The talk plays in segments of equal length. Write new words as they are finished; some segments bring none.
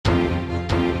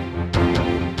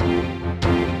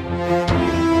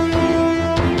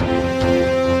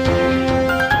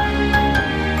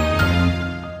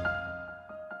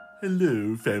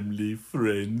Hello, family,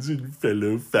 friends, and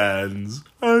fellow fans.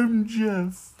 I'm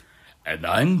Jeff. And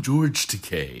I'm George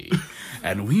Takei.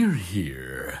 And we're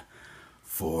here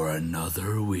for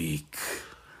another week.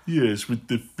 Yes, with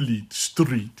the Fleet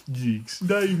Street Geeks.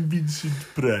 And I'm Vincent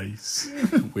Price.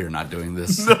 We're not doing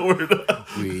this. No, we're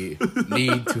not. We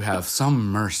need to have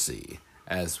some mercy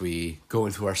as we go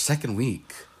into our second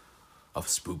week of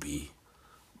spoopy.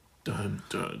 Dun,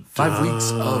 dun, 5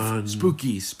 weeks of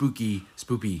spooky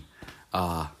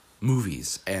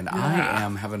movies, and I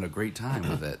am having a great time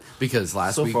with it because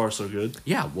last week, so far so good.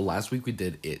 Yeah, well, last week we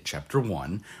did It Chapter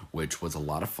 1, which was a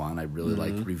lot of fun. I really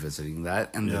liked revisiting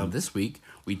that, and then this week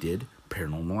we did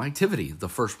Paranormal Activity, the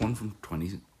first one from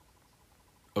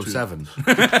 2007.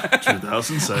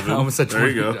 2007. I almost said 20,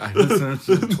 there you go. I almost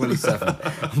said 27.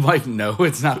 I'm like, no,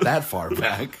 it's not that far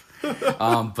back.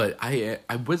 But I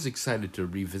was excited to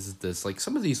revisit this, like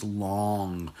some of these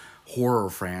long horror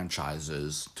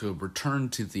franchises, to return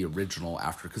to the original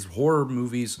after, because horror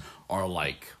movies are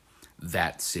like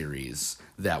that series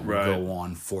that will go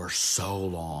on for so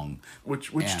long,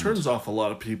 which turns off a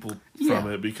lot of people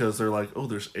from it because they're like, oh,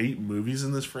 there's 8 movies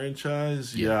in this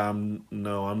franchise. I'm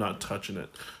not touching it.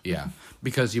 Yeah,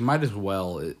 because you might as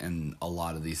well, in a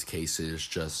lot of these cases,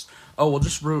 just we'll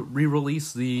just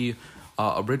re-release the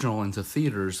original into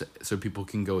theaters so people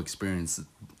can go experience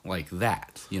like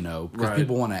that, because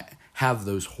people want to have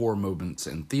those horror moments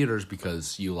in theaters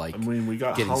because you like. I mean, we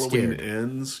got getting Halloween scared.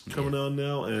 Ends coming on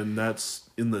now, and that's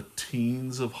in the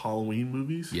teens of Halloween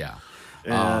movies. Yeah,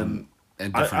 and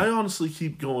I honestly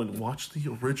keep going. Watch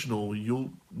the original. You'll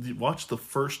watch the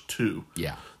first 2.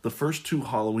 Yeah, the first 2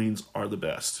 Halloweens are the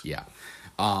best. Yeah,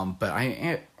 but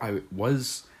I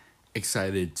was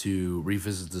excited to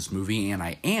revisit this movie, and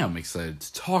I am excited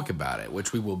to talk about it,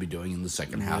 which we will be doing in the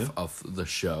second half of the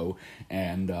show,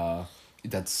 and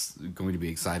that's going to be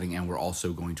exciting. And we're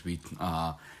also going to be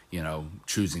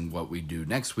choosing what we do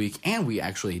next week, and we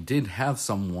actually did have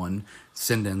someone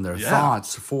send in their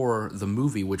thoughts for the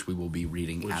movie, which we will be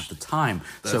reading at the time.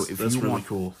 So if you want,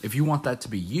 cool. If you want that to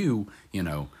be you,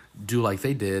 do like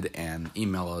they did and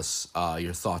email us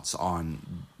your thoughts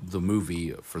on the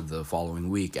movie for the following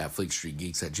week at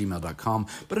fleetstreetgeeks@gmail.com.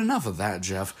 But enough of that,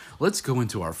 Jeff. Let's go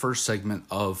into our first segment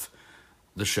of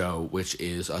the show, which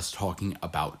is us talking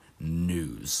about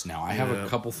news. Now, I have a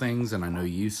couple things, and I know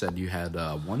you said you had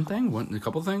a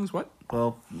couple things. What?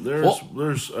 Well,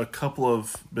 there's a couple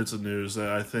of bits of news that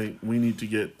I think we need to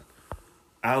get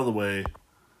out of the way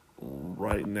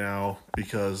right now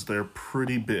because they're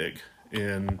pretty big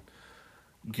in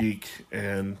geek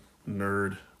and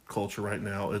nerd culture right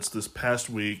now. It's this past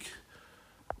week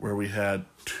where we had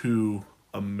 2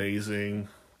 amazing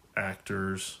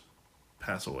actors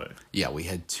pass away. Yeah, we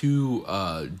had 2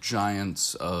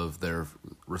 giants of their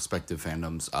respective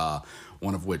fandoms,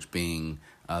 one of which being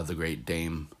the great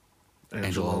Dame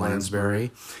Angela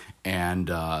Lansbury, and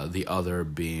the other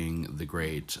being the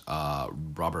great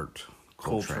Robert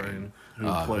Coltrane,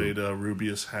 who played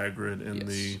Rubeus Hagrid in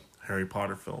the Harry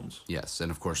Potter films. Yes,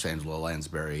 and of course Angela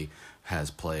Lansbury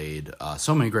has played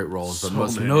so many great roles, but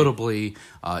most notably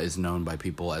is known by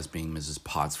people as being Mrs.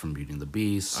 Potts from Beauty and the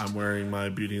Beast. I'm wearing my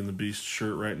Beauty and the Beast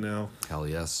shirt right now. Hell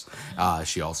yes.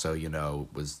 She also,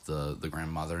 was the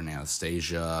grandmother in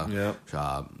Anastasia. Yep.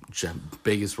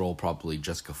 Biggest role probably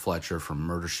Jessica Fletcher from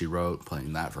Murder, She Wrote,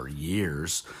 playing that for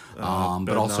years.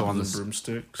 But also on the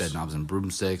Broomsticks. Bed Knobs and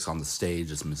Broomsticks. On the stage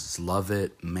is Mrs.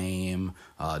 Lovett, Mame,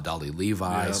 Dolly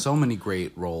Levi. Yep. So many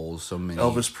great roles. So many.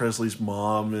 Elvis Presley's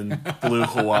mom in Blue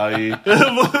Hawaii.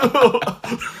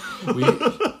 we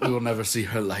will never see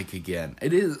her like again.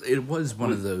 It was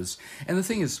one of those. And the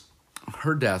thing is,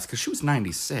 her death, because she was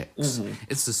 96. Mm-hmm.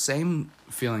 It's the same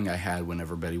feeling I had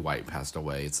whenever Betty White passed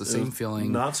away. It's the same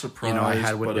feeling. Not surprised, I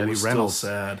had when but Debbie it was Reynolds. Still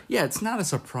sad. Yeah, it's not a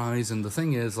surprise. And the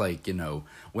thing is,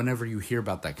 whenever you hear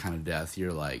about that kind of death,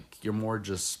 you're more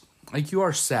just. You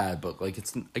are sad, but,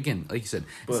 it's, again, like you said,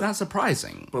 it's not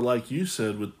surprising. But like you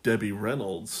said with Debbie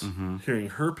Reynolds, hearing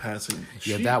her passing,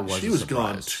 she was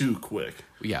gone too quick.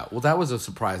 Yeah, well, that was a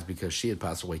surprise because she had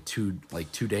passed away 2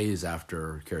 days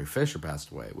after Carrie Fisher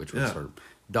passed away, which was her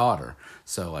daughter.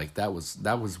 So, that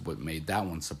was what made that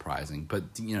one surprising. But,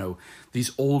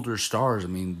 these older stars,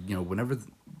 whenever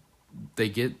they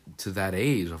get to that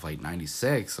age of,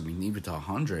 96, even to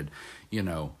 100,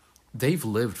 they've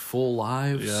lived full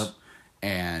lives. Yep.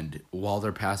 And while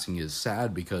their passing is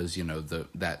sad because,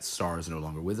 that star is no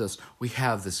longer with us, we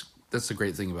have this. That's the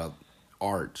great thing about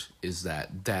art, is that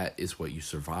is what you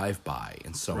survive by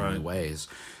in so many ways.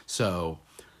 So,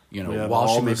 we have while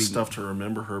all she may this be stuff to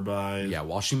remember her by. Yeah,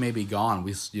 while she may be gone,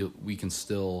 we can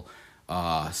still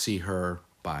see her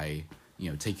by,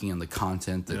 taking in the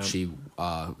content that she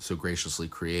so graciously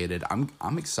created.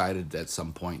 I'm excited at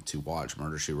some point to watch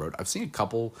Murder, She Wrote. I've seen a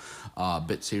couple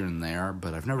bits here and there,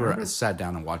 but I've never sat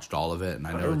down and watched all of it. And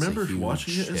I know it's a huge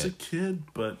watching it as a hit. kid,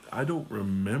 but I don't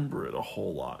remember it a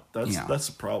whole lot. That's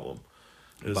the problem.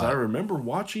 I remember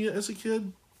watching it as a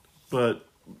kid, but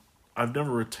I've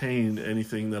never retained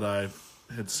anything that I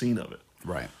had seen of it.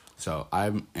 Right. So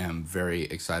I am very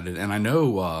excited, and I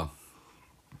know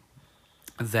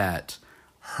that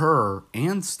her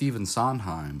and Stephen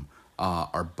Sondheim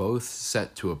are both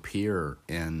set to appear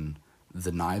in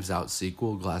the Knives Out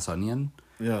sequel, Glass Onion,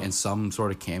 in some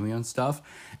sort of cameo and stuff.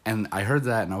 And I heard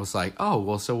that, and I was like, oh,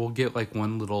 well, so we'll get like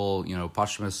one little,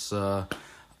 posthumous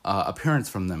appearance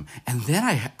from them. And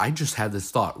then I just had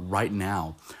this thought right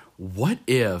now. What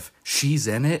if she's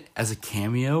in it as a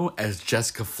cameo as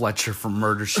Jessica Fletcher from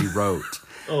Murder, She Wrote?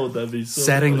 Oh, that'd be so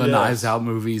setting the Knives Out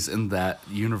movies in that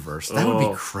universe. That would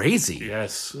be crazy.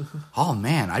 Yes. Oh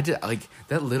man, I did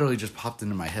that. Literally just popped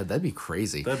into my head. That'd be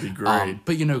crazy. That'd be great.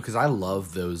 But because I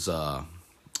love those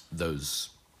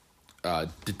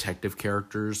detective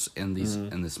characters in these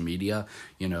in this media.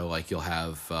 Like you'll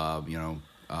have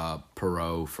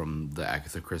Poirot from the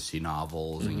Agatha Christie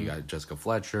novels, and you got Jessica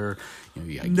Fletcher,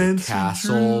 you got Nancy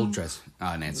Castle,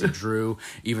 Nancy Drew.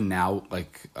 Even now,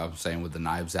 like I'm saying, with the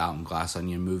Knives Out and Glass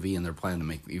Onion movie, and they're planning to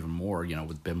make even more,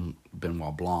 with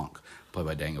Benoit Blanc, played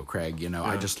by Daniel Craig.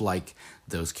 I just like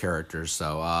those characters,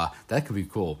 so that could be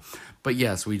cool. But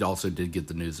yes, we also did get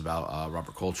the news about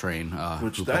Robert Coltrane,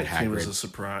 which who that played came Hagrid. as a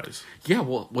surprise. Yeah,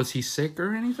 well, was he sick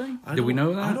or anything? Did we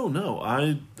know that? I don't know.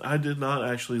 I did not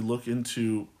actually look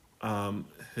into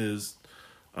his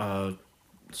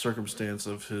circumstance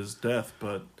of his death,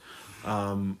 but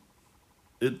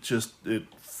it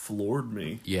floored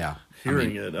me. Yeah,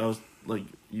 hearing it, I was like,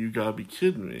 "You gotta be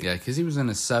kidding me!" Yeah, because he was in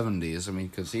his 70s. I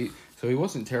mean, so he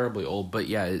wasn't terribly old, but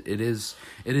yeah, it is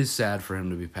sad for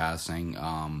him to be passing.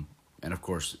 And of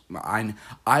course,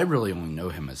 I really only know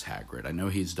him as Hagrid. I know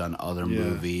he's done other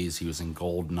movies. He was in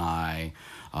Goldeneye,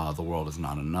 The World Is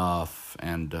Not Enough,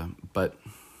 and but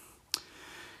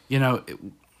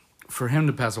for him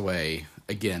to pass away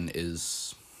again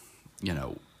is,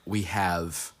 we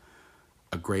have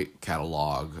a great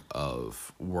catalog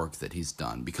of work that he's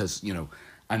done because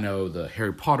I know the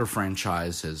Harry Potter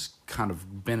franchise has kind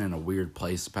of been in a weird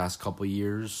place the past couple of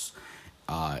years.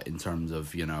 In terms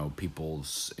of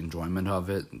people's enjoyment of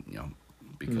it,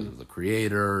 because of the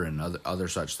creator and other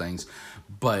such things.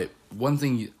 But one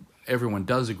thing everyone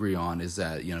does agree on is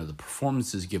that the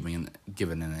performances given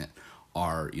in it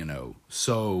are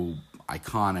so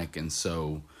iconic and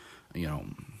so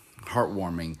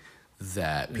heartwarming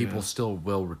that people still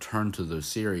will return to those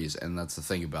series. And that's the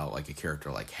thing about like a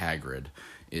character like Hagrid,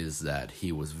 is that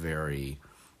he was very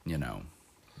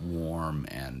warm,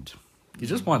 and you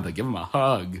just wanted to give him a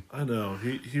hug. I know.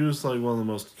 He was like one of the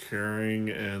most caring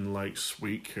and like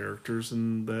sweet characters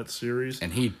in that series.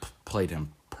 And he played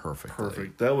him perfectly.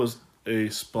 Perfect. That was a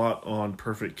spot on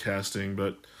perfect casting.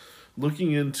 But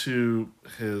looking into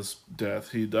his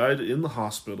death, he died in the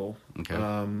hospital. Okay.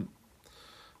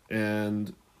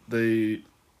 And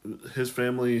his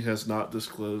family has not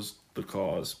disclosed the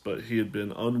cause, but he had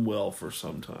been unwell for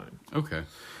some time. Okay.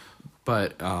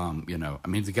 But I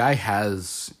mean, the guy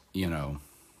has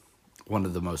one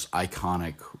of the most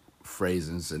iconic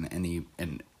phrases in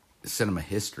cinema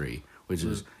history, which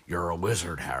is "You're a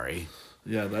wizard, Harry."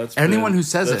 Yeah, anyone who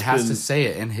says it has to say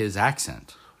it in his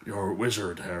accent. You're a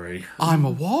wizard, Harry. I'm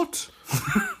a what?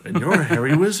 And you're a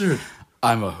Harry wizard.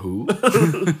 I'm a who?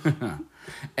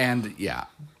 And yeah,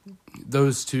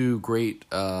 those two great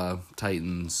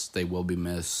titans, they will be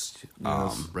missed.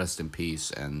 Yes. Rest in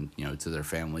peace, and to their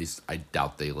families. I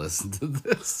doubt they listen to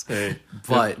this. Hey,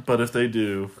 but if they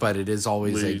do, but it is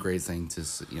always a great thing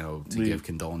to give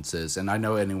condolences. And I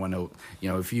know anyone who,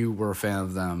 if you were a fan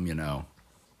of them,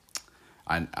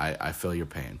 I feel your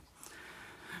pain.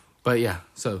 But yeah,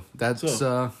 so that's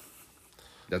a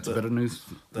bit of news.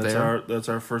 That's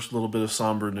our first little bit of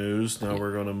somber news. Now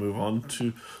we're going to move on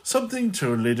to something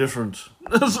totally different.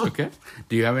 Okay.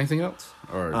 Do you have anything else?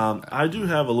 Or I do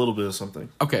have a little bit of something.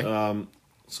 Okay.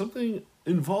 Something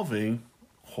involving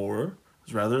horror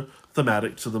is rather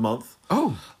thematic to the month.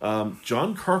 Oh.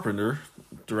 John Carpenter,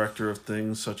 director of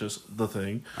things such as The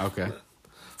Thing. Okay.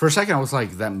 For a second, I was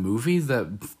like, that movie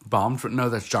that bombed? No,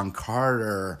 that's John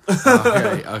Carter.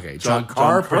 Okay. John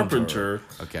Carpenter.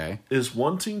 Okay. Is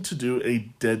wanting to do a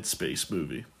Dead Space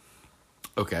movie.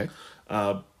 Okay.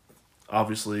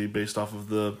 Obviously, based off of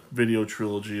the video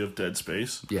trilogy of Dead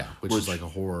Space. Yeah, which is like a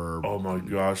horror. Oh my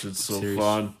gosh, it's so series.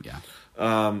 fun. Yeah.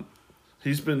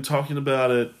 He's been talking about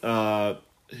it.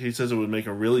 he says it would make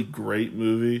a really great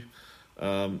movie.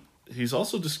 He's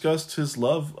also discussed his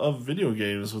love of video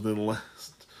games within the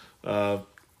last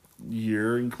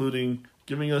year, including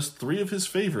giving us 3 of his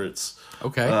favorites.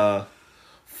 Okay.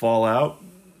 Fallout.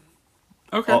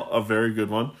 Okay. A very good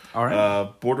one. All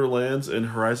right. Borderlands and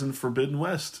Horizon Forbidden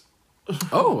West.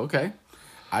 Oh, okay.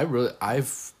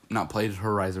 I've not played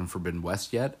Horizon Forbidden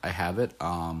West yet. I have it.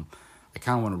 I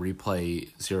kind of want to replay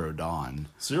Zero Dawn.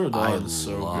 Zero Dawn is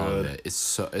so good. It.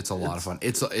 It's a lot of fun.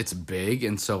 It's big,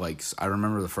 and so like I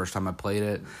remember the first time I played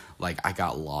it, like I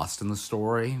got lost in the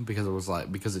story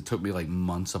because it took me like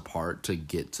months apart to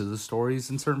get to the stories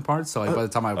in certain parts. So like by the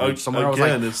time I reached somewhere,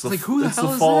 again, I was like, who the hell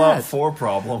the is Fallout that? 4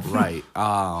 problem, Right?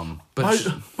 But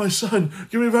my son,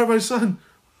 give me back my son.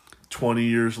 20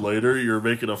 years later, you're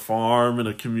making a farm in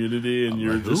a community, and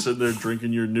you're just sitting there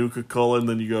drinking your Nuka-Cola, and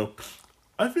then you go,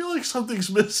 I feel like something's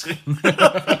missing.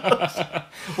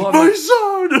 well, my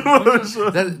son!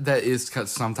 That is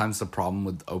sometimes the problem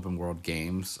with open world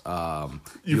games.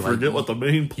 You forget what the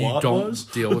main plot was?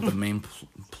 You don't deal with the main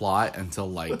plot until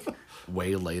like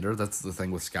way later. That's the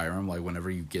thing with Skyrim. Like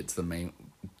whenever you get to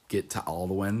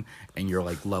Alduin and you're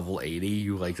like level 80,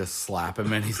 you like just slap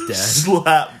him and he's dead.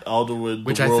 Slap Alduin,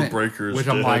 the world breaker. Which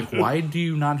I'm like, why do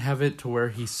you not have it to where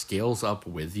he scales up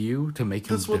with you to make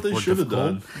him That's what they more should have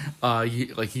difficult?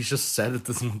 done. He's just said at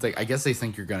this one thing. I guess they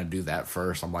think you're gonna do that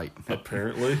first. I'm like,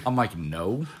 apparently. I'm like,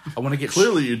 no. I want to get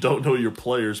clearly you don't know your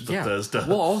players, Bethesda. Yeah.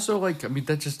 Well, also like, I mean,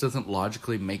 that just doesn't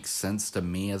logically make sense to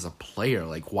me as a player.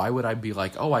 Like, why would I be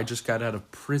like, oh, I just got out of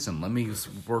prison. Let me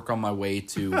work on my way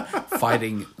to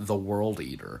fighting the World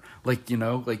Eater. Like, you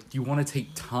know, like you want to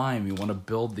take time. You want to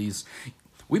build these.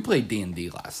 We played D&D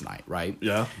last night, right?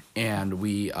 Yeah. And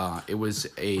it was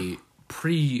a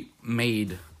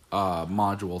pre-made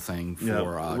module thing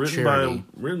for charity.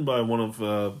 Written by one of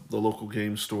the local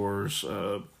game stores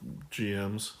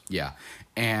GMs. Yeah.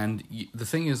 And the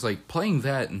thing is, like, playing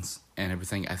that and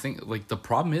everything, I think, like, the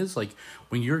problem is, like,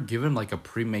 when you're given, like, a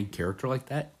pre-made character like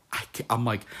that, I'm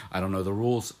like, I don't know the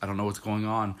rules. I don't know what's going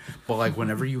on. But, like,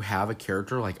 whenever you have a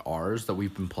character like ours that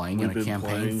we've been playing in a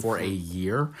campaign for a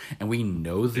year, and we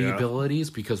know the abilities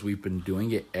because we've been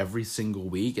doing it every single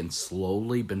week and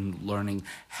slowly been learning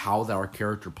how our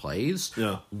character plays.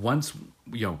 Yeah. Once,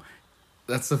 you know,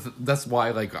 that's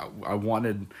why, like, I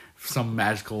wanted some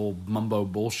magical mumbo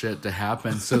bullshit to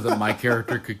happen so that my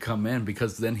character could come in,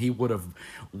 because then he would have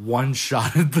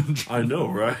one-shotted the I know,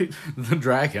 right? the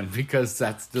dragon, because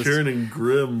that's just... Kieran and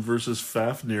Grimm versus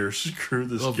Fafnir. Screw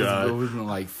this guy. It would have been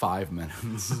like 5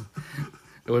 minutes.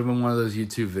 It would have been one of those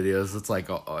YouTube videos that's like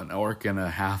an orc and a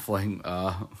halfling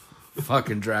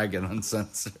fucking dragon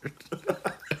uncensored.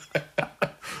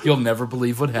 You'll never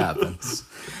believe what happens.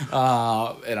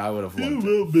 And I would have loved it. You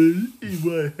will believe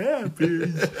what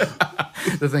happens.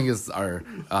 The thing is, our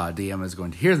DM is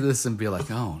going to hear this and be like,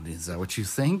 oh, is that what you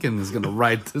think? And is going to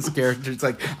write this character. It's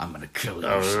like, I'm going to kill you.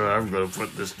 I'm going to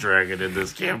put this dragon in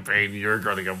this campaign. You're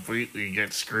going to completely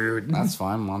get screwed. That's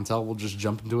fine. Montel will just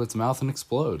jump into its mouth and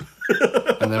explode.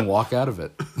 And then walk out of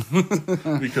it.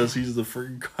 Because he's the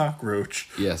freaking cockroach.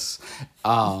 Yes.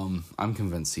 I'm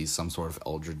convinced he's some sort of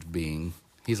eldritch being.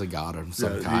 He's a god of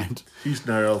some kind. He's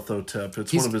Nyarlathotep.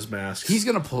 It's one of his masks. He's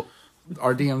going to pull...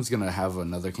 Our DM's going to have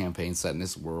another campaign set in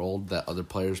this world that other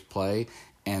players play,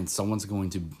 and someone's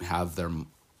going to have their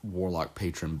warlock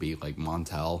patron be like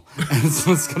Montel. And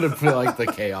so it's going to be like the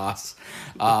chaos.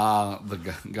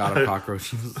 The god of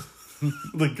cockroaches.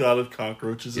 The god of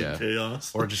cockroaches and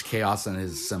chaos. Or just chaos, and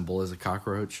his symbol is a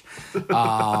cockroach.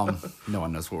 No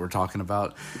one knows what we're talking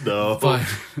about. No.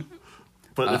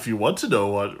 But if you want to know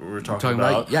what we're talking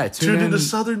about, tune into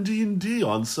Southern D&D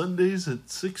on Sundays at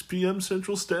 6 p.m.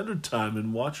 Central Standard Time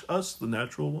and watch us, the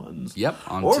Natural Ones. Yep.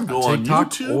 Or go on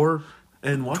TikTok YouTube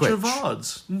and watch Twitch. our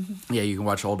VODs. Yeah, you can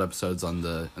watch old episodes on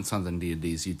Southern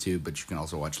D&D's YouTube, but you can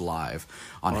also watch live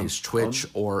on his Twitch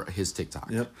or his TikTok.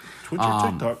 Yep, Twitch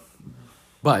or TikTok.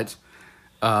 But,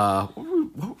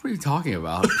 what were you talking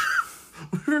about?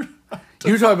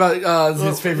 You were talking about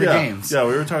his favorite games. Yeah,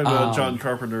 we were talking about John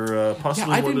Carpenter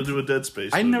possibly wanting to do a Dead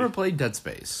Space movie. never played Dead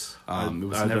Space. I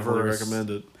never recommend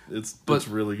it. It's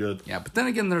really good. Yeah, but then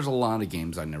again, there's a lot of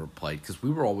games I never played because we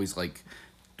were always like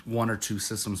 1 or 2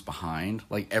 systems behind.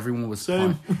 Like everyone was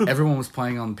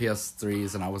playing on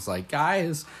PS3s, and I was like,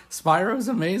 guys, Spyro's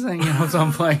amazing. You know, so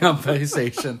I'm playing on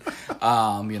PlayStation.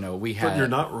 You know, we had. But you're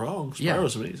not wrong.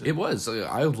 Spyro's amazing. It was.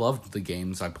 I loved the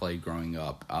games I played growing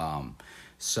up.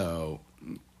 So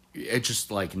it's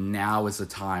just like now is the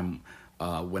time.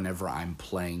 Whenever I'm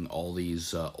playing all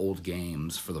these old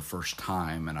games for the first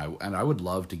time, and I would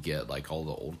love to get like all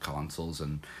the old consoles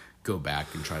and go back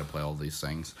and try to play all these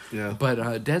things. Yeah.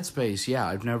 But Dead Space, yeah,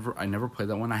 I never played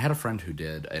that one. I had a friend who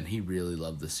did, and he really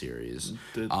loved the series.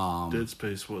 Dead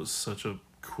Space was such a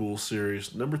cool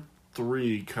series. Number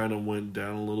 3 kind of went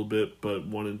down a little bit, but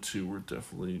 1 and 2 were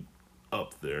definitely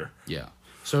up there. Yeah.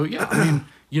 So, yeah, I mean,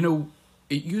 you know,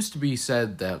 it used to be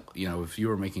said that, you know, if you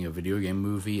were making a video game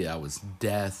movie, that was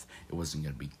death. It wasn't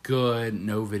going to be good.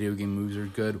 No video game movies are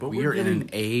good. But we are in an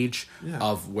age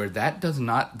of where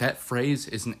that phrase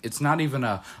isn't, it's not even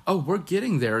we're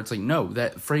getting there. It's like, no,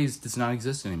 that phrase does not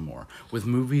exist anymore. With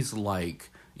movies like,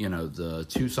 you know, the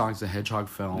 2 Sonic the Hedgehog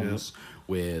films,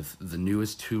 with the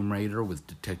newest Tomb Raider, with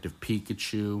Detective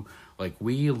Pikachu. Like,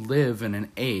 we live in an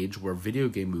age where video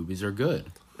game movies are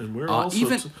good. And we're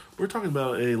also we're talking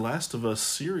about a Last of Us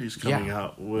series coming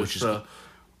out with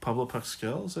Pablo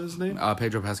Pascal, is that his name?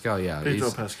 Pedro Pascal, yeah. Pedro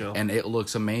Pascal. And it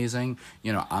looks amazing.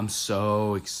 You know, I'm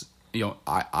so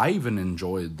I even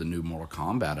enjoyed the new Mortal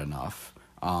Kombat enough.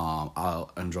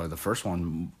 I'll enjoy the first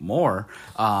one more,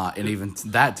 and even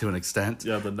that to an extent.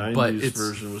 Yeah, the 90s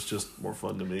version was just more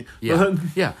fun to me. Yeah,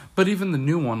 yeah. But even the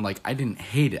new one, like, I didn't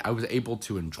hate it. I was able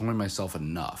to enjoy myself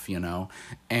enough, you know?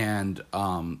 And,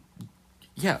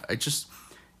 yeah,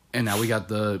 and now we got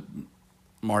the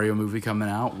Mario movie coming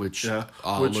out, which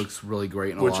looks really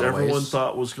great in a lot of ways. Which everyone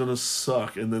thought was going to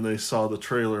suck, and then they saw the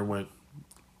trailer and went,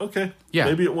 okay,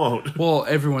 maybe it won't. Well,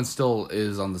 everyone still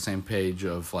is on the same page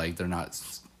of, like, they're not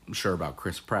sure about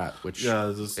Chris Pratt, which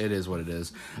it is what it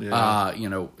is. Yeah. You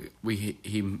know,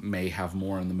 he may have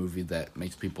more in the movie that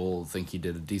makes people think he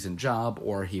did a decent job,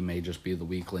 or he may just be the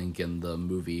weak link in the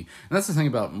movie. And that's the thing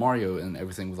about Mario and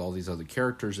everything with all these other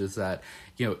characters is that,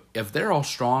 you know, if they're all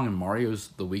strong and Mario's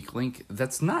the weak link,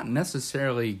 that's not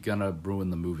necessarily gonna ruin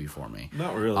the movie for me.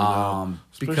 Not really, no.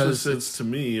 Especially since, to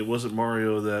me, it wasn't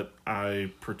Mario that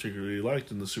I particularly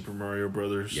liked in the Super Mario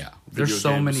Brothers. Yeah, there's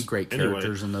so many great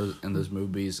characters in those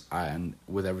movies, and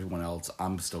with everyone else,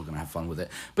 I'm still gonna have fun with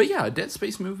it. But yeah, a Dead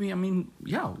Space movie. I mean,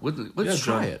 let's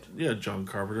try it. Yeah, John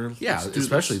Carpenter. Yeah,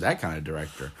 especially that kind of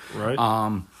director. Right.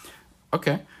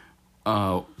 Okay.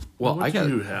 Well, what do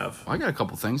you have? I got a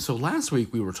couple things. So last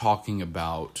week we were talking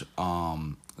about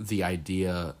the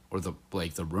idea or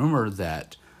the rumor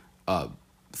that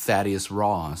Thaddeus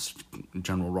Ross,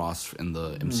 General Ross in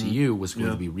the MCU, was going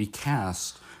to be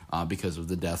recast because of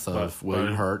the death of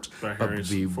William Hurt, but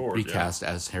be recast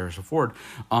as Harrison Ford.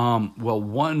 Well,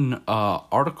 one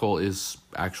article is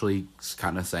actually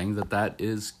kind of saying that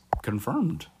is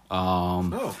confirmed.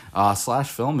 Slash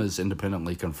Film is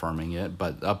independently confirming it,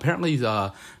 but apparently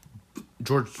George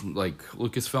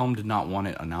Lucasfilm did not want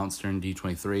it announced during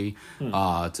D23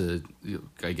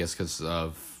 I guess because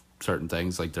of certain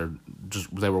things, like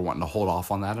they were wanting to hold off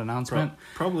on that announcement.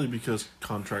 Probably because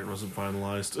contract wasn't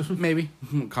finalized. Maybe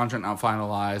contract not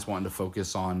finalized, wanting to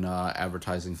focus on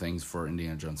advertising things for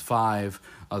Indiana Jones 5,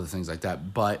 other things like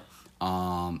that, but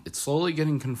it's slowly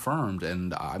getting confirmed,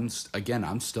 and I'm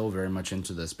still very much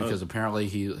into this because apparently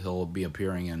he'll be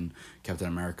appearing in Captain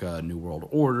America: New World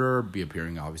Order, be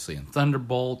appearing obviously in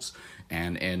Thunderbolts,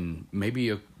 and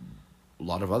maybe a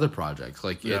lot of other projects.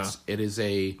 Like it is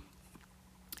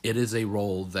a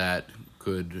role that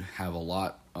could have a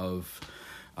lot of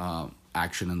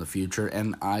action in the future,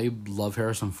 and I love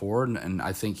Harrison Ford, and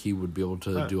I think he would be able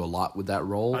to do a lot with that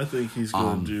role. I think he's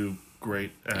going to do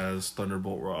great as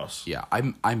Thunderbolt Ross. Yeah,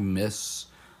 I miss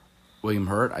William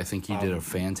Hurt. I think he did a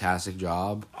fantastic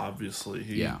job. Obviously,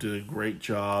 he did a great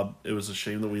job. It was a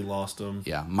shame that we lost him.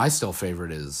 Yeah, my still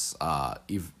favorite is,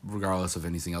 regardless of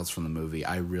anything else from the movie,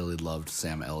 I really loved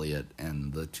Sam Elliott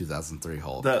in the 2003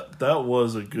 Hulk. That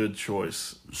was a good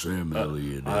choice. Sam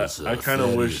Elliott is Ross. I kind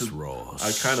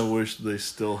of wish they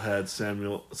still had Sam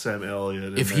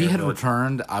Elliott. If he had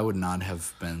returned, I would not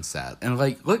have been sad. And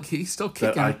look, he's still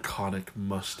kicking. That iconic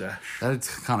mustache. That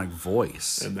iconic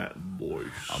voice. And that voice.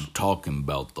 I'm talking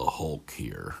about the Hulk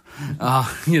here.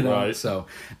 Right. So,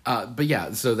 but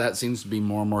yeah, so that seems to be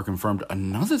more and more confirmed.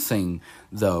 Another thing,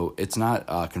 though, it's not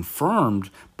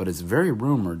confirmed, but it's very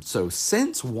rumored. So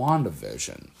since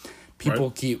WandaVision,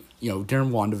 people keep, during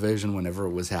WandaVision, whenever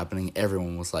it was happening,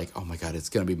 everyone was like, oh my God, it's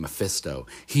going to be Mephisto.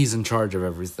 He's in charge of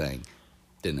everything.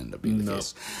 Didn't end up being the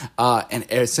case.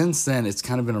 And since then, it's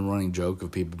kind of been a running joke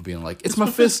of people being like, it's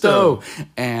Mephisto!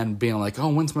 And being like, oh,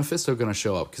 when's Mephisto going to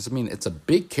show up? Because, it's a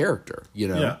big character,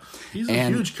 Yeah, he's a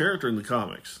huge character in the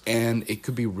comics. And it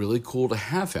could be really cool to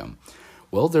have him.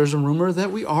 Well, there's a rumor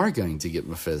that we are going to get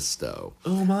Mephisto.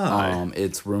 Oh, my.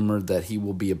 It's rumored that he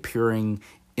will be appearing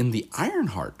in the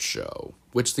Ironheart show,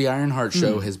 which the Ironheart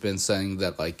show has been saying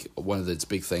that, one of its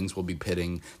big things will be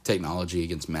pitting technology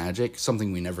against magic,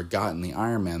 something we never got in the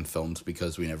Iron Man films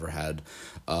because we never had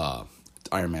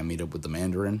Iron Man meet up with the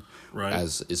Mandarin, Right.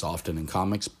 as is often in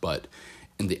comics, but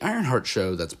in the Ironheart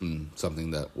show, that's been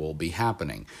something that will be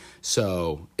happening.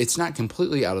 So it's not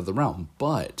completely out of the realm,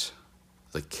 but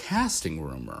the casting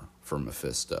rumor for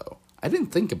Mephisto, I didn't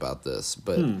think about this,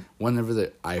 but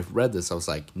whenever I read this, I was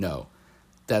like, no,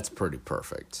 that's pretty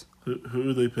perfect.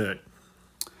 Who they pick?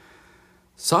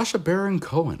 Sacha Baron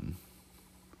Cohen.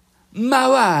 My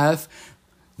wife.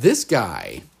 This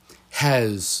guy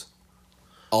has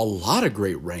a lot of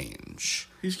great range.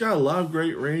 He's got a lot of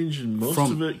great range, and most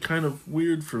of it kind of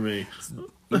weird for me.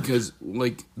 Because,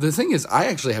 like, the thing is, I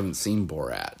actually haven't seen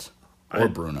Borat or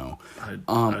Bruno.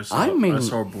 I saw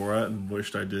Borat and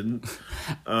wished I didn't.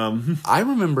 I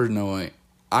remember knowing...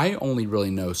 I only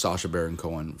really know Sacha Baron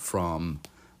Cohen from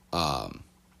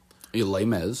Les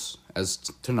Mis as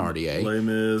Thénardier. Les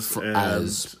Mis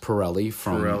as Pirelli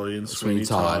from and Sweeney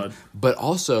Todd. But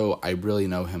also, I really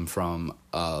know him from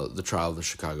The Trial of the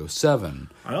Chicago 7.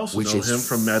 I also know him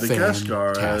from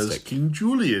Madagascar as King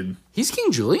Julian. He's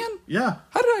King Julian? Yeah.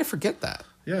 How did I forget that?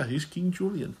 Yeah, he's King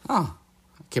Julian. Oh,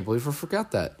 I can't believe I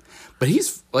forgot that. But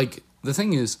he's, like, the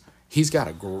thing is, he's got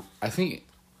a great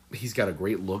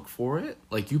look for it.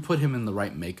 Like, you put him in the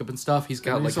right makeup and stuff, he's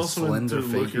got, like, a slender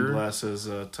figure. Looking Glasses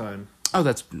time. Oh,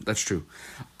 that's true.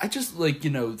 I just, like,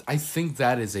 I think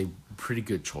that is a pretty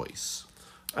good choice.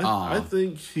 I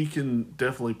think he can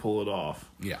definitely pull it off.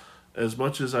 Yeah. As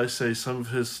much as I say some of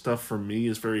his stuff for me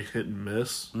is very hit and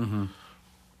miss,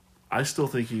 I still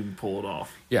think he can pull it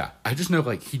off. Yeah. I just know,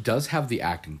 like, he does have the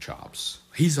acting chops.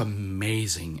 He's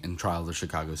amazing in Trial of the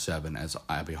Chicago 7 as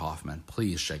Abby Hoffman.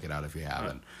 Please check it out if you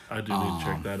haven't. I do need to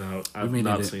check that out. I've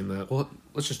not seen that. Well,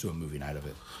 let's just do a movie night of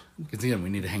it. Because, again, we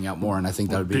need to hang out more, and I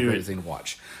think that would be a great thing to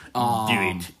watch. Do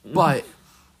it. But,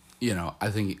 I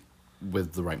think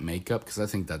with the right makeup, because I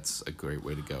think that's a great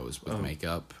way to go is with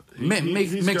makeup. Mix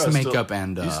makeup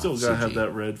and he's still got to CG. have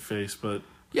that red face, but...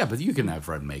 Yeah, but you can have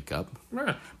red makeup.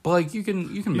 Right. But, like, you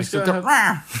can mix it up.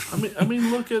 I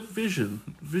mean, look at Vision.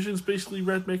 Vision's basically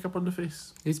red makeup on the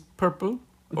face. He's purple?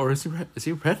 Or is he red? Is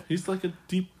he red? He's like a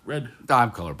deep red.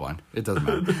 I'm colorblind. It doesn't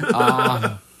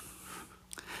matter.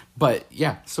 But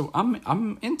yeah, so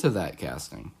I'm into that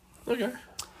casting. Okay.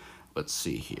 Let's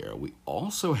see here. We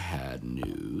also had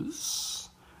news.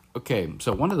 Okay,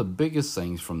 so one of the biggest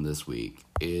things from this week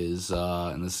is,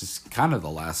 and this is kind of the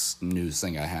last news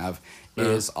thing I have,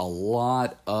 is a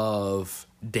lot of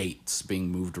dates being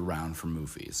moved around for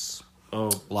movies.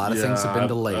 Oh, a lot of things have been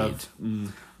delayed.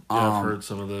 I've heard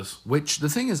some of this. Which the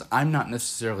thing is, I'm not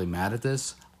necessarily mad at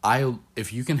this.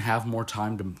 If you can have more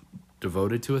time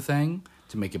devoted to a thing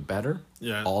to make it better,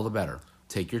 all the better.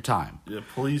 Take your time. Yeah,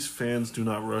 please, fans, do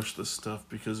not rush this stuff,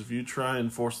 because if you try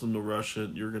and force them to rush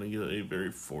it, you're going to get a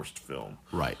very forced film.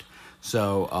 Right.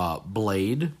 So,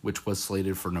 Blade, which was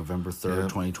slated for November 3rd,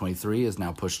 2023, is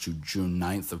now pushed to June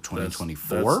 9th of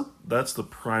 2024. That's the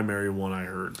primary one I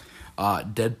heard.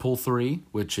 Deadpool 3,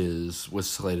 which was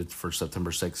slated for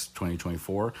September 6th,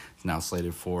 2024, is now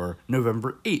slated for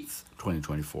November 8th,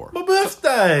 2024. My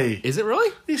birthday! Is it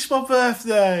really? It's my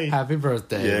birthday! Happy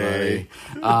birthday,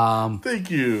 buddy.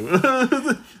 Thank you.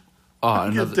 I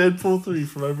get Deadpool 3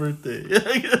 for my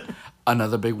birthday.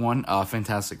 Another big one,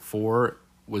 Fantastic Four,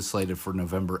 was slated for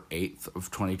November 8th of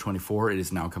 2024. It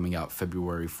is now coming out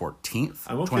February 14th,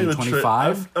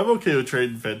 2025. I'm okay with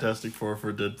trading Fantastic Four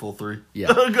for Deadpool 3.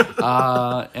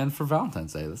 Yeah. And for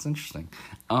Valentine's Day. That's interesting.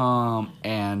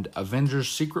 And Avengers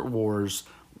Secret Wars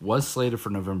was slated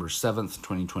for November 7th,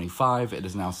 2025. It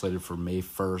is now slated for May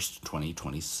 1st,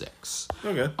 2026.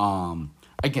 Okay.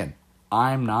 Again,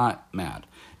 I'm not mad.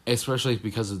 Especially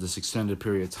because of this extended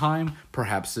period of time.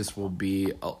 Perhaps this will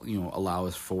be, allow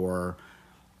us for...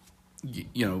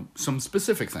 some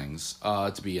specific things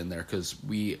to be in there, because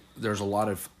there's a lot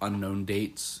of unknown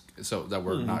dates, so that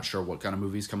we're not sure what kind of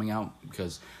movie's coming out,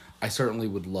 because I certainly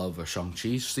would love a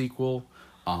Shang-Chi sequel,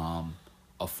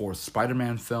 a fourth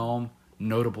Spider-Man film,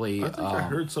 notably... I think I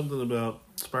heard something about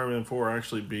Spider-Man 4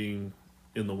 actually being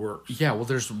in the works. Yeah, well,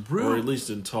 there's... or at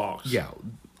least in talks. Yeah.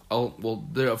 Oh, well,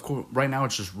 of course, right now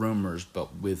it's just rumors,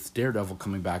 but with Daredevil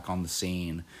coming back on the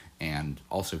scene... and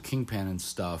also Kingpin and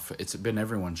stuff, it's been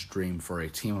everyone's dream for a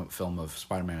team-up film of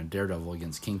Spider-Man and Daredevil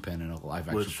against Kingpin in a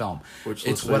live-action film. Which,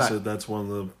 let's face it, that's one of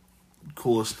the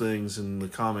coolest things in the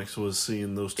comics, was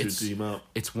seeing those two team up.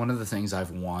 It's one of the things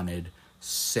I've wanted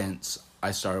since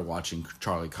I started watching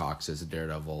Charlie Cox as a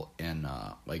Daredevil. And,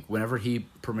 whenever he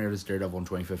premiered as Daredevil in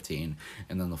 2015,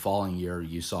 and then the following year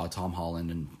you saw Tom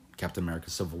Holland in Captain America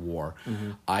Civil War,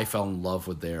 I fell in love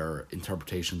with their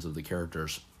interpretations of the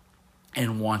characters.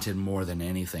 And wanted more than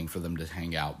anything for them to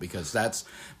hang out, because that's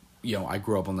I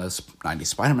grew up on this 90s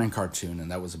Spider-Man cartoon,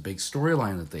 and that was a big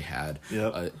storyline that they had.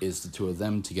 Yep. Is the two of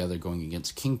them together going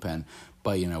against Kingpin.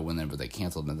 But, whenever they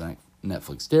canceled the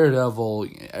Netflix Daredevil,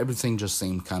 everything just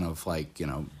seemed kind of like,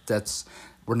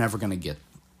 we're never going to get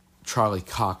Charlie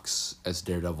Cox as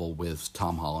Daredevil with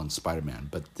Tom Holland's Spider-Man.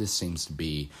 But this seems to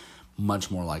be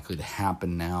much more likely to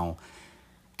happen now,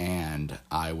 and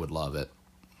I would love it.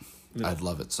 Yeah. I'd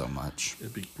love it so much.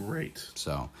 It'd be great.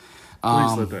 So,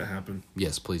 please let that happen.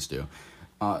 Yes, please do.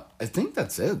 I think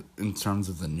that's it in terms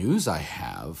of the news I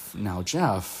have. Now,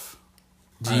 Jeff,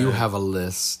 do you have a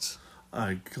list?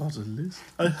 I got a list.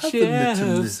 I have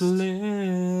Jeff's a little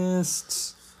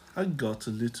list. I got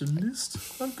a little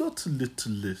list. I've got a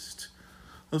little list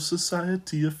of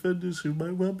society offenders who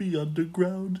might well be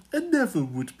underground and never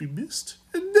would be missed.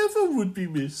 And never would be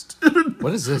missed.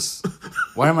 What is this?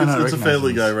 Why am I not It's a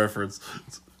Family Guy this? reference.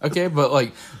 Okay,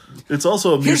 but it's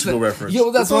also a musical reference. Yeah,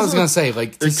 well, that's what I was gonna say.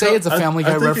 To say it's a Family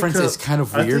Guy reference is kind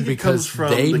of weird because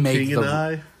they make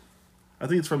I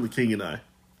think it's from The King and I.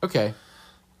 Okay,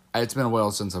 it's been a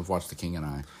while since I've watched The King and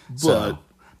I.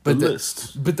 But the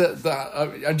list. But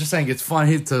I'm just saying it's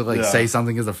funny to say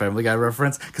something as a Family Guy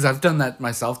reference because I've done that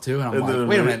myself too, and I'm like,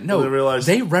 wait a minute, no,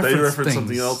 they reference things.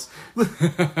 Something else.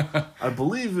 I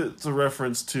believe it's a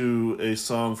reference to a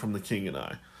song from The King and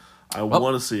I. I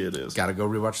want to see it is. Gotta go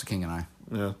rewatch The King and I.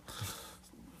 Yeah.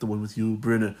 The one with you,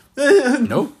 Brenna.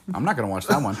 Nope, I'm not gonna watch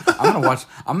that one. I'm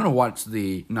gonna watch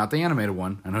the not the animated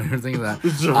one. I know you're thinking of that.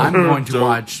 I'm going to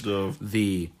watch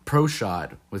the Pro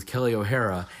Shot with Kelly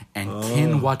O'Hara and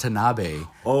Ken Watanabe.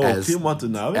 Ken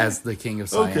Watanabe as the King of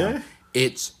Siam. Okay.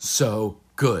 It's so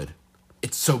good.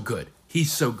 It's so good.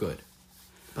 He's so good.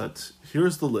 But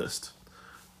here's the list.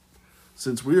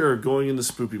 Since we are going into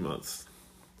Spoopy Month.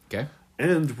 Okay.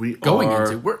 And we're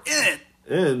in it.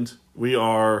 And we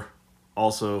are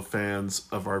also fans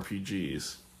of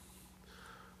RPGs.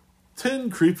 10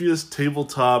 creepiest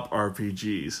tabletop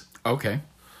RPGs. Okay.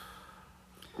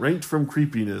 Ranked from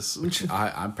creepiness. Which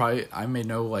I may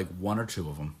know one or two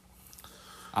of them.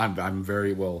 I'm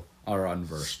very well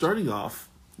unversed. Starting off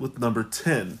with number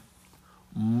 10,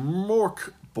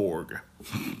 Morkborg.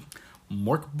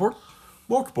 Morkborg?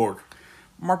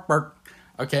 Morkborg.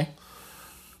 Okay.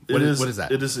 What is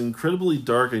that? It is incredibly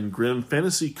dark and grim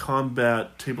fantasy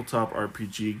combat tabletop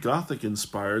RPG, Gothic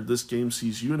inspired. This game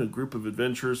sees you and a group of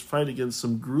adventurers fight against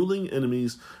some grueling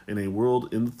enemies in a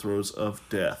world in the throes of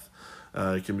death.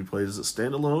 It can be played as a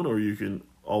standalone, or you can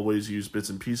always use bits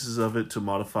and pieces of it to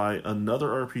modify another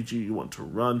RPG you want to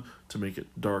run to make it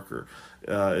darker.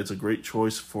 It's a great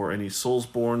choice for any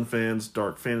Soulsborne fans,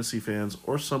 dark fantasy fans,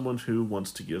 or someone who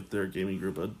wants to give their gaming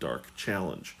group a dark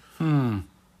challenge.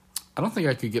 I don't think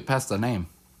I could get past the name.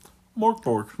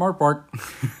 Morkborg. Morkborg.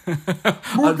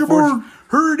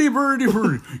 Hurdy-burdy.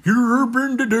 You're up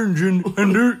in the dungeon,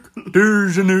 and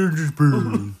there's an urge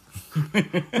spoon.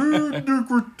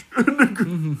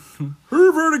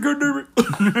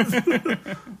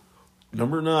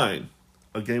 Number 9.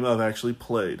 A game I've actually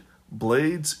played.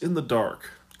 Blades in the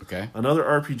Dark. Okay. Another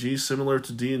RPG similar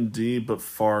to D&D, but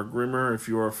far grimmer. If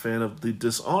you are a fan of the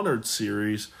Dishonored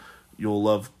series, you'll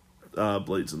love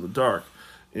Blades in the Dark.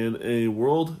 In a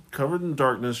world covered in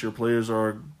darkness, your players are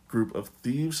a group of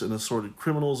thieves and assorted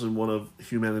criminals in one of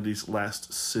humanity's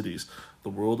last cities. The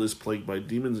world is plagued by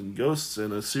demons and ghosts,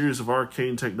 and a series of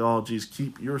arcane technologies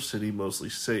keep your city mostly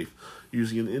safe.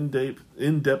 Using an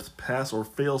in-depth pass or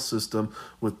fail system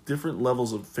with different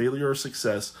levels of failure or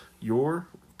success, your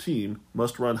team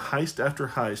must run heist after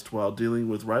heist while dealing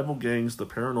with rival gangs, the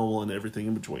paranormal, and everything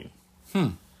in between.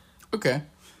 Okay.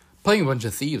 Playing a bunch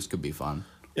of thieves could be fun.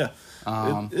 Yeah.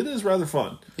 It is rather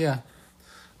fun. Yeah.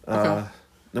 Okay.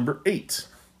 Number 8,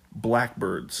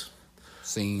 Blackbirds.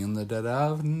 Singing in the dead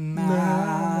of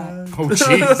night. Oh,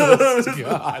 Jesus.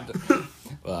 God.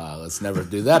 Let's never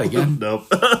do that again. Nope.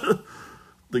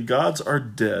 The gods are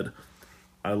dead.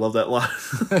 I love that line.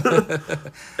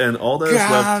 And all that is left...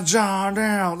 Gods are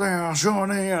down there,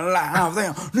 surely alive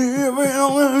there.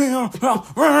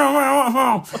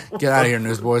 Get out of here,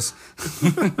 newsboys.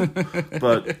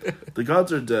 But the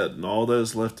gods are dead, and all that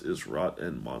is left is rot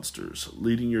and monsters.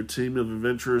 Leading your team of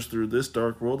adventurers through this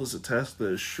dark world is a task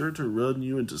that is sure to run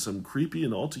you into some creepy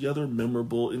and altogether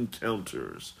memorable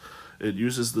encounters. It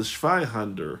uses the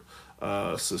Schweihander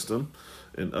system,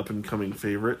 an up-and-coming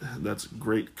favorite. That's a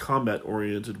great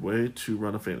combat-oriented way to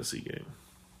run a fantasy game.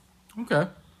 Okay.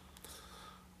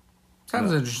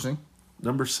 Sounds interesting.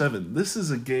 Number 7. This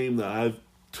is a game that I've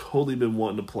totally been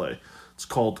wanting to play. It's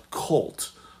called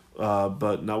Cult,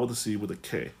 but not with a C, with a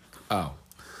K. Oh.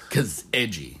 Because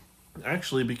edgy.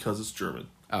 Actually, because it's German.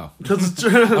 Oh. Because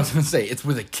I was going to say, it's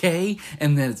with a K,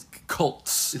 and then it's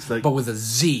cults, It's like- but with a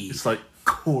Z. it's like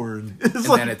corn. And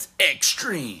then it's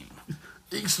extreme.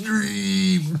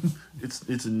 extreme. It's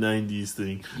a 90s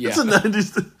thing. Yeah. It's a 90s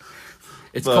thing.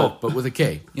 It's cult, but with a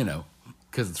K,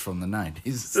 because it's from the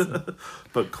 90s.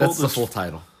 But cult That's the is full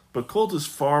title. But Cult is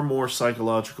far more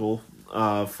psychological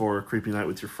for a creepy night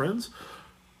with your friends.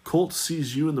 Cult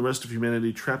sees you and the rest of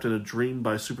humanity trapped in a dream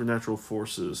by supernatural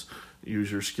forces.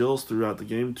 Use your skills throughout the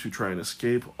game to try and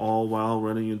escape, all while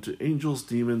running into angels,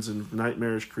 demons, and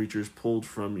nightmarish creatures pulled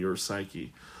from your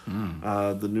psyche.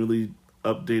 The newly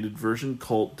updated version,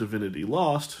 Cult Divinity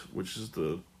Lost, which is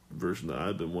the version that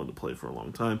I've been wanting to play for a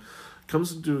long time,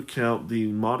 comes into account the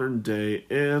modern day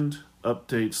and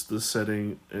updates the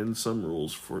setting and some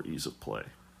rules for ease of play.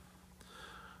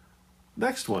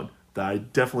 Next one that I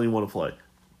definitely want to play.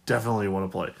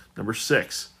 Number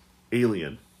 6,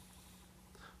 Alien.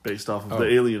 Based off of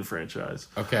the Alien franchise.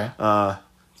 Okay.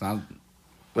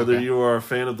 Whether Okay. you are a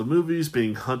fan of the movies,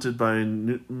 being hunted by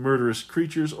murderous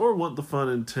creatures, or want the fun,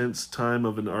 intense time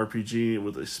of an RPG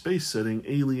with a space setting,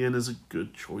 Alien is a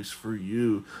good choice for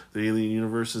you. The Alien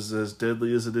universe is as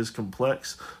deadly as it is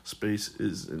complex. Space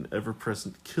is an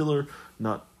ever-present killer,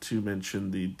 not to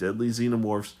mention the deadly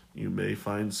xenomorphs you may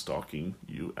find stalking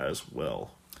you as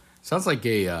well. Sounds like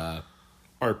a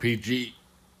RPG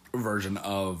version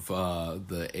of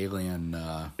the Alien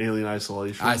Alien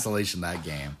Isolation. that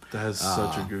game. That is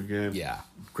such a good game. Yeah,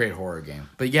 great horror game.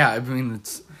 But yeah, I mean,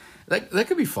 it's that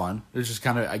could be fun. It's just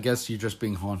kind of, I guess, you're just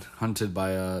being hunted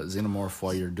by a xenomorph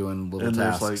while you're doing little And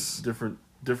tasks. there's like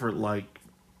different like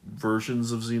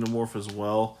versions of xenomorph as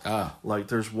well. Like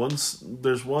there's one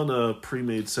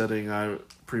pre-made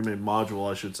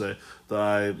module, I should say, that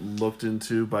I looked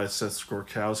into by Seth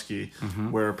Skorkowski,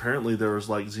 where apparently there was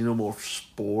like xenomorph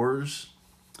spores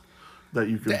that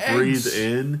you could breathe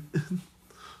in.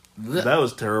 That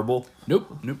was terrible.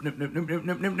 Nope.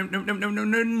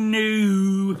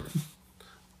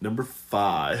 Number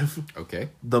 5. Okay.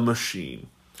 The Machine.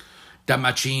 The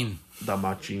Machine. The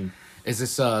Machine. Is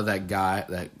this that guy,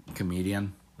 that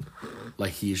comedian?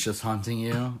 Like he's just hunting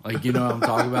you? Like, you know what I'm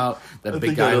talking about? That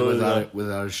big guy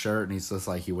without his shirt, and he's just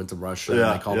like, he went to Russia and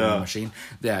they called him a machine.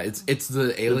 Yeah, it's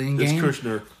the Alien game. It's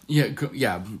Kushner.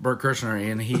 Yeah, Bert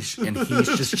Kirshner, and he's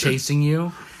just chasing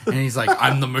you, and he's like,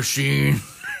 I'm the machine.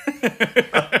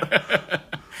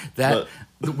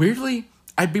 Weirdly,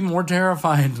 I'd be more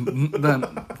terrified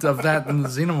of that than the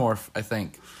xenomorph, I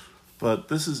think. But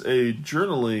this is a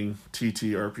journaling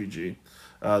TTRPG.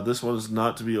 This one is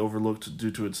not to be overlooked due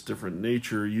to its different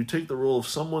nature. You take the role of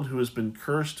someone who has been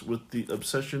cursed with the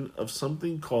obsession of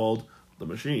something called the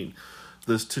Machine.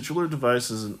 This titular device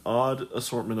is an odd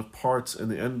assortment of parts, and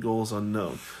the end goal is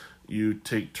unknown. You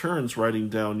take turns writing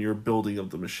down your building of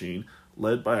the machine,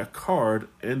 led by a card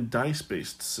and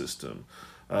dice-based system,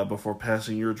 before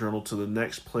passing your journal to the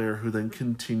next player, who then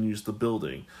continues the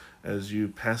building. As you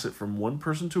pass it from one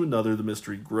person to another, the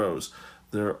mystery grows.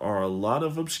 There are a lot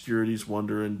of obscurities,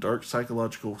 wonder, and dark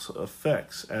psychological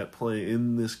effects at play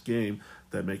in this game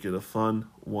that make it a fun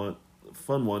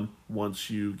one once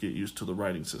you get used to the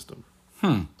writing system.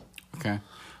 Okay. A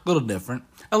little different.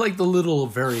 I like the little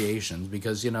variations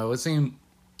because, it seemed...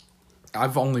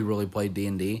 I've only really played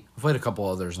D&D. I've played a couple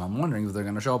others, and I'm wondering if they're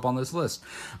going to show up on this list.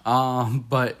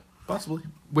 But... Possibly.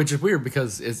 Which is weird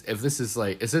because is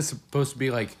this supposed to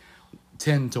be like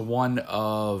 10 to 1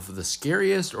 of the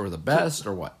scariest or the best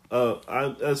or what?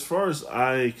 As far as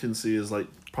I can see, is like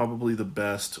probably the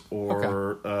best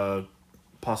or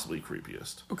possibly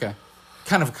creepiest. Okay.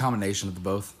 Kind of a combination of the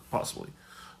both. Possibly.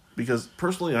 Because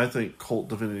personally, I think Cult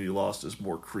Divinity Lost is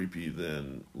more creepy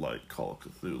than like Call of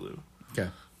Cthulhu. Okay.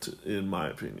 In my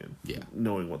opinion. Yeah.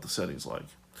 Knowing what the setting's like.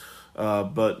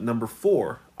 But number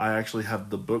 4, I actually have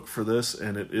the book for this,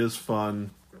 and it is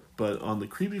fun. But on the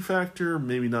creepy factor,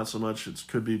 maybe not so much. It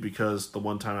could be because the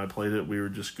one time I played it, we were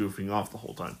just goofing off the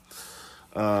whole time.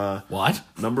 What?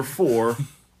 Number 4,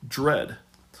 Dread.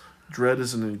 Dread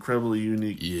is an incredibly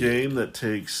unique game that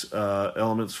takes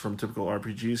elements from typical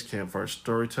RPGs, campfire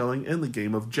storytelling, and the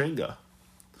game of Jenga.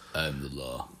 I'm the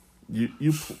law.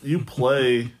 You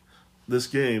play this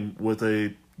game with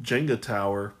a Jenga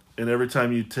tower, and every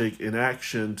time you take an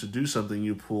action to do something,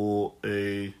 you pull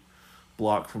a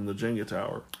block from the Jenga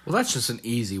tower. Well, that's just an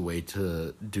easy way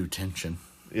to do tension.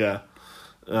 Yeah.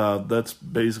 That's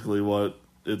basically what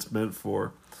it's meant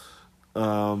for.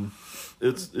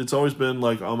 It's always been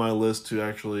like on my list to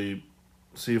actually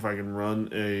see if I can run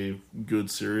a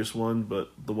good serious one,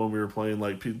 but the one we were playing,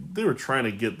 like, they were trying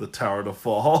to get the tower to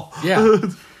fall. Yeah.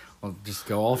 Well, just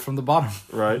go all from the bottom.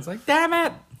 Right. It's like, damn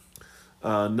it!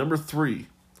 Number 3,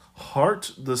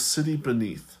 Heart, the City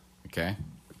Beneath. Okay.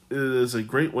 It is a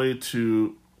great way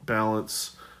to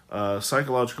balance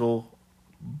psychological,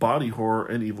 body horror,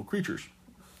 and evil creatures.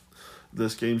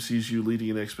 This game sees you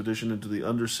leading an expedition into the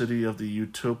undercity of the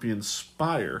utopian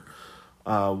Spire.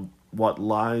 What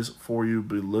lies for you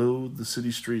below the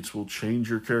city streets will change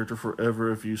your character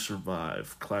forever if you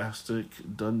survive. Classic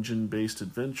dungeon-based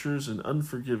adventures, an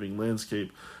unforgiving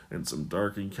landscape, and some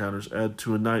dark encounters add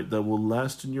to a night that will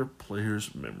last in your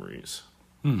player's memories.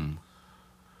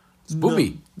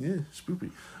 Spoopy.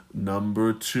 Spoopy.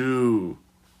 Number 2,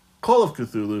 Call of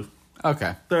Cthulhu.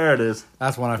 Okay. There it is.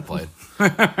 That's one I've played.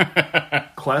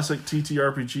 Classic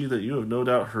TTRPG that you have no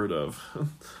doubt heard of.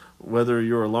 Whether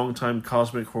you're a longtime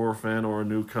cosmic horror fan or a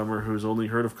newcomer who's only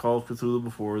heard of Call of Cthulhu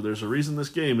before, there's a reason this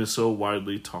game is so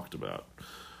widely talked about.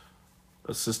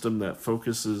 A system that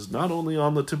focuses not only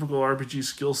on the typical RPG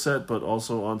skill set, but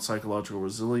also on psychological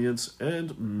resilience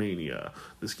and mania.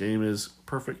 This game is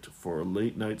perfect for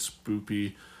late-night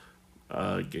spoopy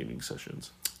gaming sessions.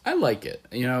 I like it.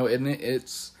 And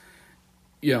it's,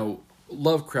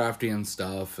 Lovecraftian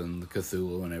stuff and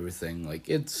Cthulhu and everything. Like,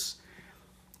 it's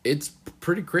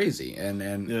pretty crazy and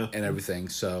everything.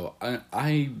 So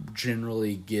I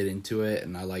generally get into it,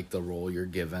 and I like the role you're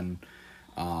given.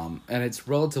 And it's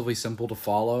relatively simple to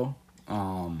follow.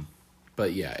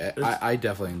 But yeah, I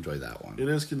definitely enjoy that one. It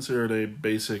is considered a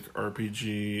basic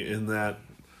RPG in that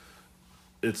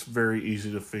it's very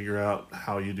easy to figure out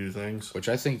how you do things. Which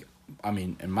I think,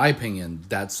 in my opinion,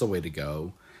 that's the way to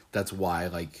go. That's why,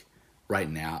 like, right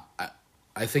now,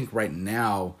 I think right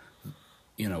now,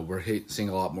 we're seeing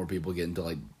a lot more people get into,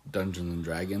 like, Dungeons and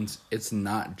Dragons. It's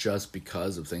not just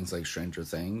because of things like Stranger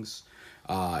Things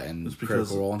and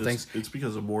Critical Role and things. It's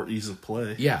because of more ease of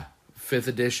play. Yeah. 5th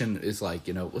edition is like,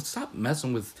 let's stop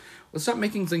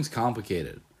making things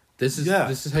complicated. This is how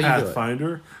you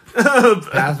do it.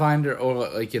 Pathfinder, or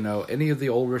like, any of the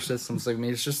older systems. Like,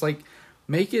 it's just like,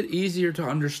 make it easier to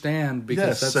understand,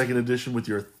 because that's 2nd edition with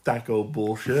your Thaco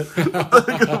bullshit.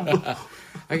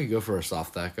 I could go for a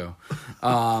soft Thaco.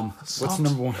 What's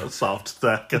number 1? A soft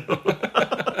Thaco.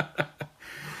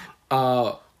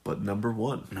 But number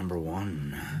 1. Number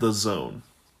 1. The Zone.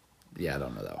 Yeah, I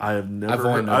don't know that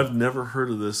one. I've never heard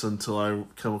of this until I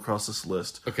come across this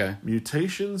list. Okay.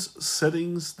 Mutations,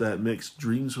 settings that mix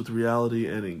dreams with reality,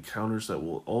 and encounters that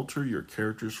will alter your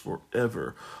characters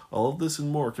forever. All of this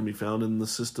and more can be found in the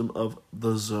system of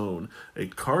The Zone, a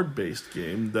card-based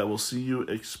game that will see you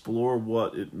explore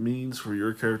what it means for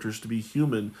your characters to be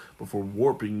human before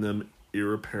warping them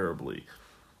irreparably.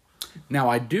 Now,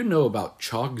 I do know about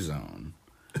Chalk Zone.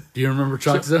 Do you remember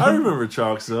Chalk Zone? I remember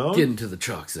Chalk Zone. Get into the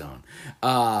Chalk Zone.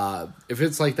 If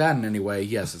it's like that in any way,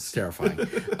 yes, it's terrifying.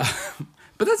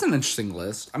 But that's an interesting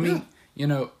list. I mean,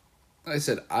 like I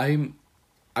said, I'm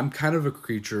kind of a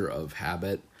creature of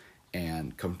habit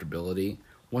and comfortability.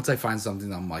 Once I find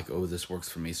something, I'm like, oh, this works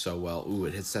for me so well. Ooh,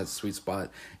 it hits that sweet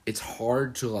spot. It's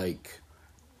hard to, like,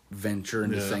 venture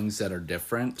into things that are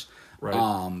different.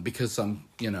 Right. Because some,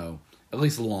 at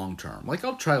least long term. Like,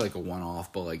 I'll try, like, a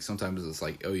one-off, but, like, sometimes it's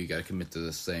like, oh, you gotta commit to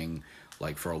this thing,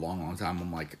 like, for a long, long time.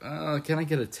 I'm like, can I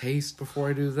get a taste before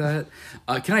I do that?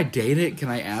 Can I date it? Can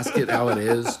I ask it how it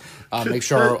is? Make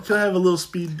sure... Can I have a little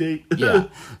speed date? Yeah.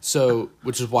 So,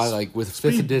 which is why, like, with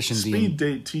 5th edition... Speed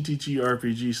date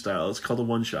TTRPG style. It's called a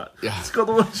one-shot. Yeah. It's called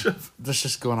a one-shot. That's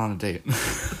just going on a date.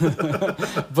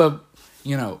 But,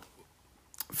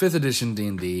 5th edition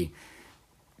D&D...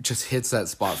 just hits that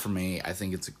spot for me. I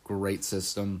think it's a great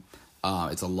system.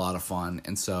 It's a lot of fun.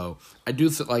 And so I do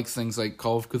like things like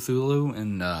Call of Cthulhu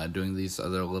and doing these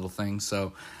other little things.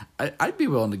 So I'd be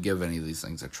willing to give any of these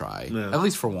things a try. Yeah. At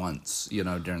least for once,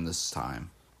 during this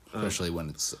time. Especially when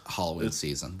it's Halloween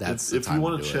season. That's the time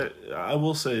to do it. I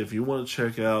will say, if you want to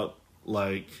check out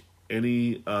like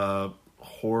any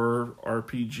horror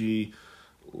RPG,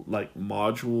 like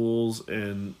modules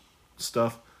and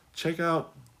stuff, check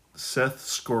out Seth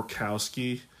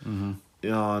Skorkowski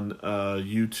on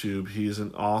YouTube. He's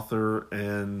an author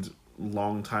and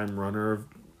longtime runner of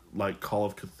like Call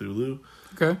of Cthulhu.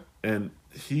 Okay. And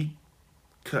he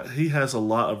has a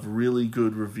lot of really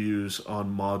good reviews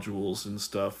on modules and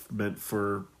stuff meant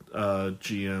for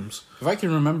GMs. If I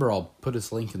can remember, I'll put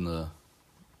his link in the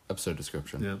episode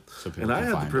description. Yeah. So people and I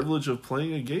can had the privilege of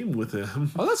playing a game with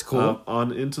him. Oh, that's cool.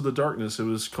 On Into the Darkness. It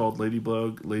was called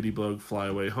Ladybug Fly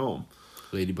Away Home.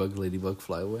 Ladybug,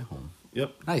 fly away home.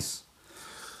 Yep. Nice.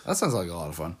 That sounds like a lot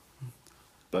of fun.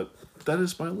 But that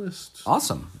is my list.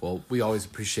 Awesome. Well, we always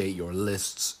appreciate your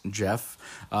lists, Jeff.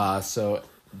 So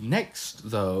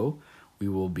next, though, we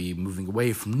will be moving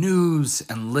away from news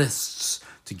and lists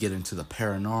to get into the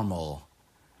paranormal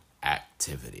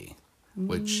activity.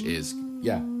 which is,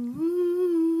 yeah.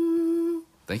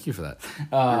 Thank you for that.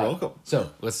 You're welcome.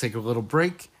 So let's take a little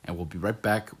break, and we'll be right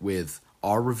back with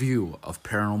our review of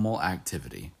Paranormal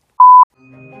Activity.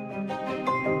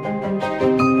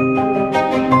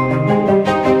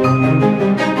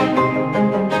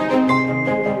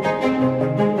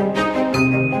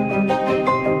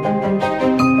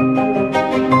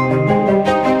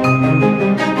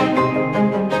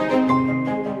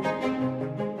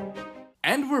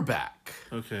 And we're back.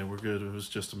 Okay, we're good. It was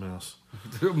just a mouse.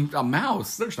 A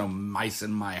mouse? There's no mice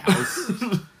in my house.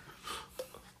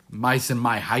 Mice in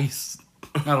my house.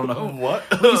 I don't know. What?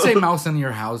 You say mouse in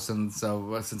your house, and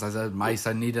so since I said mice,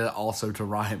 I need it also to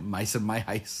rhyme. Mice in my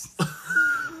house.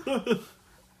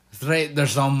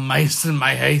 There's no mice in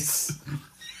my house.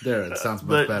 There, it sounds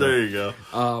much better. There you go.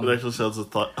 It actually sounds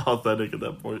authentic at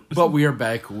that point. But we are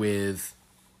back with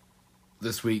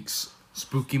this week's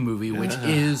spooky movie, which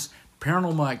is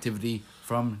Paranormal Activity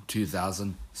from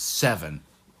 2007.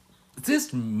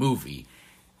 This movie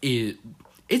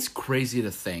it's crazy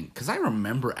to think, because I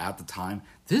remember at the time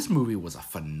this movie was a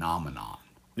phenomenon.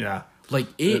 Yeah, like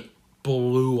it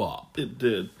blew up. It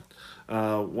did.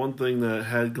 One thing that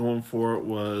had going for it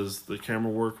was the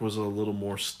camera work was a little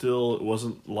more still. It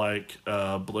wasn't like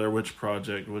Blair Witch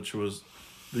Project, which was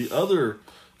the other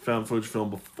found footage film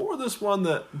before this one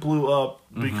that blew up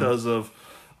because of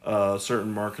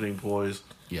certain marketing ploys.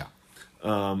 Yeah.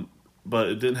 But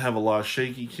it didn't have a lot of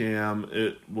shaky cam.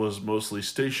 It was mostly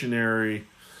stationary.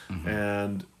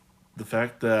 And the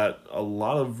fact that a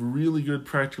lot of really good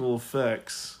practical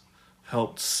effects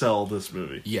helped sell this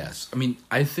movie. Yes. I mean,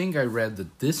 I think I read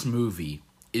that this movie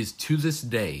is, to this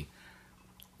day,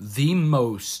 the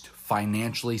most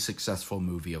financially successful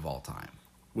movie of all time.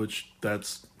 Which,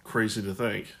 that's crazy to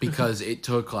think. Because it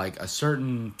took like a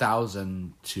certain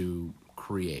thousand to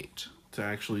create. To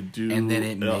actually do. And then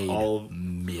it made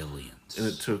millions. And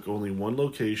it took only one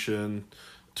location,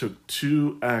 took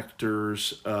two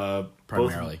actors,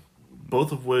 primarily.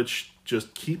 Both of which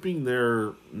just keeping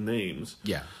their names.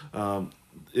 Yeah.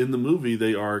 In the movie,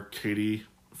 they are Katie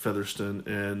Featherston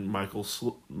and Micah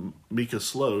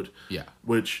Sloat. Yeah.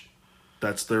 Which,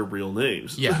 that's their real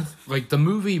names. Yeah. Like the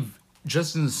movie,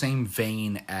 just in the same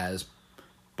vein as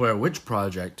Blair Witch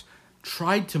Project,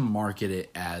 tried to market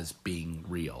it as being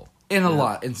real.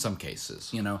 In some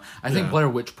cases, you know. I think Blair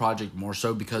Witch Project more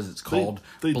so because it's called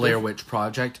Blair Witch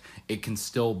Project. It can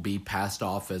still be passed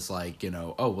off as like, you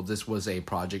know, oh, well, this was a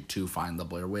project to find the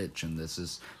Blair Witch, and that's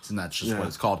just what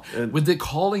it's called. And with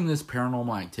calling this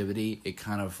Paranormal Activity, it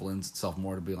kind of lends itself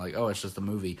more to be like, oh, it's just a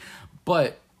movie.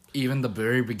 But even the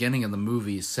very beginning of the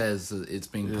movie says that it's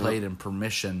being played in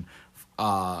permission,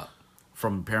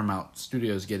 from Paramount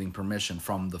Studios getting permission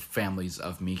from the families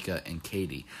of Micah and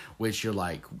Katie, which you're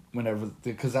like, whenever,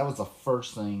 because that was the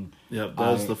first thing. Yeah, that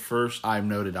was the first I've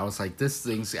noted. I was like, this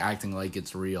thing's acting like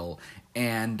it's real,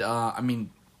 and I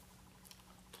mean,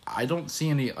 I don't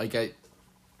see any like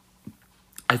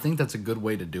I think that's a good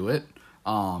way to do it,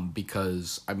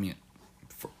 because I mean,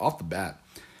 off the bat,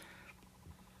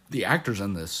 the actors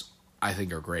in this I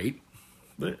think are great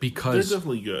because they're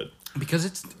definitely good.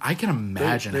 Because I can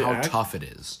imagine how tough it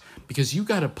is. Because you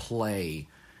got to play,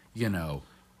 you know,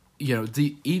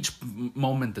 each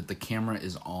moment that the camera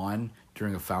is on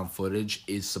during a found footage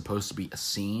is supposed to be a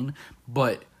scene.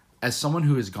 But as someone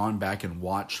who has gone back and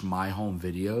watched my home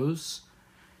videos,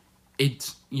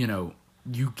 it's, you know,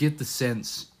 you get the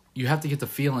sense, you have to get the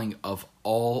feeling of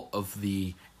all of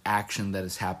the action that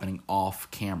is happening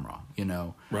off camera, you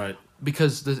know? Right.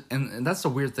 Because and that's the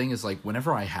weird thing is like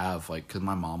whenever I have like, because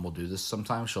my mom will do this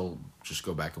sometimes, she'll just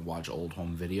go back and watch old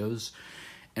home videos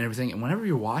and everything, and whenever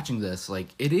you're watching this, like,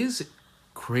 it is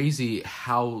crazy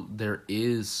how there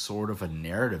is sort of a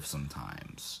narrative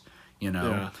sometimes, you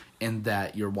know, and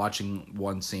that you're watching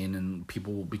one scene and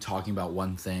people will be talking about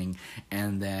one thing,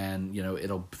 and then, you know,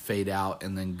 it'll fade out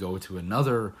and then go to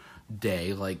another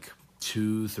day, like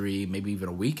 2, 3, maybe even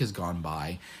a week has gone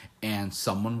by, and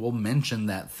someone will mention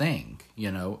that thing,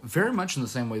 you know, very much in the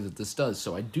same way that this does.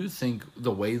 So I do think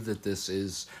the way that this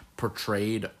is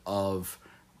portrayed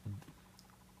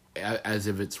as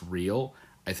if it's real,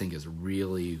 I think is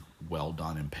really well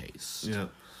done and paced. Yeah.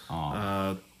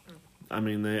 I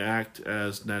mean, they act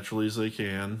as naturally as they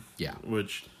can. Yeah.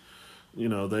 Which, you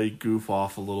know, they goof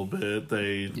off a little bit.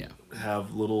 They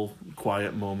have little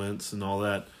quiet moments and all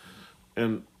that.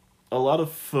 And a lot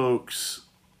of folks,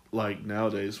 like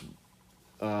nowadays,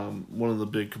 one of the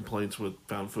big complaints with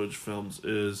found footage films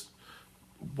is,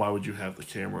 why would you have the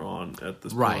camera on at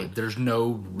this point? Right, there's no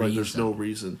reason. Right, there's no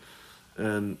reason.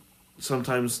 And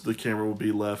sometimes the camera will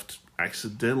be left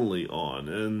accidentally on,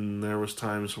 and there was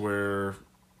times where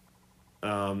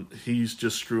he's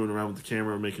just screwing around with the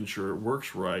camera, making sure it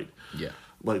works right. Yeah.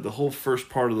 Like the whole first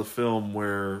part of the film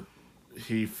where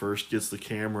he first gets the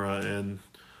camera and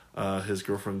his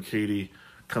girlfriend Katie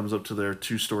comes up to their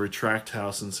 2-story tract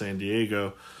house in San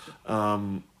Diego.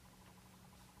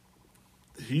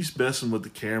 He's messing with the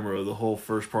camera the whole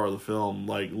first part of the film,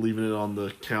 like leaving it on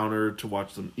the counter to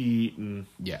watch them eat. And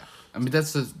yeah, I mean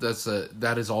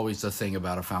that is always the thing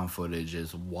about a found footage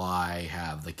is why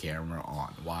have the camera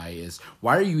on? Why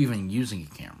are you even using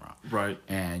a camera? Right.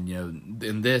 And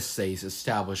in this they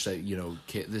establish that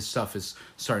this stuff is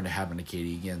starting to happen to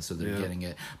Katie again, so they're getting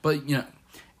it. But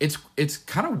it's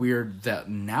kind of weird that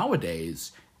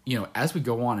nowadays, as we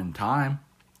go on in time,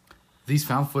 these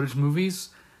found footage movies,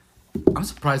 I'm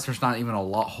surprised there's not even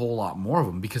whole lot more of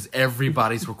them, because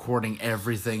everybody's recording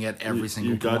everything at every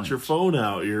single point. You got your phone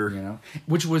out,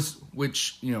 which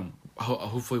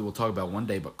hopefully we'll talk about one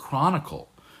day, but Chronicle,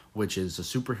 which is a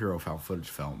superhero found footage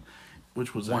film,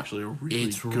 which was actually a really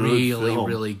it's good really film.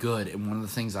 Really good. And one of the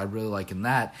things I really like in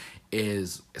that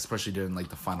is, especially during like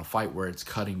the final fight, where it's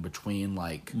cutting between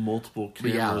like multiple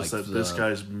cameras that this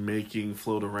guy's making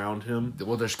float around him.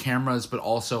 Well, there's cameras, but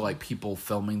also like people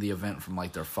filming the event from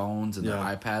like their phones and their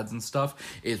iPads and stuff.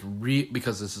 It's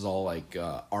because this is all like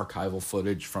archival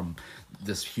footage from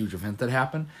this huge event that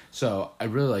happened. So I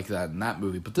really like that in that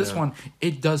movie. But this one,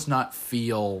 it does not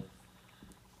feel,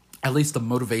 at least the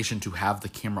motivation to have the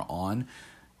camera on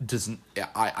doesn't.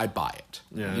 I buy it.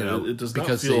 Yeah, it does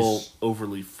not feel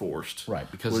overly forced. Right,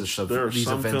 because there are these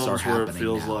some events films are where it happening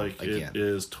feels now, like again. it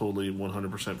is totally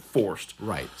 100% forced.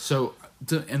 Right. So,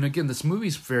 and again, this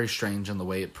movie's very strange in the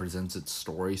way it presents its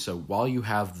story. So while you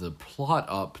have the plot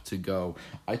up to go,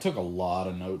 I took a lot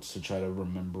of notes to try to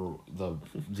remember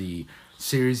the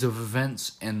series of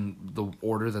events and the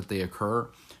order that they occur.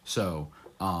 So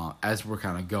as we're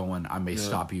kind of going, I may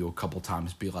stop you a couple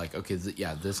times, be like, okay,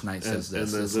 this night says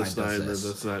this, and this night does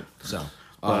this. That. So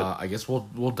I guess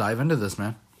we'll dive into this,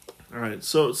 man. All right.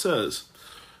 So it says,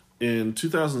 in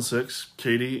 2006,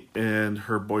 Katie and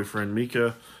her boyfriend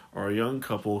Mika are a young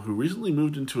couple who recently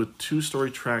moved into a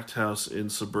 2-story tract house in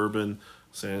suburban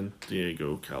San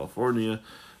Diego, California.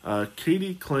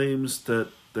 Katie claims that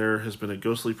there has been a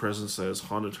ghostly presence that has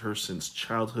haunted her since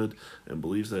childhood and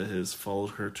believes that it has followed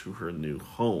her to her new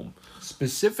home.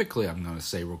 Specifically, I'm going to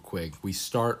say real quick, we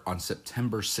start on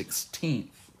September 16th.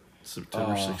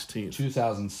 September 16th.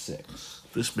 2006.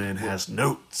 This man has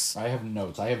notes. I have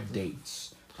notes. I have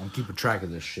dates. I'm keeping track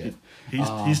of this shit.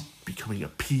 He's becoming a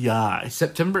PI.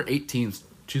 September 18th,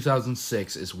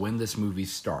 2006 is when this movie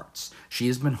starts. She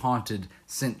has been haunted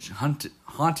since she was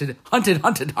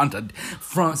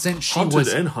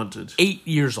 8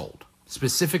 years old.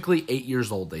 Specifically 8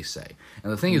 years old, they say.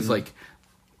 And the thing is, like,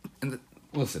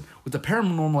 listen, with the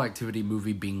Paranormal Activity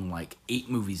movie being like 8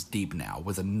 movies deep now,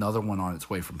 with another one on its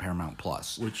way from Paramount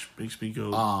Plus, which makes me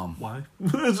go, why?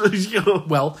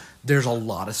 Well, there's a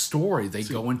lot of story. They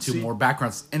go into more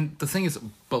backgrounds, and the thing is,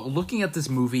 but looking at this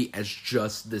movie as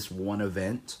just this one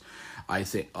event, I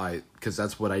think because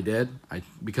that's what I did.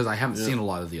 Because I haven't seen a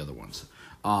lot of the other ones.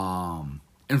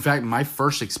 In fact, my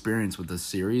first experience with this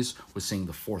series was seeing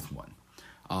the 4th one.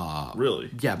 Really?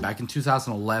 Yeah, back in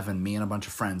 2011, me and a bunch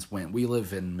of friends went. We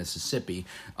live in Mississippi.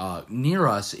 Near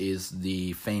us is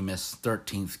the famous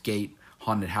 13th Gate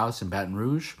haunted house in Baton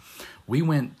Rouge. We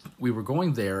were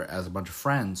going there as a bunch of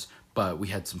friends, but we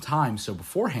had some time, so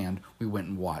beforehand, we went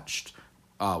and watched.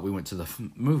 We went to the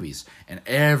movies, and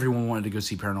everyone wanted to go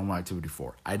see Paranormal Activity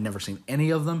 4. I'd never seen any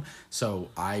of them, so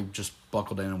I just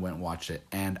buckled in and went and watched it,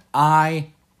 and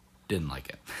I didn't like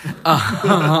it.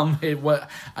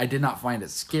 I did not find it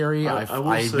scary.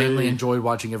 I mainly enjoyed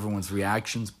watching everyone's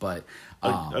reactions, but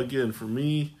again, for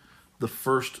me, the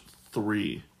first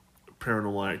 3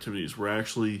 Paranormal Activities were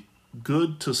actually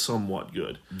good to somewhat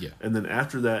good. Yeah. And then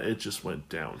after that, it just went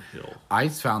downhill. I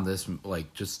found this,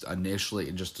 like, just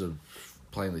initially, just to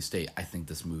plainly state, I think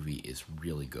this movie is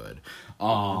really good.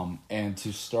 And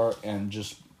to start, and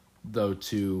just, though,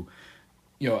 to,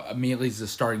 immediately the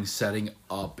starting setting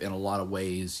up in a lot of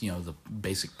ways, the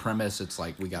basic premise, it's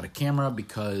like, we got a camera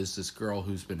because this girl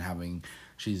who's been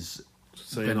she's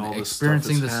been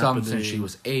experiencing this stuff since she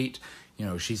was 8.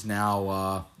 She's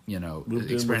now,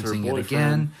 experiencing it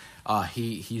again.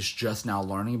 He's just now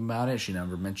learning about it. She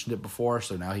never mentioned it before,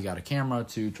 so now he got a camera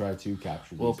to try to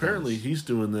capture. Well, apparently he's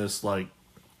doing this like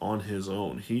on his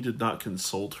own. He did not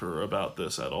consult her about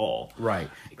this at all. Right.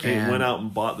 He went out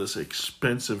and bought this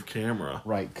expensive camera.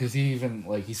 Right, because he even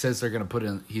he says they're gonna put it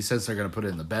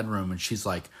in the bedroom, and she's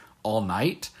like, all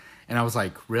night. And I was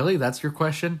like, really? That's your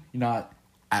question? You're not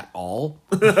at all.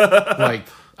 Like,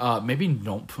 maybe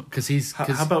nope, because he's... How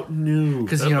about no?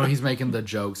 Because, he's making the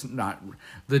jokes, not...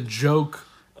 The joke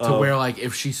to where, like,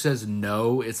 if she says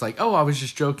no, it's like, oh, I was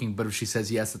just joking. But if she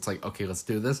says yes, it's like, okay, let's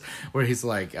do this. Where he's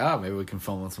like, oh, maybe we can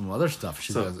film with some other stuff.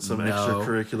 She goes, some no.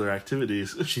 extracurricular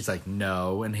activities. She's like,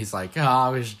 no. And he's like, oh, I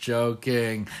was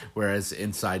joking. Whereas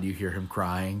inside you hear him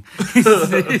crying.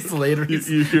 Later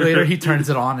he turns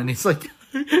it on and he's like,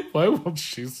 why won't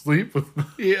she sleep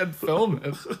with me and film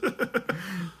it?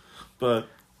 But,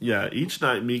 yeah, each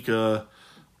night Mika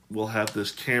will have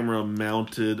this camera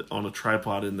mounted on a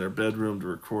tripod in their bedroom to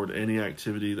record any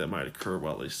activity that might occur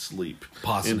while they sleep.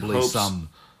 Possibly some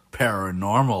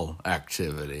paranormal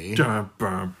activity.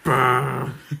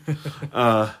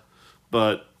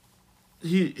 But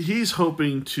he's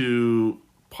hoping to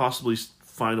possibly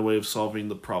find a way of solving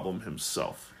the problem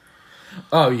himself.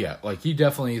 Oh, yeah. Like, he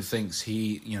definitely thinks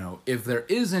if there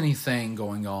is anything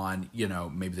going on,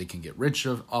 maybe they can get rich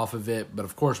off of it. But,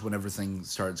 of course, when everything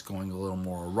starts going a little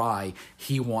more awry,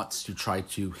 he wants to try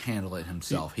to handle it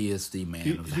himself. He is the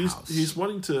man of the house. He's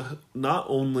wanting to not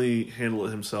only handle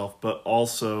it himself, but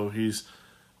also he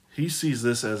sees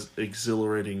this as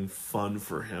exhilarating fun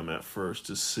for him at first,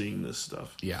 is seeing this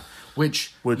stuff. Yeah.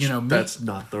 Which that's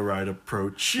not the right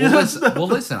approach. Well,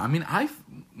 listen, I mean,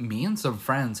 me and some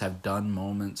friends have done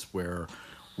moments where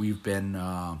we've been,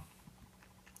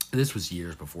 this was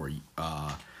years before,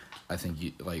 I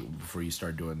think, before you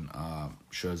started doing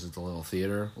shows at the little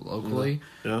theater locally.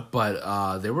 Yeah.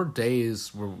 But there were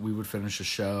days where we would finish a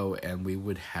show and we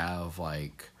would have,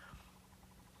 like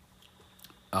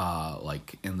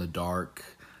in the dark,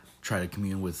 try to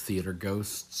commune with theater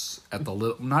ghosts at the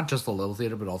little, not just the little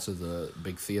theater, but also the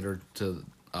big theater to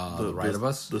the right of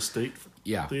us. The State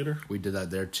Theater? We did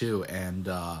that there too. And,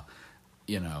 I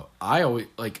always,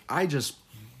 I just...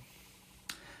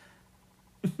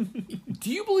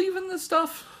 Do you believe in this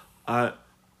stuff? I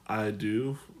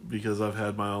do, because I've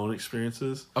had my own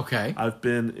experiences. Okay. I've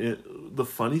been the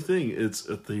funny thing, it's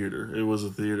a theater. It was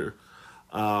a theater.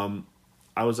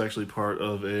 I was actually part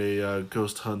of a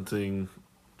ghost hunting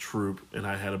troupe, and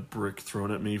I had a brick thrown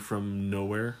at me from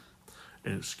nowhere,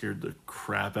 and it scared the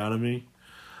crap out of me.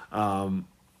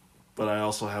 But I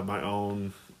also have my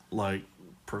own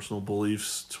personal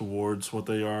beliefs towards what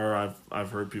they are.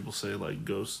 I've heard people say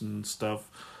ghosts and stuff.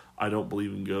 I don't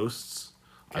believe in ghosts.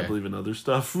 Okay. I believe in other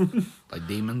stuff. Like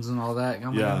demons and all that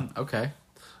coming in? Okay.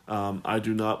 I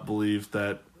do not believe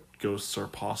that ghosts are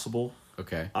possible.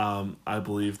 Okay. I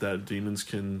believe that demons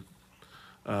can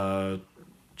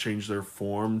change their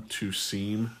form to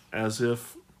seem as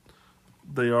if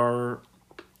they are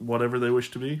whatever they wish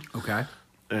to be. Okay.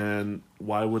 And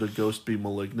why would a ghost be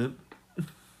malignant?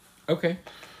 Okay.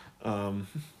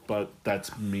 But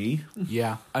that's me.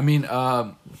 Yeah. I mean,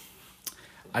 I've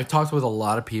talked with a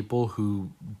lot of people who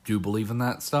do believe in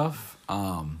that stuff.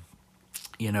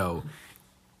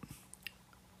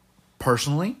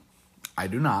 Personally, I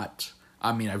do not.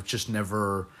 I mean, I've just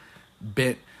never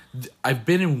been... I've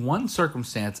been in one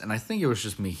circumstance, and I think it was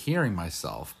just me hearing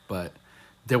myself, but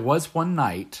there was one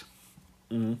night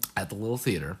at the little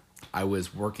theater. I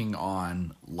was working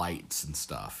on lights and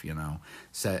stuff,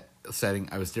 setting.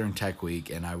 I was during Tech Week,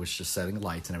 and I was just setting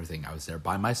lights and everything. I was there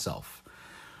by myself.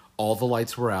 All the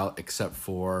lights were out except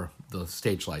for the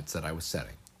stage lights that I was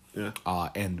setting. Yeah.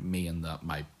 And me in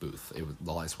my booth.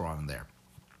 The lights were on in there.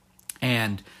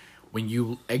 And when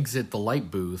you exit the light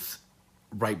booth,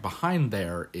 right behind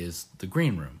there is the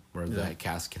green room where the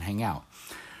cast can hang out.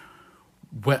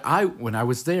 When I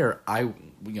was there,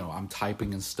 I'm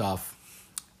typing and stuff,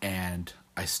 and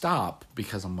I stop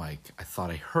because I'm like, I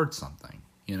thought I heard something,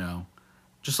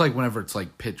 Just whenever it's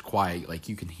pitch quiet,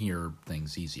 you can hear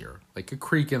things easier. Like a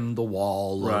creak in the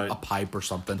wall or a pipe or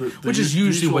something, which is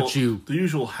usually the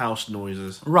usual house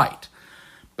noises. Right.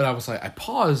 But I was I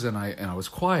paused and I was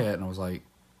quiet and I was like,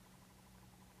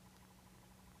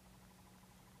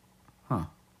 huh.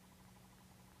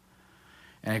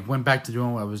 And I went back to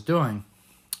doing what I was doing,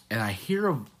 and I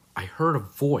heard a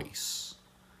voice.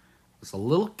 It's a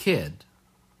little kid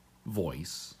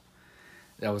voice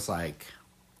that was like,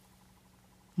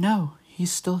 no,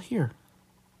 he's still here.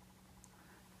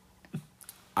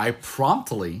 I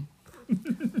promptly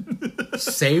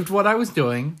saved what I was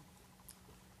doing,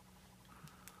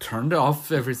 turned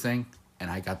off everything, and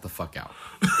I got the fuck out.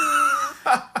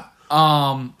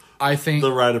 I think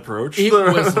the right approach. It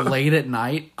was late at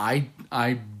night. I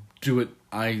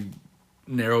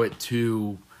narrow it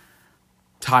to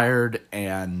tired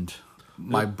and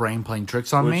my brain playing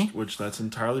tricks on me. Which that's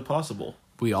entirely possible.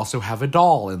 we also have a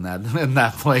doll in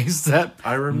that place that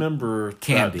I remember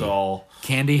Candy. that doll.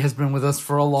 Candy has been with us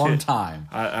for a long time.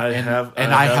 I have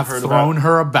heard thrown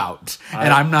her about,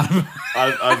 and I'm not.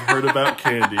 I've heard about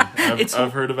Candy.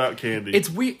 I've heard about Candy.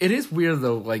 It's weird. It is weird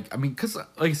though. Like, I mean, because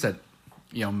like I said,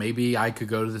 maybe I could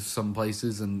go to some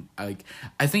places and like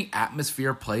I think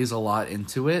atmosphere plays a lot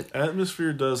into it.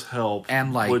 Atmosphere does help,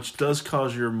 and which does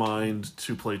cause your mind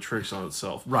to play tricks on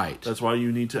itself. Right. That's why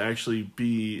you need to actually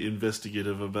be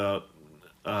investigative about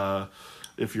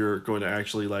if you're going to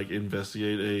actually like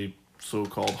investigate a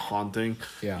so-called haunting.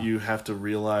 Yeah. You have to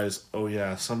realize, oh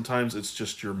yeah, sometimes it's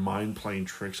just your mind playing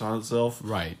tricks on itself.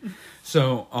 Right.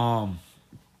 So,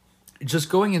 just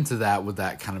going into that with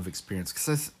that kind of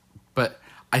experience, but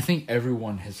I think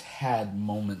everyone has had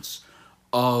moments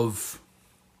of,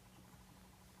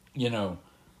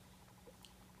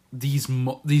 these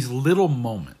little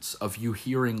moments of you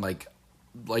hearing like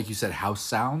you said, house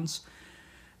sounds,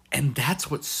 and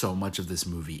that's what so much of this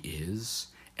movie is.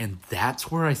 And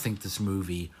that's where I think this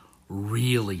movie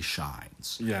really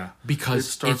shines. Yeah. Because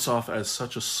it starts off as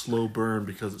such a slow burn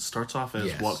because it starts off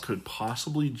as what could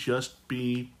possibly just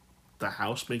be the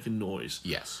house making noise.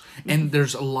 Yes. And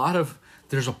there's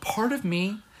a part of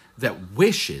me that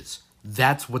wishes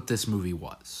that's what this movie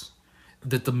was.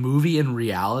 That the movie in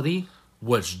reality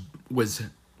was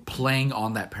playing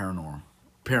on that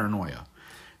paranoia.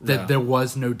 That there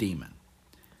was no demon.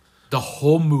 The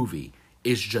whole movie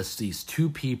is just these two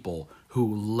people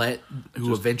who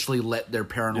eventually let their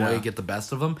paranoia get the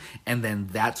best of them, and then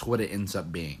that's what it ends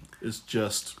up being. It's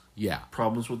just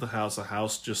problems with the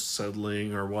house just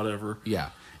settling or whatever. Yeah,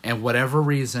 and whatever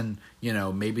reason,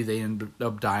 maybe they end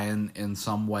up dying in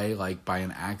some way, like by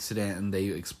an accident, and they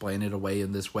explain it away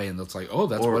in this way, and it's like, oh,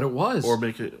 that's what it was. Or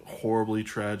make it horribly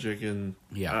tragic, and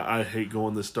I hate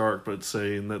going this dark, but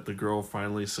saying that the girl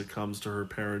finally succumbs to her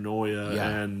paranoia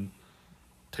and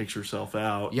takes herself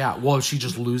out. Yeah, well, she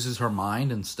just loses her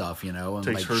mind and stuff, and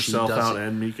takes herself out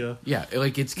and Mika. Yeah,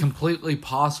 like it's completely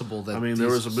possible that. I mean, there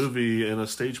was a movie and a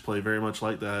stage play very much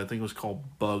like that. I think it was called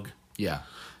Bug. Yeah,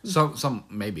 some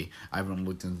maybe I haven't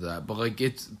looked into that, but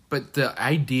the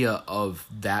idea of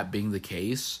that being the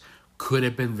case could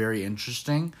have been very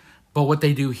interesting. But what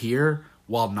they do here,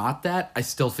 while not that, I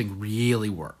still think really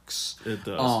works. It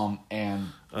does. And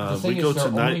we go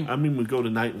to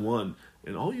night one.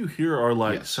 And all you hear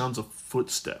are sounds of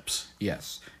footsteps.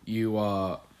 Yes,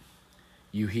 you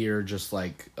hear just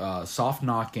like soft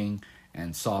knocking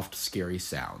and soft scary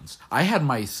sounds. I've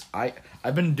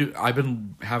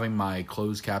been having my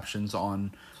closed captions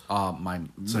on my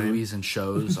movies and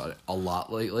shows a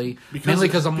lot lately. Mainly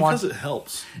because I'm watching. Because it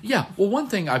helps. Yeah, well, one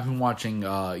thing I've been watching,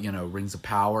 Rings of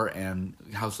Power and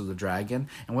House of the Dragon,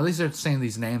 and when they start saying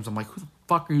these names, I'm like, who the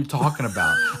fuck are you talking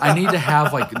about? I need to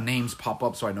have like names pop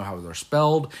up so I know how they're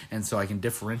spelled and so I can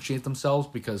differentiate themselves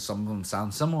because some of them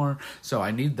sound similar. So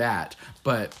I need that.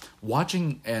 But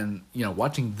watching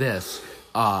this,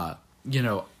 I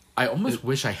almost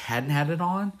wish I hadn't had it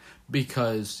on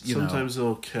because sometimes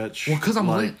they'll catch.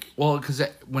 Well, because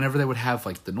whenever they would have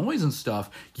like the noise and stuff,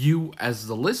 you as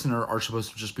the listener are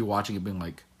supposed to just be watching it, being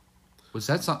like, was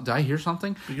that something? Did I hear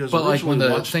something? But like when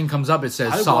the thing comes up, it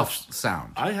says soft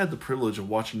sound. I had the privilege of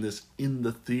watching this in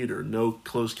the theater. No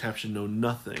closed caption, no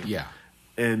nothing. Yeah.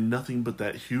 And nothing but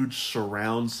that huge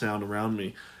surround sound around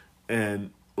me.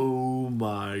 And oh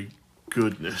my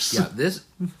goodness. Yeah, this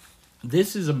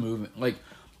is a movie. Like,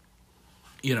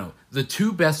 the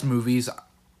two best movies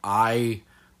when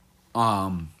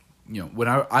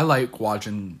I like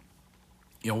watching,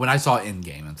 when I saw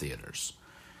Endgame in theaters.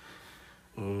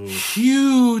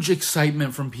 Huge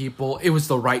excitement from people. It was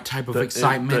the right type of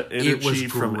excitement. The energy it was great.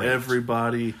 From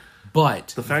everybody.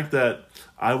 But the fact that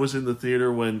I was in the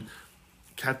theater when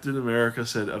Captain America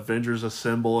said "Avengers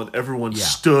Assemble" and everyone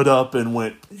stood up and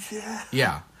went, "Yeah."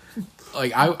 Yeah.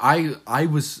 Like I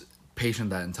was patient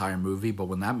that entire movie, but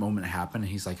when that moment happened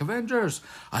and he's like, "Avengers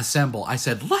Assemble," I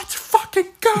said, "Let's fucking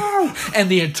go!" And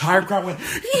the entire crowd went,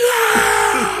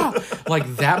 "Yeah!"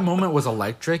 Like that moment was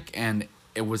electric and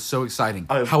it was so exciting.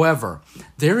 However,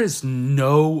 there is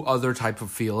no other type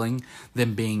of feeling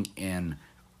than being in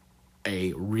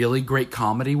a really great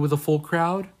comedy with a full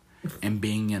crowd and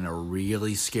being in a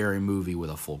really scary movie with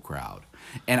a full crowd.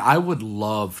 And I would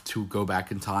love to go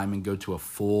back in time and go to a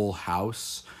full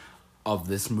house of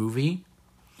this movie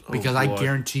because I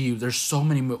guarantee you there's so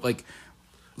many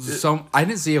I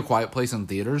didn't see A Quiet Place in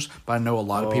theaters, but I know a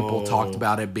lot of people talked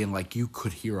about it being like you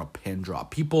could hear a pin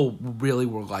drop. People really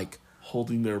were like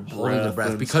holding their breath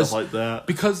and because, stuff like that.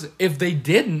 Because if they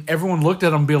didn't, everyone looked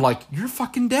at them and be like, "You're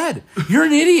fucking dead. You're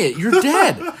an idiot. You're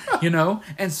dead."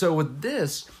 And so with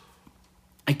this,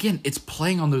 again, it's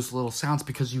playing on those little sounds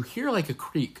because you hear like a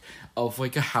creak of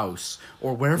like a house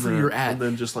or wherever you're at, and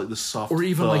then just like the soft, or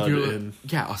even like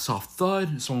thud a soft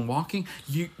thud, someone walking.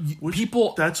 which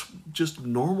People, that's just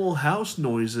normal house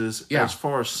noises as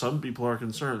far as some people are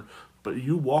concerned. But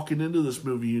you walking into this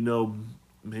movie, you know,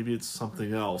 maybe it's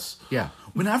something else. Yeah,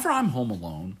 whenever I'm home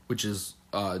alone, which is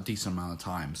a decent amount of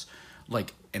times,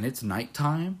 like, and it's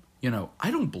nighttime. You know, I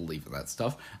don't believe in that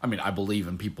stuff. I mean, I believe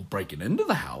in people breaking into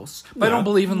the house, but I don't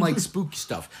believe in, like, spooky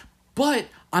stuff. But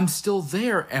I'm still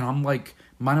there, and I'm, like,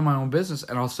 minding my own business,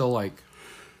 and I'll still, like,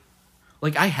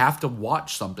 I have to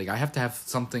watch something. I have to have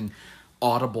something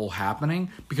audible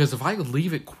happening, because if I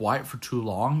leave it quiet for too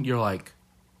long, you're like,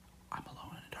 I'm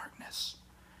alone in the darkness.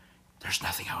 There's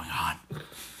nothing going on.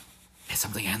 Is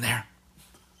something in there?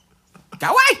 Go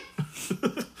away!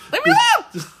 Leave me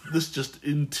alone! This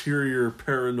interior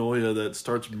paranoia that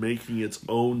starts making its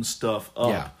own stuff up.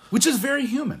 Yeah, which is very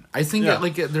human. I think that,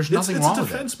 like, there's nothing wrong with it. It's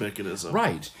a defense mechanism.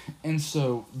 Right. And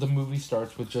so the movie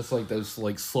starts with just like those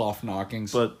like soft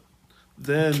knockings. But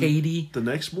then Katie, the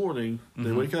next morning,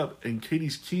 they wake up and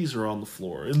Katie's keys are on the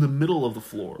floor, in the middle of the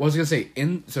floor. Well, I was going to say,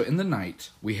 in the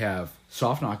night, we have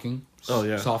soft knocking,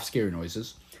 soft scary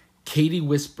noises. Katie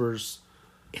whispers,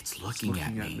 it's looking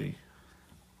at me.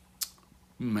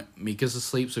 Mika's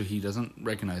asleep, so he doesn't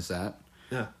recognize that.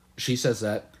 Yeah. She says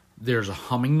that. There's a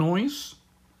humming noise,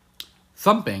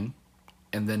 thumping,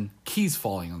 and then keys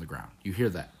falling on the ground. You hear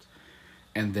that.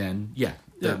 And then,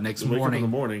 the next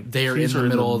morning, they're in the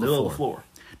middle of the floor.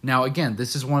 Now, again,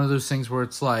 this is one of those things where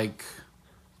it's like,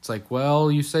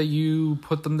 well, you say you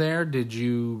put them there. Did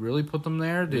you really put them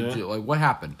there? Did you, like, what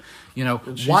happened? You know,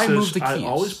 why move the keys? I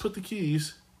always put the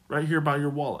keys right here by your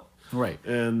wallet. Right.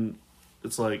 And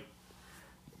it's like,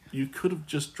 you could have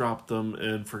just dropped them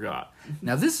and forgot.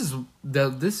 Now, this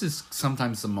is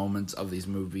sometimes the moments of these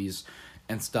movies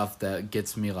and stuff that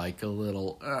gets me like a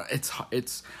little.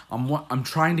 I'm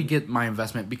trying to get my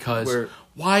investment because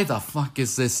why the fuck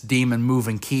is this demon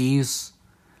moving keys?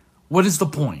 What is the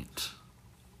point?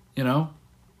 You know,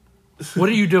 what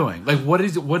are you doing? Like, what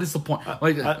is the point?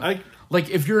 Like,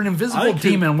 if you're an invisible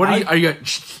demon, what are you?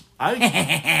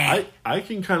 I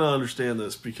can kind of understand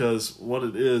this because what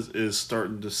it is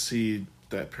starting to see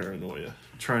that paranoia,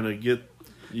 trying to get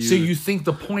you. So you think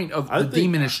the point of the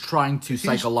demon is trying to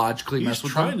psychologically mess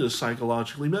with you? He's trying to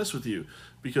psychologically mess with you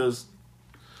because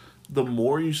the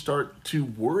more you start to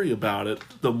worry about it,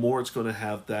 the more it's going to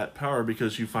have that power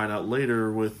because you find out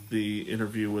later with the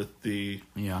interview with the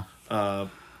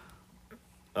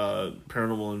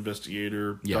paranormal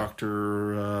investigator,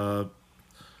 Dr.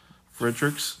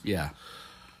 Fredericks. Yeah.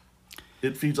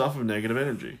 It feeds off of negative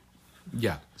energy.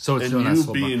 Yeah. So it's and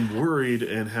you being worried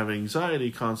and have anxiety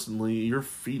constantly, you're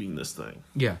feeding this thing.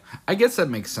 Yeah. I guess that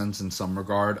makes sense in some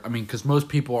regard. I mean, because most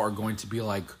people are going to be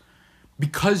like,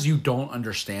 because you don't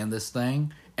understand this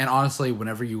thing, and honestly,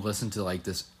 whenever you listen to like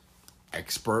this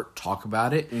expert talk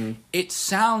about it, it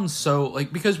sounds so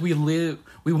like, because we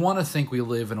want to think we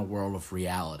live in a world of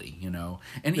reality, you know,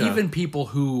 and even people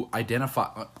who I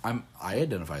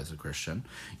identify as a Christian,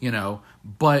 you know,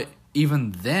 but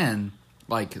even then,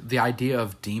 like the idea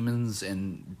of demons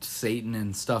and Satan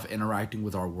and stuff interacting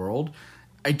with our world,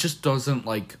 it just doesn't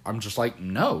like, I'm just like,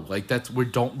 no, like we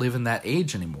don't live in that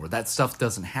age anymore. That stuff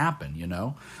doesn't happen, you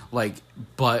know, like,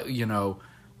 but you know,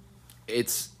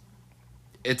 it's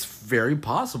very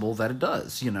possible that it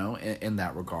does, you know, in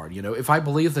that regard. You know, if I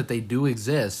believe that they do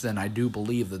exist, then I do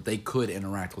believe that they could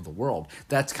interact with the world.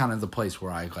 That's kind of the place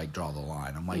where I, like, draw the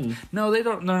line. I'm like, no,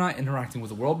 they're not interacting with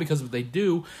the world, because if they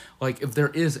do, like, if there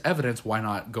is evidence, why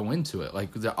not go into it? Like,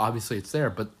 obviously it's there,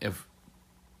 but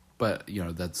you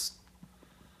know, that's...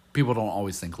 People don't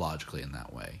always think logically in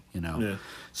that way, you know? Yeah.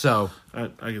 So... I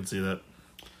can see that.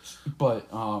 But,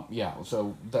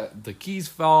 so the keys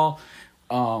fell...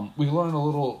 we learned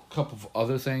a couple of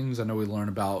other things. I know we learned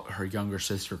about her younger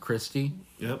sister, Christy.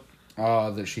 Yep.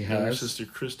 That she has. Younger sister,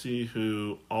 Christy,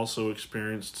 who also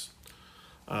experienced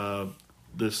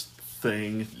this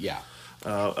thing. Yeah.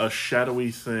 A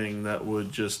shadowy thing that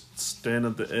would just stand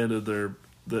at the end of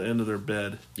their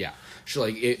bed. Yeah. She,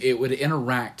 like, it would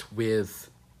interact with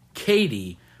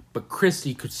Katie, but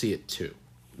Christy could see it too.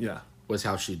 Yeah. Was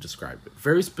how she described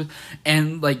it.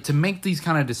 And like, to make these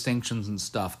kind of distinctions and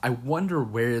stuff, I wonder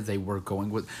where they were going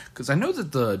with, because I know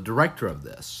that the director of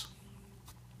this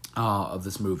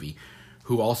movie,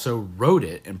 who also wrote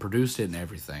it and produced it and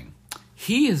everything,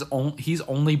 he's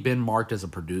only been marked as a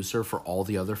producer for all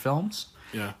the other films,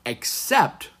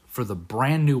 except for the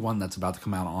brand new one that's about to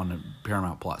come out on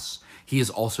Paramount Plus. He is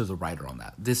also the writer on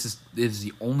that. This is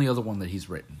the only other one that he's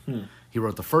written. He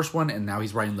wrote the first one, and now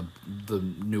he's writing the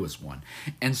newest one.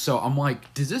 And so I'm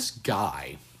like, did this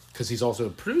guy, because he's also a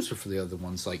producer for the other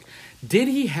ones, like, did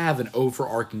he have an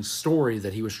overarching story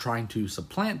that he was trying to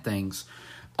supplant things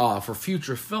for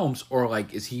future films, or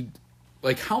like, is he,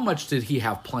 like, how much did he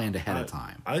have planned ahead of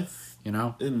time? You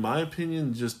know, in my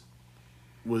opinion, just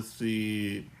with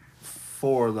the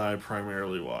 4 that I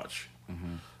primarily watch.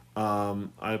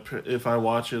 If I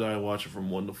watch it, I watch it from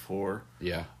 1 to 4.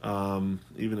 Yeah.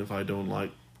 Even if I don't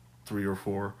like 3 or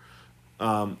 4.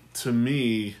 To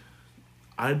me,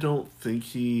 I don't think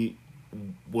he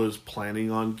was planning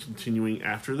on continuing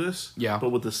after this. Yeah. But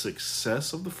with the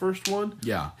success of the first one,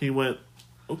 Yeah. he went,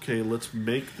 okay, let's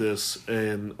make this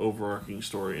an overarching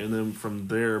story. And then from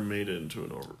there, made it into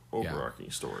an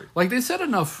overarching story. Like, they said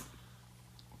enough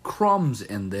crumbs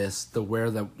in this to where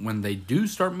that when they do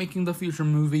start making the future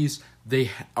movies,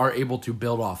 they are able to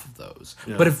build off of those.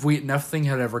 Yeah. But if nothing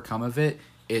had ever come of it,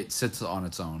 it sits on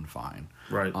its own fine.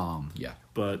 Right. Yeah.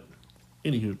 But,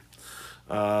 anywho,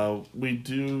 we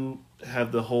do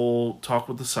have the whole talk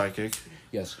with the psychic.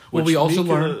 Yes. Well, we also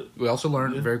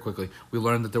learned very quickly. We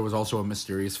learned that there was also a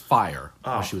mysterious fire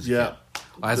when she was a kid.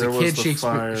 As a kid, she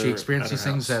experienced these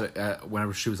things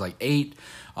whenever she was like 8.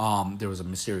 There was a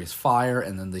mysterious fire,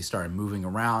 and then they started moving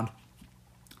around.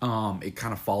 It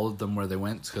kind of followed them where they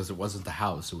went because it wasn't the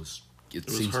house. It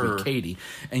seems to be Katie.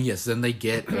 And yes, then they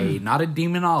get not a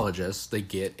demonologist, they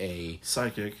get a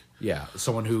psychic. Yeah,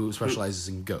 someone who specializes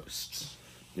in ghosts.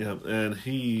 Yeah, and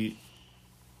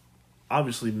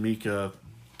obviously Mika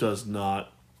does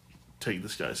not take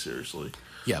this guy seriously.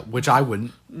 Yeah, which I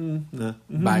wouldn't. Nah.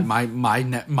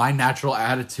 My natural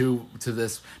attitude to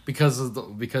this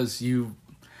because you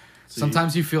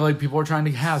sometimes you feel like people are trying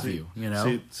to have you. You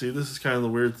know. See, this is kind of the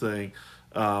weird thing.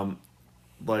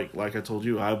 Like I told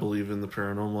you, I believe in the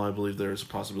paranormal. I believe there is a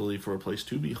possibility for a place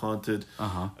to be haunted,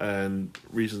 and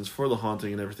reasons for the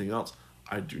haunting and everything else.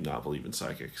 I do not believe in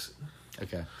psychics.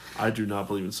 Okay. I do not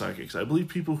believe in psychics. I believe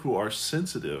people who are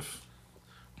sensitive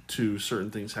to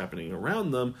certain things happening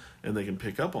around them and they can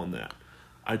pick up on that.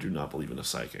 I do not believe in a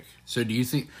psychic. So do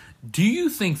you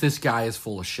think this guy is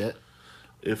full of shit?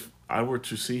 If I were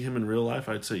to see him in real life,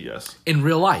 I'd say yes. In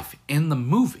real life, in the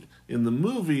movie. In the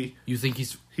movie, you think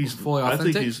he's fully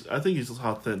authentic? I think he's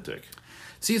authentic.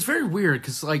 See, it's very weird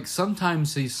because like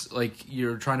sometimes he's like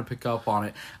you're trying to pick up on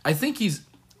it. I think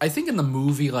in the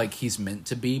movie like he's meant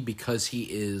to be because he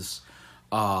is,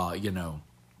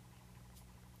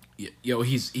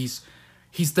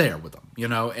 he's there with them,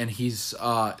 and he's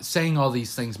saying all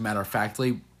these things matter of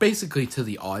factly, basically to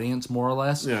the audience more or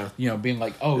less. Yeah, being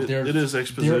like, there is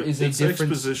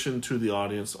exposition to the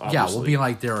audience. Obviously. Yeah, well, being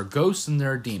like there are ghosts and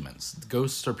there are demons.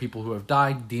 Ghosts are people who have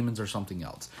died. Demons are something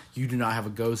else. You do not have a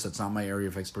ghost. That's not my area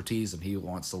of expertise, and he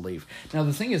wants to leave. Now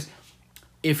the thing is,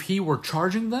 if he were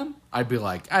charging them, I'd be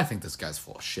like, I think this guy's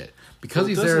full of shit. Because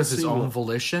he's there as his own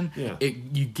volition,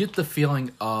 you get the feeling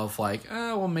of like,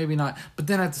 well, maybe not. But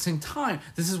then at the same time,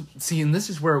 this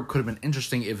is where it could have been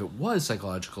interesting if it was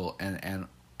psychological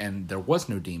and there was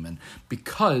no demon.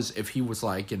 Because if he was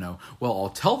like, well, I'll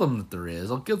tell them that there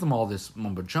is. I'll give them all this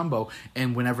mumbo-jumbo.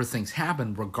 And whenever things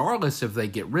happen, regardless if they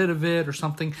get rid of it or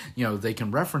something, they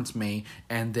can reference me.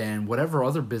 And then whatever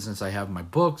other business I have, my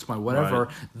books, my whatever,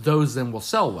 those then will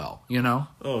sell well,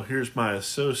 Oh, here's my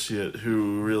associate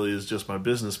who really is just my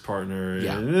business partner.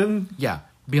 Yeah.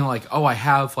 Being like, oh, I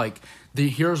have like...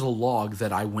 here's a log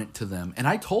that I went to them and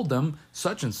I told them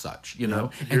such and such, and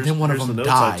then one of them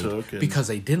died because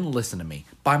they didn't listen to me.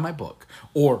 Buy my book.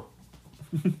 Or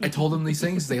I told them these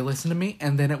things, they listened to me,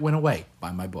 and then it went away.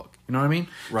 Buy my book. You know what I mean?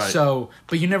 Right. So,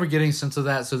 but you never get any sense of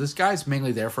that. So this guy's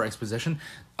mainly there for exposition.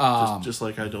 Just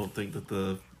like I don't think that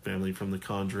the family from The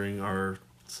Conjuring are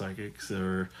psychics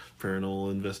or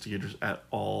paranormal investigators at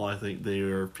all. I think they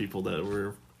are people that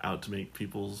were out to make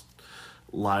people's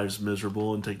lives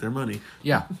miserable and take their money.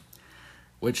 Yeah.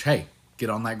 Which, hey, get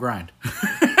on that grind.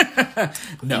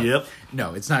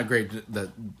 No, it's not great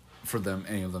for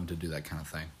any of them to do that kind of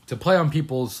thing. To play on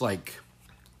people's like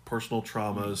personal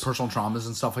traumas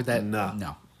and stuff like that.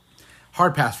 No.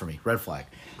 Hard pass for me. Red flag.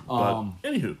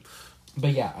 Anywho.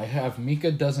 But yeah, I have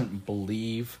Mika doesn't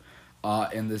believe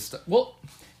in this stuff. Well,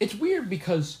 it's weird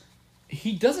because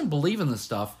he doesn't believe in this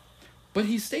stuff. But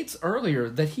he states earlier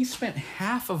that he spent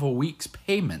half of a week's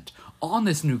payment on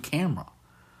this new camera.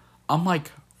 I'm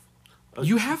like,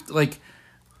 you have to like.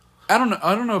 I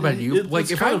don't know about you. Like,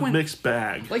 it's kind of a mixed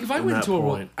bag. Like, if I went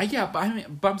into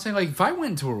but I'm saying like if I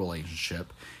went into a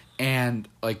relationship, and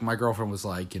like my girlfriend was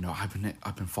like,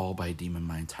 I've been followed by a demon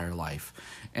my entire life,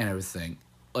 and everything,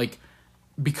 like,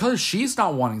 because she's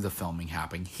not wanting the filming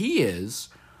happening, he is.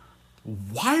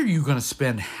 why are you going to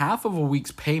spend half of a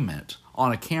week's payment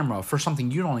on a camera for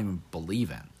something you don't even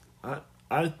believe in?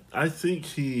 I think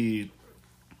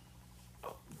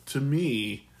to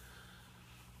me,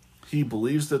 he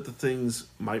believes that the things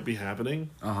might be happening.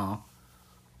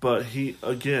 But he,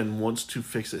 again, wants to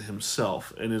fix it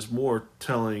himself and is more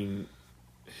telling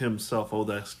himself, oh,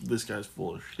 this guy's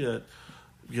full of shit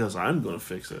because I'm going to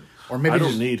fix it. Or maybe I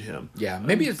don't need him. Yeah,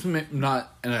 maybe it's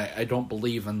not, and I don't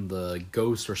believe in the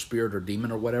ghost or spirit or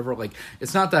demon or whatever. Like,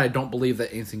 it's not that I don't believe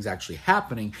that anything's actually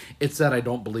happening. It's that I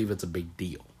don't believe it's a big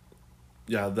deal.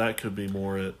 Yeah, that could be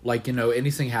more it. Like,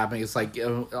 anything happening, it's like,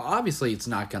 obviously it's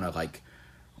not going to, like,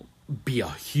 be a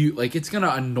huge, like, it's going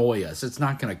to annoy us. It's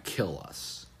not going to kill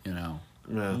us, Yeah.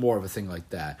 More of a thing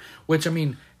like that. Which, I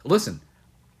mean, listen,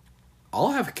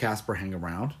 I'll have Casper hang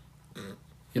around.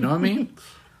 You know what I mean?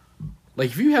 Like,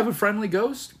 if you have a friendly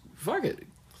ghost, fuck it.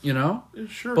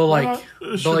 Sure. But like,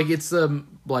 it's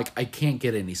like I can't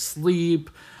get any sleep.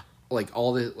 Like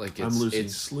all the I'm losing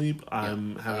sleep.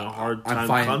 I'm having a hard time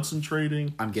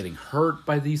concentrating. I'm getting hurt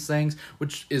by these things,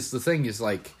 which is the thing. Is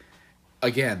like,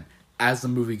 again, as the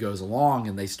movie goes along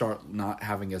and they start not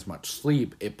having as much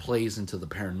sleep, it plays into the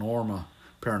paranoia.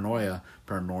 The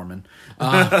paranormal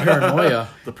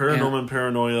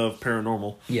paranoia of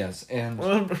paranormal. Yes,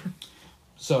 and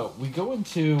so we go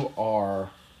into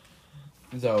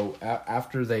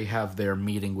after they have their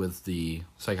meeting with the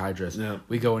psychiatrist,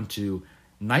 we go into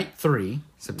night 3,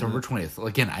 September 20th.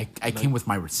 Again, I came with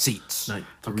my receipts. Night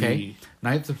 3. Okay?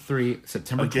 Night 3,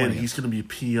 September 20th. Again, he's going to be a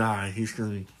PI. He's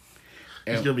going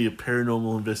to be a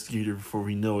paranormal investigator before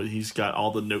we know it. He's got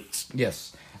all the notes.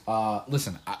 Yes.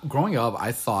 Listen, growing up,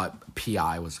 I thought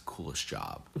PI was the coolest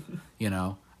job.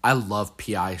 I love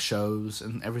PI shows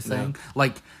and everything. Yeah.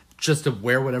 Like, just to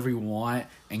wear whatever you want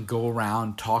and go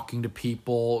around talking to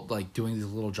people, like doing these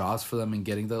little jobs for them and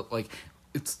getting the like.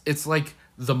 It's like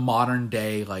the modern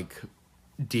day like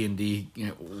D&D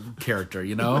character.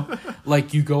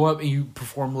 Like you go up and you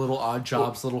perform little odd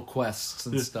jobs, little quests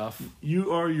and stuff.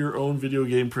 You are your own video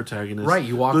game protagonist, right?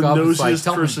 You walk the up,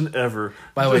 nosiest person ever.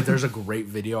 By the way, there's a great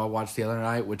video I watched the other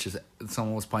night, which is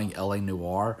someone was playing LA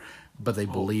Noire, but they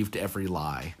believed every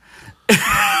lie.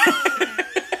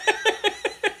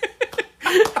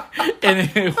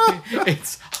 And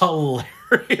it's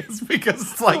hilarious because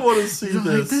it's like, I want to see this.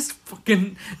 Like, this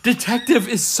fucking detective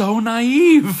is so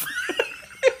naive.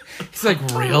 He's like,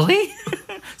 really?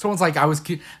 Someone's like,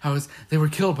 they were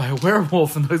killed by a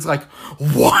werewolf, and he's like,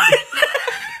 what?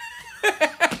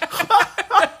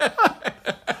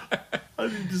 I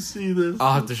need to see this.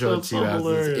 I'll have to show it to you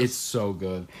after. It's so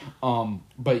good.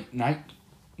 But night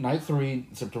 3,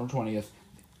 September 20th,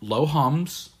 low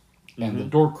hums and the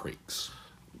door creaks.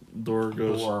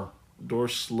 Door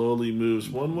slowly moves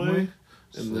one way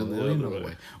and then the other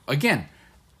way. Again,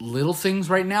 little things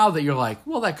right now that you're like,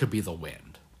 well, that could be the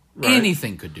wind. Right.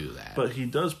 Anything could do that. But he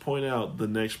does point out the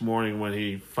next morning when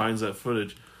he finds that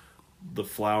footage, the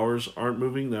flowers aren't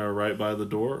moving. They're right by the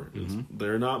door.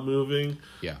 They're not moving.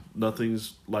 Yeah.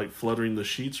 Nothing's like fluttering the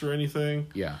sheets or anything.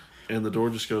 Yeah. And the door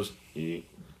just goes,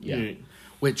 yeah.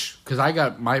 Which, because I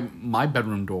got my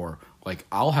bedroom door, like,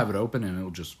 I'll have it open and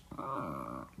it'll just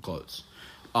close.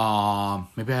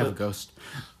 Maybe I have a ghost.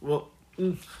 Well,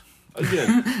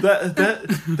 again,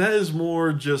 that is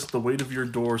more just the weight of your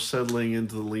door settling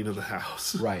into the lean of the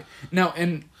house. Right. Now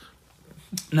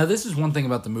this is one thing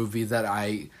about the movie that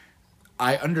I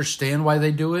understand why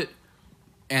they do it,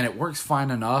 and it works fine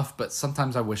enough, but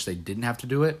sometimes I wish they didn't have to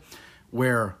do it,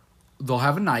 where they'll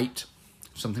have a night,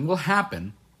 something will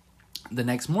happen, the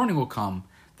next morning will come,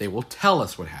 they will tell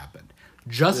us what happened.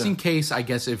 Just in case, I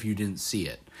guess, if you didn't see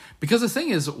it. Because the thing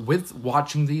is, with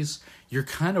watching these, you're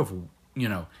kind of,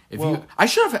 I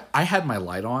had my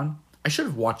light on. I should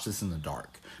have watched this in the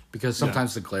dark. Because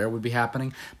sometimes the glare would be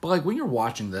happening. But, like, when you're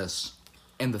watching this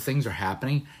and the things are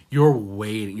happening, you're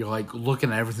waiting. You're, like,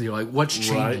 looking at everything. You're like, what's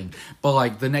changing? Right. But,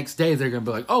 like, the next day, they're going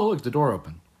to be like, oh, look, the door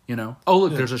opened. Oh,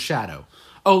 look, there's a shadow.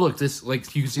 Oh, look, this,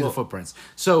 like, you can see the footprints.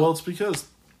 So, well, it's because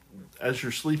as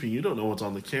you're sleeping, you don't know what's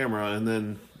on the camera. And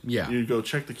then you go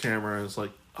check the camera, and it's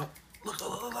like, oh,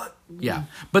 look. Yeah,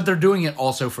 but they're doing it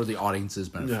also for the audience's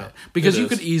benefit. Because you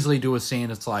could easily do a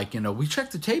scene, it's like, we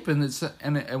checked the tape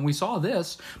and we saw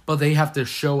this, but they have to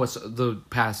show us the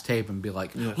past tape and be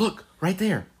like, look, right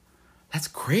there. That's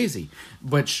crazy.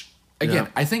 Which, again,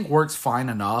 I think works fine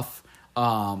enough,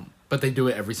 but they do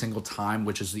it every single time,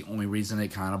 which is the only reason it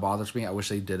kind of bothers me. I wish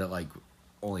they did it, like,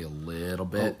 only a little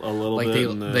bit. A little bit.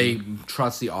 Like, they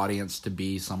trust the audience to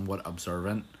be somewhat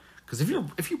observant. Because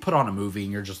if you put on a movie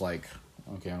and you're just like,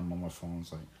 okay, I'm on my phone,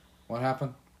 it's like, what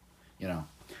happened?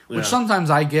 Which sometimes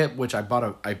I get, which I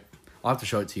I'll have to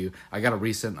show it to you. I got a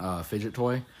recent fidget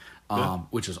toy,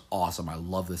 which is awesome. I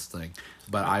love this thing.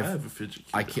 But I have a fidget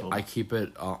cube I keep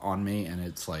it on me, and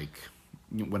it's like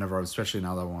whenever, especially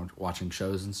now that I'm watching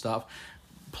shows and stuff,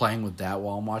 playing with that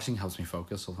while I'm watching helps me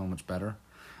focus so much better.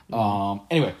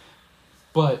 Anyway,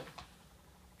 but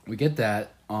we get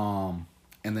that, and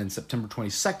then September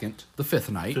 22nd, the fifth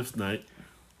night,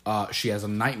 she has a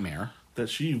nightmare that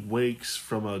she wakes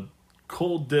from a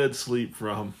cold dead sleep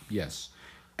from. Yes.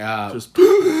 Just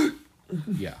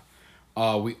yeah.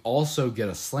 We also get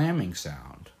a slamming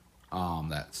sound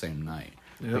that same night.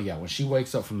 Yep. But yeah, when she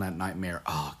wakes up from that nightmare,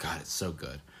 oh god, it's so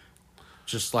good.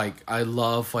 Just like, I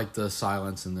love like the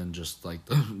silence and then just like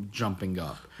the jumping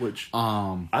up, which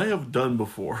I have done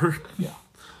before. Yeah.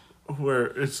 Where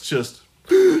it's just,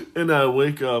 and I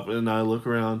wake up and I look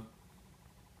around.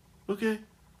 Okay,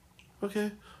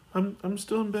 I'm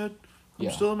still in bed.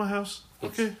 I'm still in my house.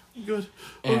 Okay, good.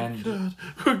 And,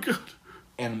 oh god.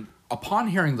 And upon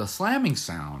hearing the slamming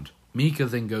sound, Mika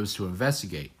then goes to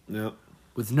investigate. Yep.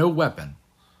 With no weapon.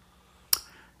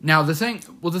 Now the thing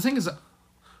is, is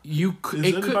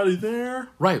anybody there?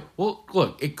 Right. Well,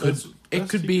 look, it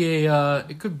could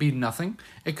be nothing.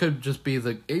 It could just be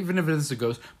even if it is a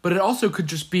ghost, but it also could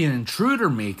just be an intruder,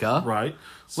 Mika. Right.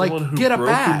 Someone who get a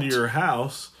bat into your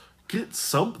house. Get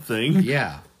something.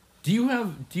 Yeah. Do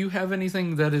you have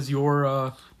anything that is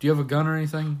your? Do you have a gun or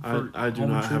anything? I do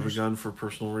not have a gun for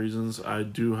personal reasons. I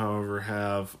do, however,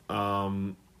 have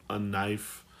a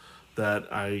knife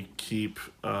that I keep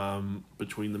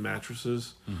between the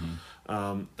mattresses.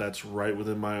 Mm-hmm. That's right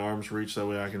within my arm's reach. That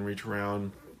way I can reach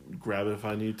around, grab it if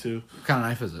I need to. What kind of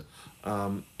knife is it?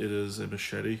 It is a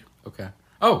machete. Okay.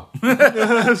 Oh,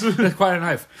 that's quite a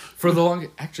knife. For the long.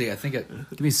 Actually, I think it.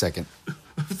 Give me a second.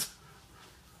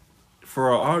 For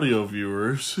our audio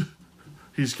viewers,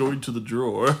 he's going to the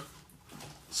drawer,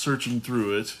 searching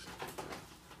through it,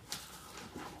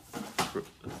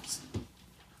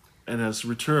 and has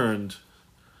returned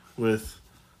with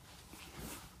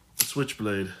a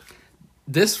switchblade.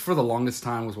 This, for the longest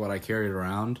time, was what I carried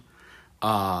around.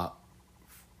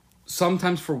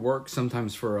 Sometimes for work,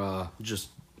 sometimes for just,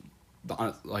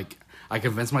 like, I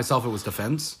convinced myself it was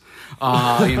defense.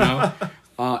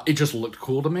 It just looked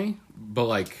cool to me, but,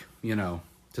 like,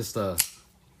 just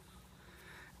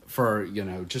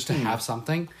just to have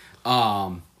something.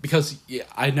 Because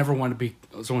I never want to be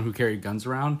someone who carried guns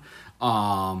around.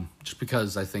 Just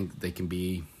because I think they can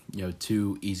be,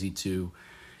 too easy to,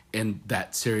 in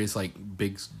that serious, like,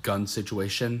 big gun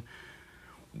situation,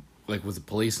 like with the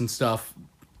police and stuff,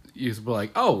 you could be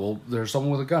like, oh, well, there's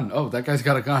someone with a gun. Oh, that guy's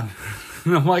got a gun.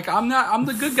 And I'm like, I'm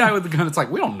the good guy with the gun. It's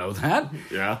like, we don't know that.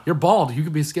 Yeah. You're bald. You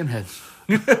could be a skinhead.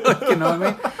 You know what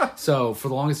I mean? So for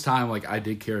the longest time, like, I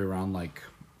did carry around like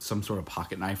some sort of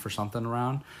pocket knife or something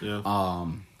around. Yeah.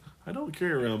 I don't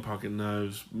carry around pocket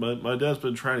knives. My dad's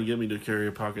been trying to get me to carry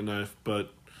a pocket knife,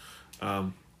 but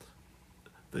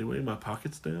they weigh my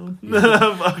pockets down.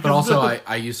 Yeah. But also,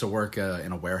 I used to work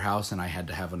in a warehouse, and I had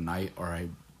to have a knife, or I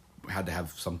had to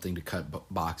have something to cut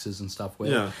boxes and stuff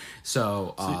with. Yeah.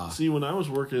 So see, when I was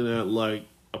working at like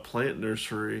a plant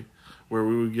nursery, where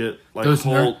we would get like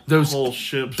whole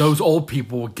ships. Those old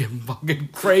people would get fucking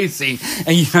crazy,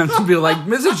 and you have to be like,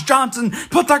 Mrs. Johnson,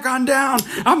 put that gun down.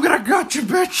 I'm gonna gut you,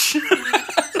 bitch.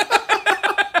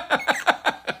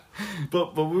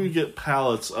 But we would get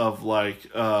pallets of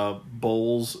like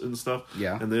bowls and stuff.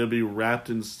 Yeah. And they'd be wrapped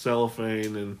in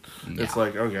cellophane, and it's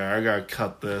like, okay, I gotta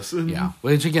cut this. Yeah.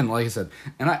 Which again, like I said,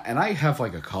 and I have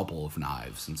like a couple of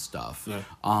knives and stuff. Yeah.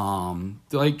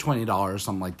 They're like $20,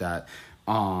 something like that.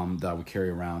 That I would carry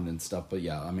around and stuff. But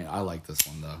yeah, I mean, I like this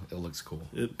one though. It looks cool.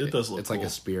 It does look. It's cool. like a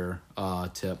spear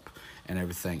tip and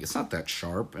everything. It's not that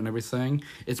sharp and everything.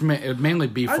 It would mainly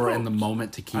be for in the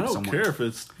moment to keep someone. I don't care if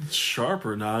it's sharp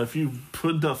or not. If you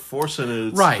put enough force in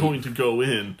it, it's going to go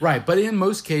in. Right, but in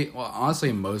most honestly,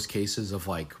 in most cases of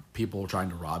like people trying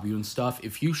to rob you and stuff,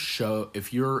 if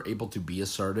you're able to be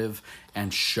assertive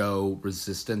and show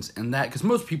resistance in that, because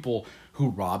most people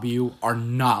who rob you are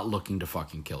not looking to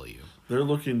fucking kill you. They're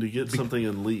looking to get something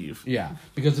and leave. Yeah,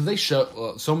 because if they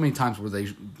show so many times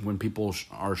when people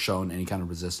are shown any kind of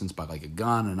resistance by like a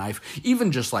gun, a knife,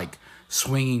 even just like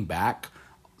swinging back,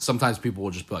 sometimes people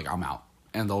will just be like, "I'm out,"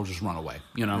 and they'll just run away.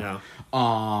 Yeah.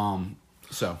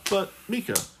 So. But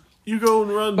Mika, you go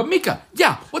and run. But Mika,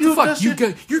 yeah, what the fuck? You're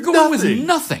going with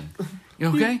nothing.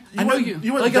 Okay, I know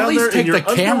you like at least take the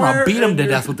camera, beat him to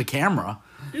death with the camera.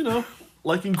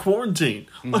 Like in Quarantine.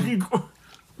 Mm-hmm.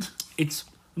 It's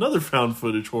another found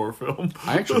footage horror film.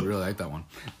 I actually really like that one.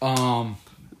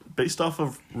 based off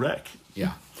of Rec.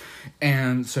 Yeah.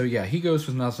 And so, yeah, he goes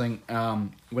with nothing.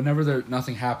 Whenever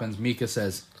nothing happens, Mika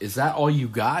says, "Is that all you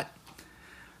got?"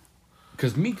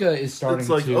 Because Mika is starting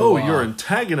to... It's like, you're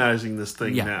antagonizing this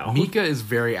thing now. Mika is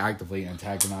very actively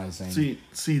antagonizing.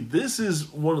 See, this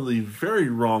is one of the very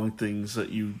wrong things that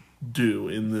you do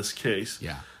in this case.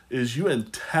 Yeah. Is you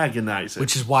antagonize it.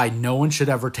 Which is why no one should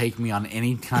ever take me on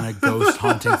any kind of ghost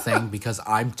hunting thing, because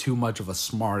I'm too much of a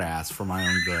smartass for my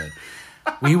own good.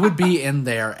 We would be in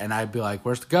there, and I'd be like,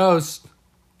 "Where's the ghost?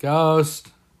 Ghost.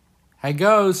 Hey,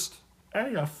 ghost."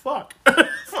 Hey, fuck.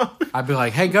 I'd be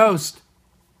like, "Hey, ghost.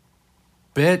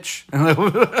 Bitch." And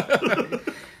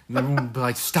everyone would be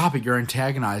like, "Stop it, you're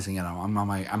antagonizing it." I'm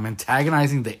like, "I'm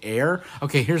antagonizing the air?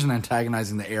 Okay, here's an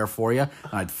antagonizing the air for you."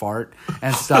 And I'd fart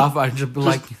and stuff. I'd just be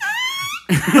like...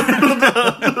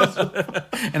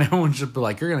 and everyone should be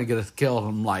like, "You're going to get us killed."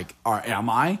 I'm like, am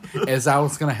I? Is that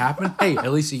what's going to happen? Hey,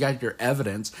 at least you got your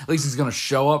evidence. At least he's going to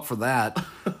show up for that.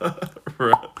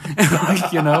 Right.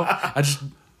 I just...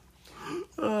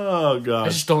 Oh, God. I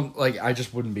just don't, I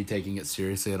just wouldn't be taking it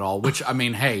seriously at all. Which, I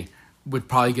mean, hey, would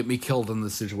probably get me killed in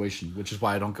this situation, which is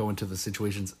why I don't go into the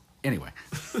situations anyway.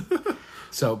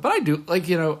 So, but I do, I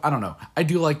don't know. I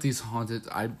do like these haunted,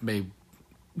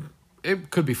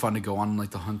 it could be fun to go on,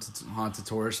 the haunted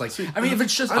tours. If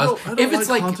it's just us, I don't if it's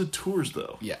like haunted tours,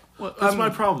 though. Yeah. Well, that's my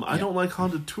problem. I don't like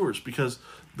haunted tours because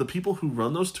the people who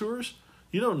run those tours,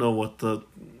 you don't know what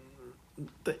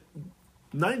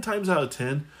 9 times out of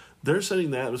 10, they're setting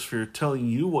the atmosphere, telling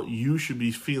you what you should be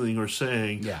feeling or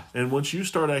saying. Yeah. And once you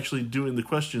start actually doing the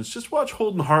questions, just watch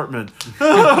Holden Hartman.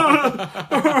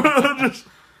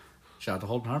 Shout out to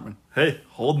Holden Hartman. Hey,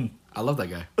 Holden. I love that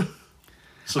guy.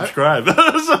 Subscribe.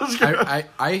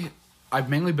 I've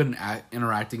mainly been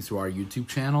interacting through our YouTube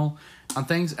channel on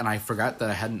things, and I forgot that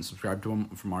I hadn't subscribed to him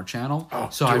from our channel. Oh,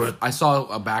 so I saw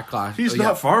a backlash. He's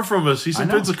not far from us. He's in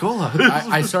Pensacola.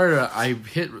 I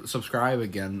hit subscribe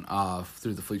again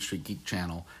through the Fleet Street Geek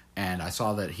channel, and I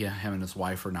saw that him and his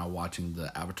wife are now watching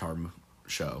the Avatar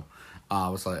show. I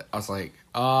was like,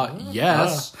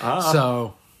 yes.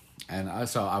 So. And I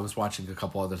was watching a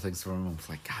couple other things from him. I was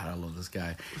like, God, I love this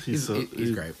guy. He's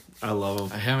great. I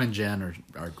love him. Him and Jen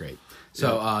are great.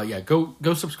 So,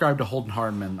 go subscribe to Holden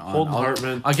Hartman.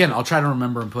 Hartman. Again, I'll try to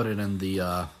remember and put it in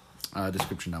the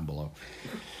description down below.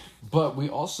 But we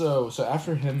also... So,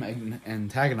 after him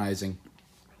antagonizing,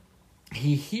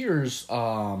 he hears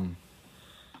kind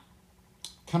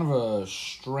of a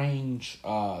strange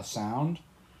sound.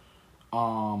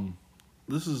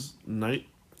 This is night...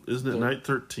 Isn't it night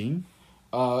 13?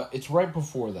 It's right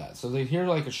before that. So they hear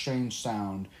a strange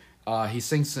sound. He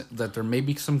thinks that there may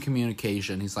be some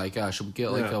communication. He's like, should we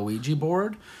get a Ouija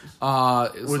board? It's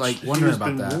wondering about that. Which he's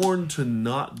been warned to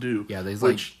not do. Yeah,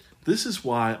 this is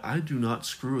why I do not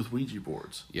screw with Ouija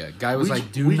boards. Yeah, guy was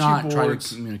do not try to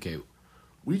communicate.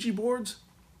 Ouija boards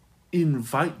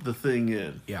invite the thing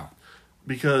in. Yeah.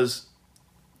 Because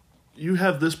you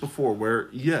have this before where,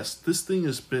 yes, this thing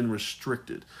has been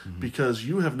restricted because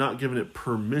you have not given it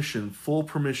full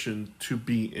permission to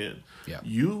be in. Yeah.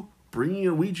 You bringing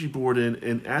a Ouija board in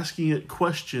and asking it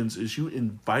questions is you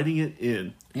inviting it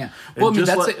in. Yeah. Well,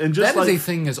 that is a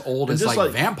thing as old as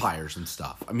vampires and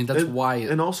stuff. I mean, that's why...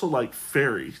 And also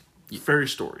fairy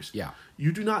stories. Yeah.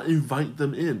 You do not invite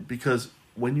them in because...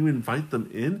 When you invite them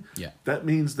in, that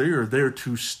means they are there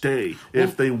to stay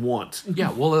if they want. Yeah,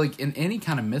 well, in any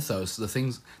kind of mythos, the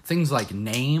things like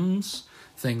names,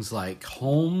 things like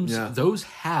homes, those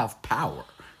have power,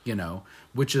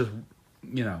 which is,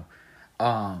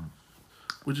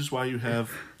 which is why you have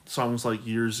songs like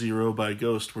Year Zero by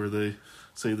Ghost where they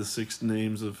say the 6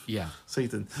 names of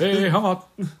Satan. Hey, hot,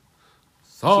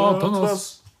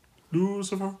 Satanus,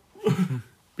 Lucifer.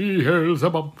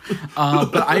 Beelzebub.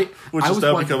 Which has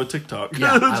now become a TikTok.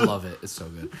 Yeah, I love it. It's so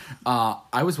good.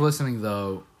 I was listening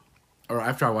though, or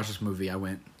after I watched this movie, I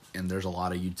went and there's a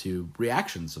lot of YouTube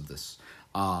reactions of this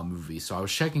movie. So I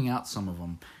was checking out some of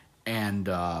them, and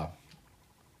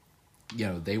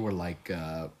they were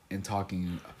and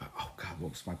talking about, oh God, what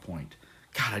was my point?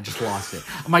 God, I just lost it.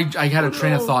 I had a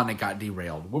train of thought and it got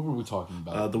derailed. What were we talking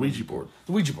about? The Ouija board.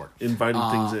 The Ouija board. Inviting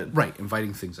things in. Right,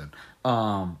 inviting things in.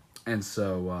 And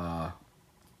so, oh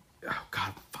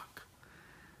God, fuck.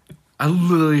 I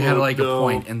literally had a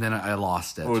point and then I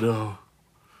lost it. Oh no.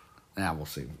 Yeah, we'll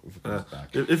see if it comes back.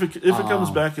 If it comes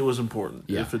back, it was important.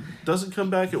 Yeah. If it doesn't come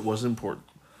back, it wasn't important.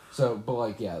 So, but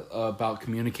about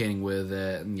communicating with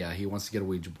it, and he wants to get a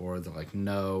Ouija board. They're like,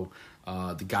 no.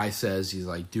 The guy says, he's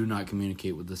like, do not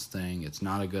communicate with this thing. It's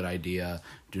not a good idea.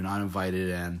 Do not invite it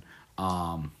in.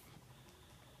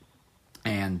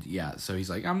 And so he's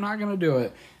like, I'm not gonna do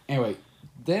it. Anyway,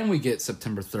 Then we get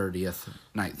September 30th,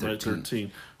 night 13. Night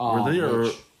 13. Where they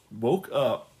are woke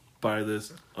up by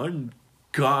this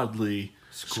ungodly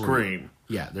scream.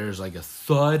 Yeah, there's like a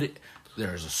thud,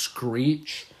 there's a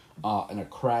screech, and a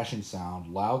crashing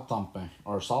sound, loud thumping,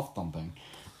 or soft thumping.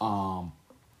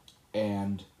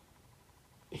 And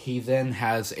he then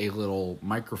has a little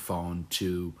microphone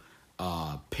to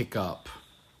pick up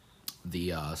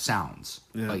the sounds.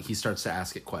 Yeah. Like, he starts to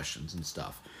ask it questions and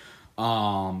stuff.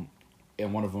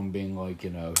 And one of them being like,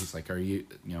 he's like, are you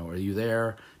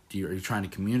there? Are you trying to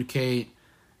communicate?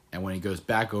 And when he goes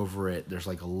back over it, there's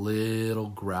like a little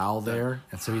growl there.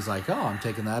 And so he's like, oh, I'm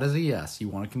taking that as a yes. You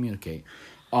want to communicate.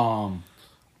 But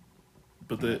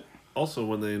also,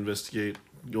 when they investigate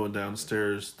going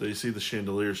downstairs, they see the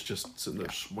chandeliers just sitting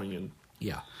there swinging.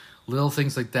 Yeah. Little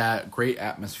things like that. Great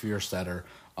atmosphere setter.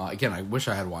 Again, I wish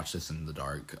I had watched this in the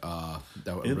dark.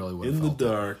 Really would have in the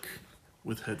dark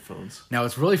with headphones. Now,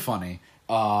 it's really funny.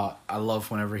 I love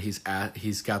whenever he's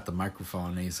got the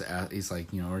microphone and he's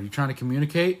like, are you trying to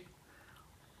communicate?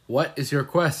 What is your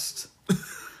quest?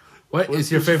 What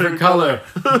is your favorite color?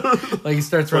 Like, he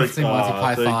starts referencing Monty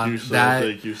Python.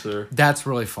 Thank you, sir. That's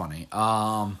really funny.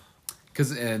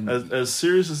 As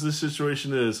serious as this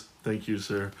situation is, thank you,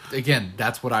 sir. Again,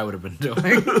 that's what I would have been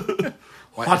doing.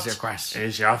 What is your quest?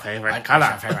 Is your favorite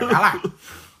color? Is your favorite color?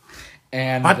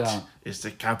 And what is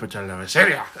the capital of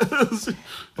Assyria?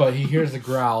 But he hears the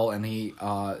growl, and he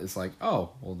is like,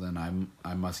 "Oh, well then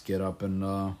I must get up and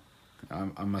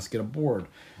I must get a board,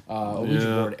 a Ouija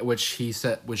board." Which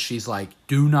she's like,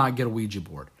 "Do not get a Ouija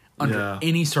board under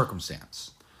any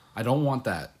circumstance. I don't want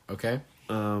that." Okay.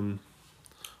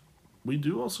 We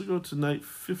do also go to night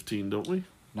 15, don't we?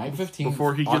 Night 15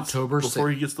 before he gets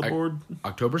the board.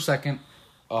 October 2nd,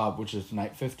 which is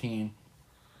night 15.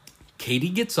 Katie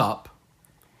gets up.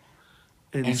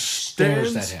 And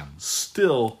stares at him.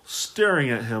 Still staring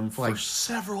at him for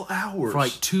several hours. For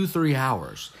like 2-3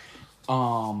 hours.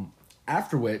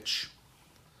 After which...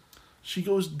 She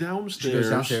goes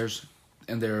downstairs.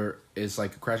 And there is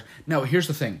like a crash. Now, here's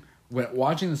the thing. When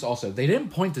watching this also, they didn't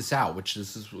point this out, which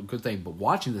this is a good thing. But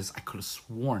watching this, I could have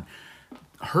sworn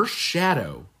her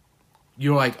shadow...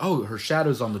 You're like, oh, her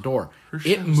shadow's on the door.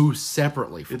 It moves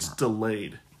separately from her. It's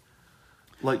delayed.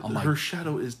 Her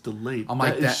shadow is delayed.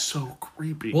 That is so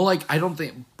creepy. Well, I don't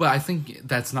think... But I think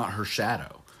that's not her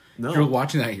shadow. No. You're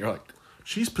watching that and you're like...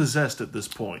 She's possessed at this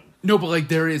point. No, but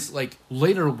there is,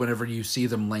 later whenever you see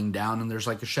them laying down and there's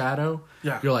a shadow...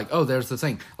 Yeah. You're like, oh, there's the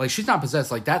thing. She's not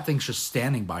possessed. That thing's just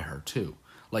standing by her, too.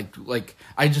 I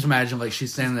just imagine,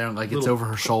 she's standing there and, it's over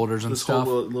her shoulders and stuff.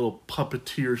 Whole little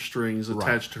puppeteer strings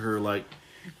attached to her,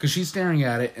 Because she's staring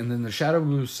at it, and then the shadow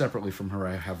moves separately from her,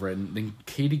 I have written. Then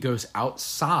Katie goes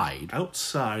outside.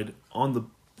 Outside on the,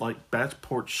 back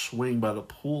porch swing by the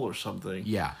pool or something.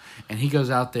 Yeah. And he goes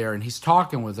out there, and he's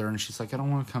talking with her, and she's like, I don't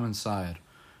want to come inside.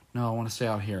 No, I want to stay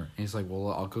out here. And he's like,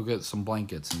 well, I'll go get some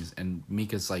blankets. And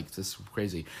Mika's like, this is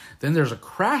crazy. Then there's a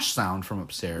crash sound from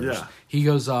upstairs. Yeah. He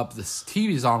goes up, the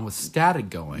TV's on with static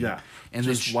going. Yeah. And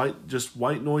just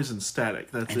white noise and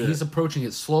static. That's it. And he's approaching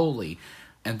it slowly.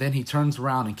 And then he turns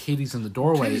around and Katie's in the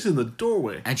doorway.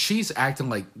 And she's acting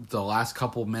like the last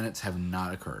couple of minutes have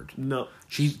not occurred. No.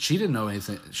 She didn't know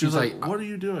anything. She's like, what are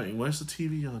you doing? Why is the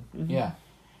TV on? Mm-hmm. Yeah.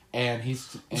 And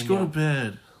let's go to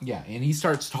bed. Yeah. And he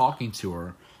starts talking to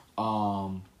her.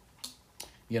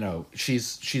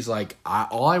 She's like,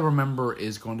 all I remember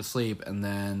is going to sleep and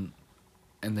then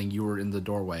you were in the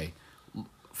doorway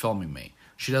filming me.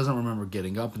 She doesn't remember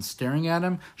getting up and staring at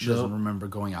him. She doesn't remember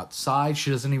going outside.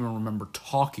 She doesn't even remember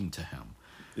talking to him.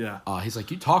 Yeah. He's like,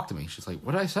 you talked to me. She's like,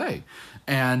 what did I say?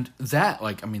 And that,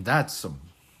 that's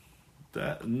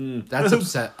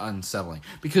unsettling.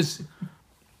 Because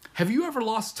have you ever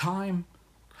lost time?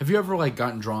 Have you ever,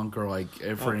 gotten drunk or,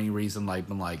 for any reason,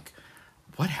 been like,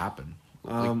 what happened?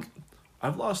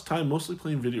 I've lost time mostly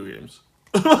playing video games.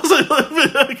 God,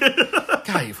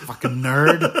 you fucking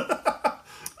nerd.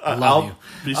 I'll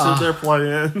be sitting there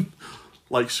playing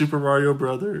Super Mario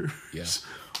Brothers. Yeah.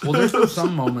 Well, there's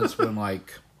some moments when I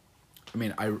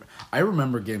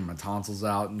remember getting my tonsils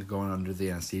out and going under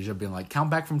the anesthesia, being like, count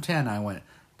back from 10. I went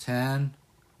 10.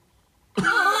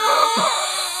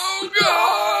 Oh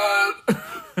God.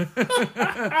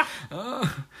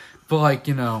 But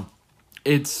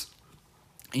it's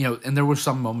and there were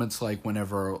some moments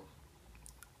whenever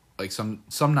some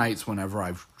nights whenever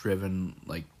I've driven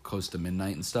close to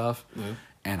midnight and stuff,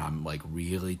 and I'm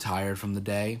really tired from the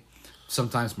day.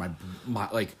 Sometimes my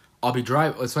I'll be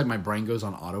driving. It's my brain goes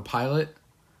on autopilot,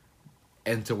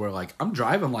 and to where I'm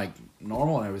driving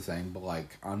normal and everything, but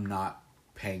I'm not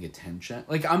paying attention.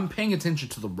 Like, I'm paying attention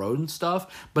to the road and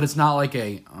stuff, but it's not like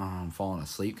I'm falling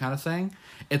asleep kind of thing.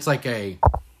 It's like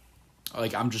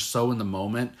I'm just so in the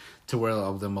moment to where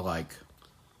them are like,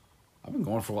 I've been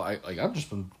going for like I've just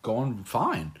been going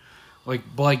fine. Like,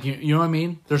 but like you know what I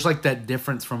mean? There's like that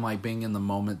difference from like being in the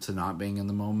moment to not being in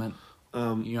the moment. You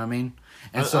know what I mean?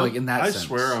 And so like in that sense, I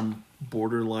swear I'm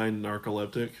borderline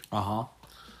narcoleptic.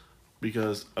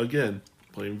 Because again,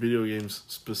 playing video games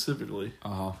specifically,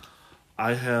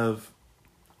 I have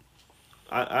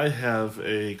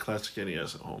a classic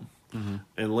NES at home,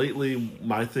 and lately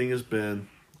my thing has been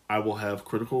I will have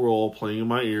Critical Role playing in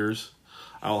my ears.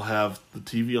 I'll have the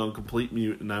TV on complete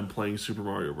mute, and I'm playing Super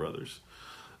Mario Brothers.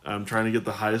 I'm trying to get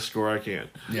the highest score I can.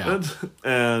 Yeah.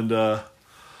 And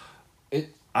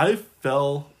I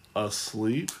fell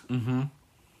asleep.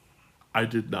 I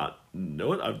did not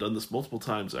know it. I've done this multiple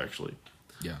times, actually.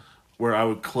 Yeah. Where I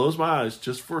would close my eyes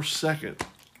just for a second.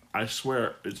 I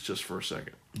swear it's just for a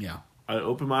second. Yeah. I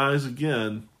open my eyes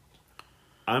again.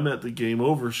 I'm at the game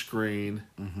over screen.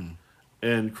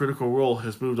 And Critical Role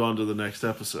has moved on to the next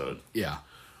episode. Yeah.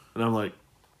 And I'm like,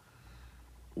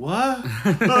 what?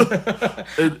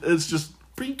 It's just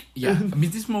pink. Yeah. I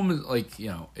mean, these moments, like, you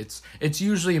know, it's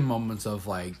usually in moments of,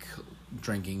 like,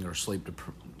 drinking or sleep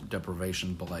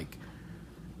deprivation. But, like,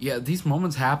 yeah, these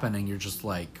moments happen and you're just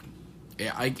like,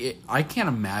 I can't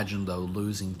imagine, though,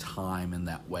 losing time in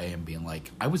that way and being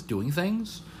like, I was doing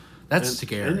things? That's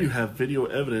scary. And you have video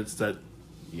evidence that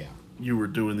yeah, you were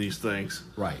doing these things.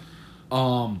 Right.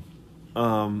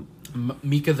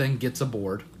 Mika then gets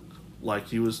aboard. Like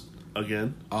he was,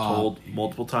 again, told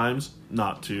multiple times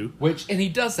not to. And he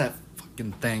does that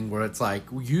fucking thing where it's like,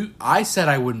 I said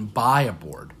I wouldn't buy a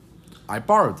board. I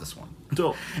borrowed this one.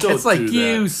 Don't it's like,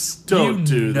 do that. Don't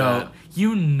do that.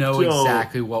 You know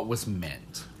exactly what was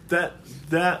meant.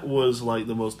 That was like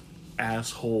the most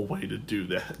asshole way to do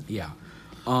that. Yeah.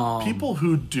 People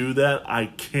who do that, I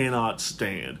cannot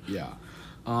stand. Yeah.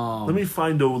 Let me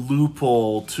find a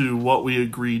loophole to what we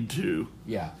agreed to.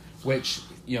 Yeah. Which,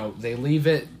 you know, they leave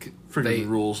it. Freaking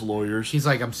rules lawyers. He's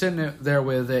like, I'm sitting there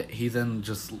with it. He then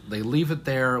they leave it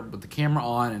there with the camera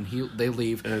on, and they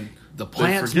leave. And the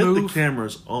plants move. The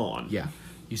camera's on. Yeah.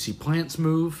 You see plants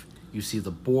move. You see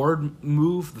the board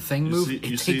move. The thing move.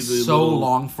 It takes so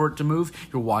long for it to move.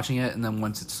 You're watching it, and then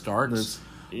once it starts,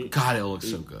 God, it looks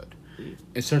so good.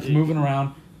 It starts moving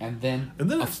around, and then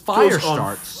a fire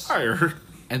starts. Fire.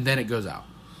 And then it goes out.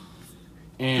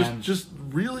 And just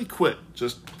really quick.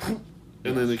 Just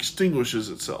and then extinguishes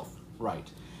itself. Right.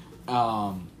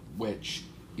 Which,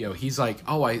 you know, he's like,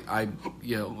 oh, I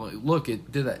you know, look,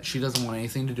 it did that. She doesn't want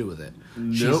anything to do with it.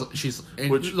 Nope. She's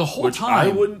the whole time. I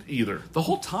wouldn't either. The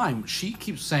whole time, she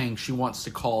keeps saying she wants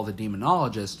to call the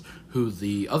demonologist, who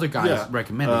the other guy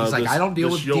recommended. He's like, I don't deal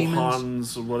with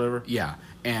demons or whatever. Yeah.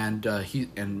 And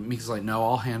Mika's like, no,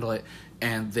 I'll handle it.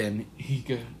 And then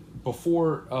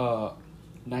before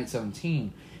night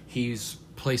 17, he's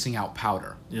placing out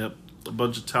powder. Yep. A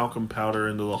bunch of talcum powder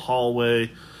into the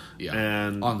hallway. Yeah.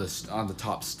 And on the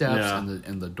top steps and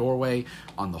in the doorway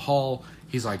on the hall.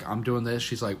 He's like, I'm doing this.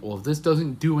 She's like, well, if this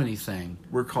doesn't do anything,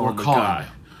 we're calling the guy.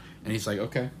 Him. And he's like,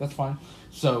 okay, that's fine.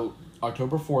 So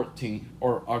October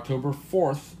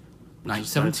 4th, night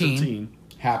 17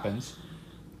 happens.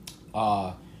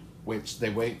 Which they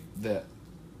wake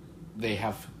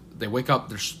up.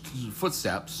 There's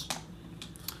footsteps,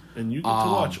 and you get to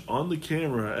watch on the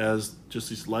camera as just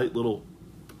these light little.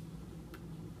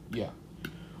 Yeah.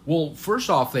 Well, first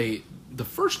off, the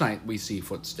first night we see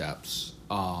footsteps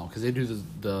because they do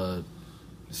the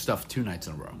stuff 2 nights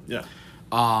in a row. Yeah.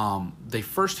 They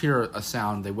first hear a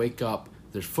sound. They wake up.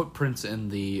 There's footprints in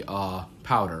the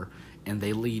powder, and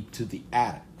they lead to the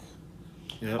attic.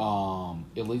 Yep.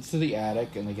 It leads to the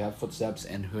attic, and they got footsteps.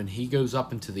 And when he goes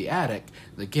up into the attic,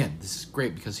 again, this is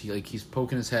great because he's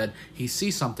poking his head. He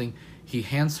sees something. He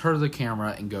hands her the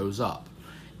camera and goes up.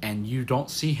 And you don't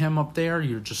see him up there.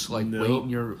 You're just like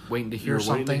waiting. You're waiting to hear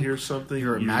something. Waiting to hear something.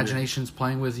 Your imagination's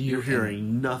playing with you. You're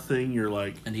hearing nothing. You're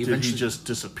like, did he just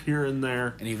disappear in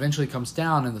there? And he eventually comes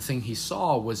down, and the thing he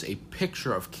saw was a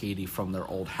picture of Katie from their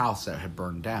old house that had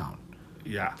burned down.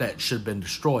 Yeah. That should have been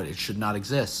destroyed. It should not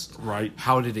exist. Right.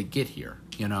 How did it get here?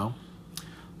 You know?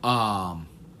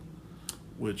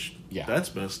 Which,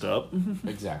 that's messed up.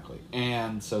 Exactly.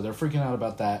 And so they're freaking out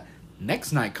about that.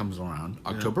 Next night comes around,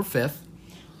 October 5th,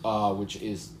 which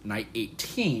is night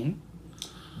 18.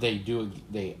 They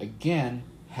again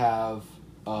have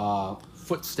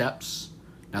footsteps.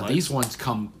 Now these ones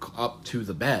come up to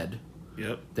the bed.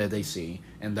 Yep. That they see,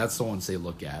 and that's the ones they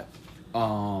look at.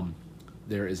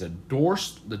 There is a door.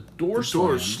 The door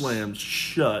slams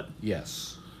shut.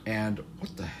 Yes. And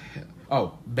what the hell?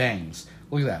 Oh, bangs.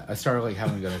 Look at that. I started like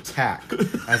having an attack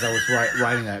as I was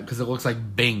writing that because it looks like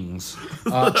Bings.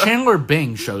 Chandler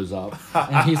Bing shows up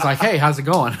and he's like, "Hey, how's it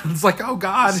going?" It's like, "Oh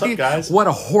God, what's up, guys? What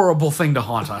a horrible thing to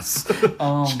haunt us."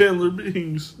 Chandler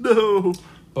Bings, no.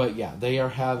 But yeah, they are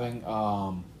having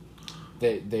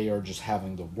they are just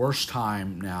having the worst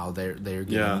time now. They're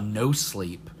getting no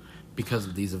sleep because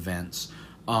of these events.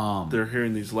 They're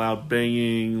hearing these loud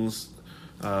bangings.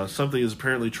 Something is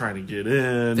apparently trying to get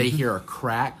in. They hear a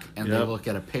crack, and they look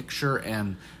at a picture,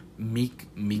 and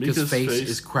Mika's face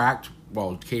is cracked.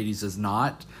 Well, Katie's is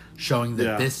not, showing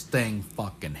that this thing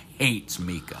fucking hates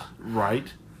Mika. Right.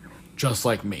 Just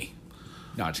like me.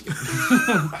 No, just kidding.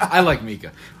 I like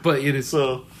Mika. But it is...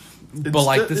 So, but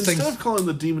like this thing... Instead of calling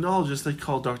the demonologist, they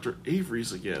call Dr.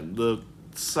 Avery's again, the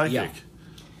psychic.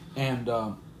 Yeah. And,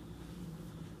 now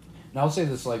I'll say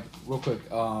this, like, real quick.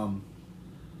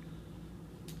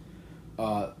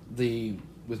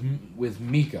 With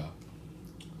Mika,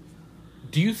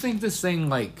 do you think this thing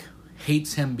like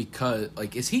hates him because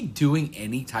like is he doing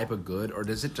any type of good, or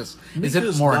does it just is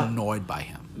it more annoyed by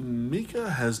him? Mika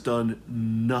has done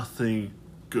nothing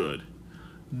good.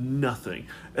 Nothing.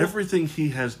 Everything he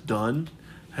has done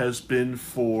has been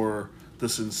for the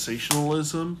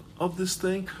sensationalism of this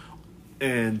thing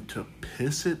and to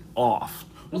piss it off.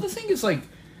 Well, the thing is, like,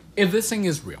 if this thing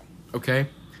is real, okay,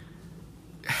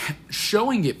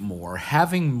 showing it more,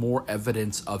 having more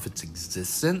evidence of its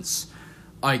existence,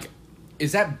 like,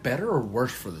 is that better or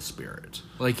worse for the spirit?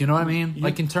 Like, you know what I mean?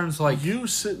 Like, in terms of, like...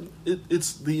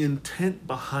 It's the intent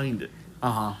behind it.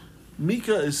 Uh-huh.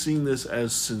 Mika is seeing this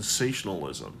as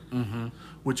sensationalism,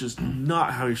 which is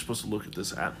not how you're supposed to look at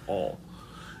this at all.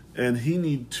 And he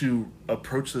need to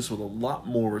approach this with a lot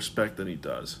more respect than he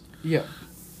does. Yeah.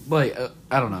 Like,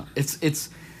 I don't know. It's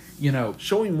you know...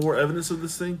 Showing more evidence of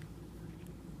this thing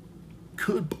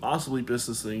could possibly piss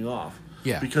this thing off.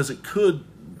 Yeah. Because it could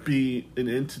be an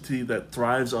entity that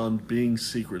thrives on being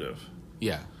secretive.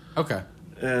 Yeah. Okay.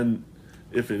 And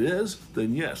if it is,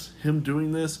 then yes, him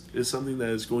doing this is something that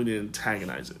is going to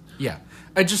antagonize it. Yeah.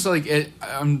 I just like it.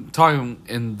 I'm talking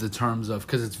in the terms of,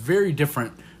 because it's very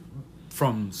different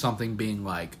from something being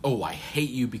like, oh, I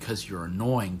hate you because you're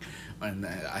annoying. And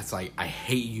it's like, I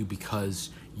hate you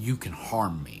because you can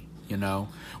harm me. You know,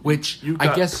 which you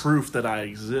got I guess proof that I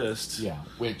exist. Yeah,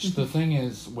 which the thing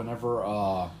is,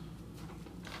 whenever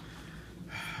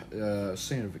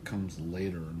seeing if it comes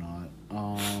later or not.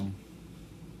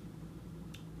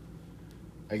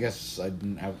 I guess I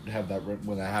didn't have that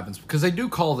when that happens because they do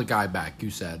call the guy back. You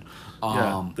said,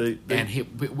 and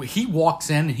he walks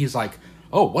in and he's like,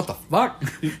 "Oh, what the fuck?"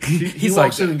 He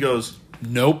walks in and goes,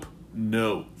 "Nope,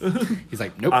 no." He's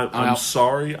like, "Nope, I'm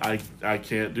sorry, I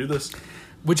can't do this."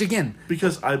 Which again...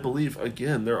 Because I believe,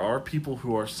 again, there are people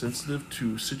who are sensitive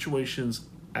to situations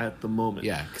at the moment.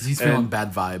 Yeah, because he's feeling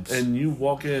bad vibes. And you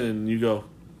walk in and you go,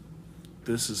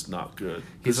 this is not good.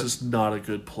 This is not a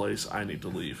good place. I need to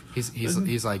leave.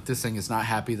 He's like, this thing is not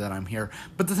happy that I'm here.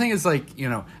 But the thing is, like, you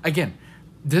know, again,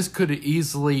 this could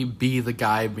easily be the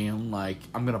guy being like,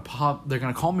 they're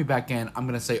going to call me back in. I'm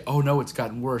going to say, oh, no, it's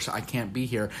gotten worse. I can't be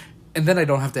here. And then I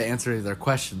don't have to answer any of their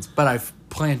questions. But I've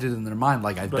planted in their mind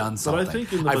like I've done something. But I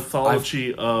think in the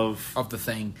mythology of the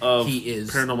thing, he is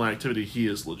Paranormal Activity, he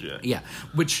is legit. Yeah,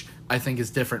 which I think is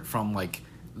different from like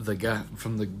the guy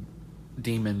from the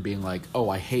demon being like, "Oh,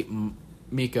 I hate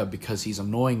Mika because he's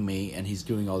annoying me and he's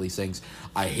doing all these things.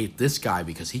 I hate this guy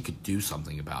because he could do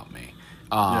something about me."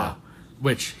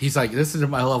 Which he's like, "This is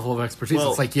my level of expertise." Well,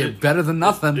 it's like you're better than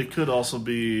nothing. It could also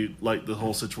be like the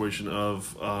whole situation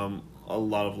of a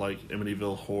lot of like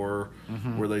Amityville horror,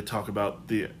 where they talk about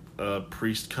the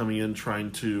priest coming in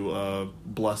trying to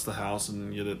bless the house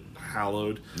and get it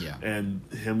hallowed, and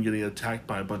him getting attacked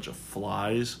by a bunch of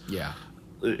flies. Yeah,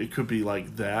 it could be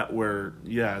like that, where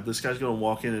this guy's going to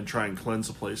walk in and try and cleanse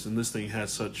the place, and this thing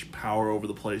has such power over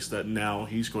the place that now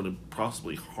he's going to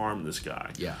possibly harm this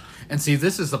guy. Yeah, and see,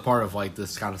 this is the part of like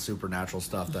this kind of supernatural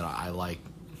stuff that I like.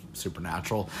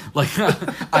 Supernatural, like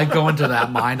I go into that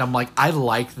mind. I'm like, I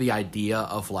like the idea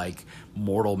of like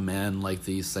mortal men, like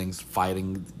these things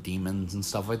fighting demons and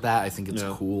stuff like that. I think it's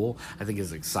cool. I think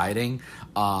it's exciting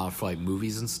for like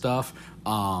movies and stuff.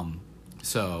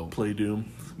 So play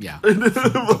Doom. Yeah,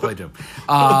 play Doom.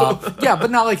 Yeah, but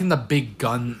not like in the big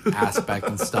gun aspect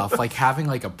and stuff. Like having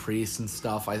like a priest and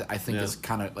stuff. I think is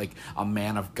kind of like a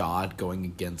man of God going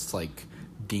against like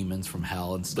demons from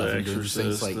hell and stuff, and doing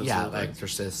things like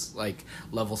Exorcist like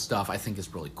level stuff. I think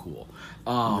is really cool.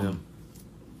 I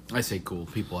say cool.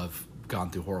 People have gone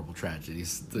through horrible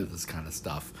tragedies through this kind of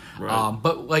stuff. Right.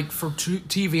 But like for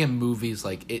TV and movies,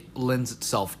 like it lends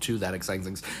itself to that exciting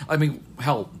things. I mean,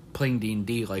 hell, playing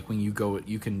D&D, like when you go,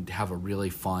 you can have a really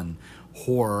fun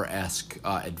horror-esque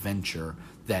adventure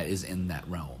that is in that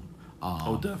realm.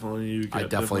 Definitely. I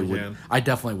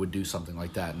definitely would do something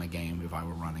like that in a game if I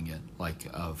were running it, like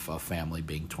of a family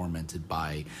being tormented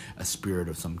by a spirit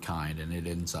of some kind, and it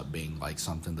ends up being like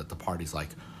something that the party's like,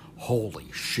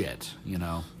 holy shit, you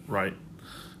know? Right.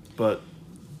 But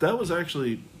that was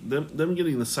actually them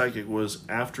getting the psychic was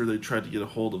after they tried to get a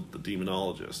hold of the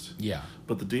demonologist. Yeah.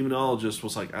 But the demonologist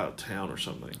was like out of town or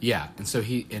something. Yeah, and so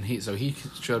he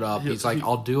showed up. He's like,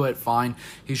 "I'll do it, fine."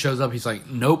 He shows up. He's like,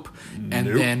 "Nope." And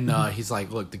then he's like,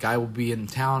 "Look, the guy will be in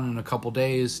town in a couple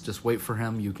days. Just wait for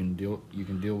him. You can deal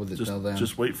with it till then.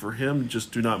 Just wait for him.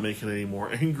 Just do not make it any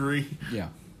more angry." Yeah.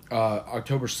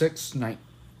 October 6th,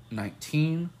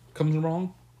 19 comes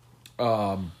along.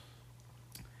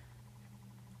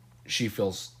 She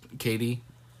feels Katie.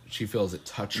 She feels it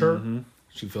touch her. Mm-hmm.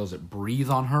 She feels it breathe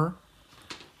on her.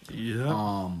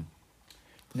 Yeah.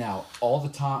 Now, all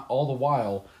the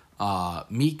while,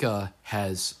 Mika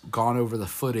has gone over the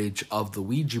footage of the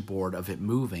Ouija board of it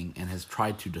moving and has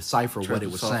tried to decipher what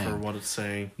it was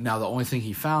saying. Now, the only thing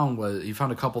he found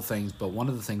a couple things, but one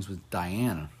of the things was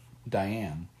Diane,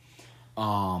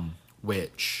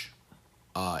 which,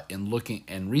 in looking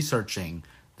and researching,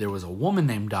 there was a woman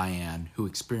named Diane who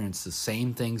experienced the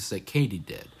same things that Katie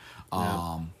did.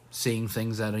 Seeing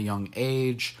things at a young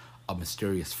age, a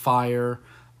mysterious fire,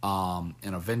 and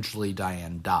eventually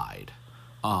Diane died.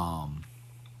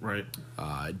 Right.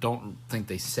 I don't think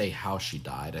they say how she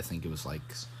died. I think it was like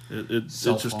it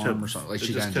just kept or something. Like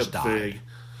she just died. Vague.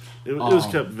 It was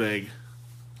kept vague.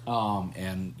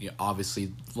 And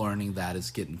obviously learning that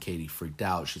is getting Katie freaked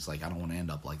out. She's like, I don't want to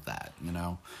end up like that, you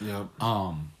know?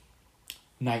 Yeah.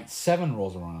 Night 7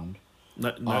 rolls around.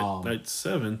 Night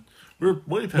 7? We're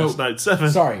way past night 7.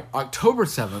 Sorry, October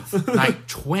 7th, night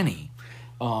 20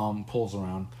 pulls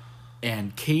around,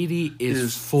 and Katie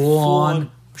is full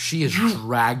on. She is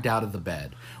dragged out of the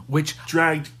bed,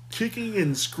 dragged kicking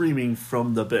and screaming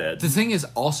from the bed. The thing is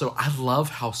also, I love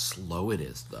how slow it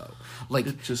is though. Like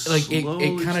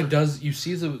it kind of does. You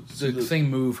see the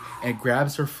thing move and it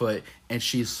grabs her foot, and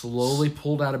she's slowly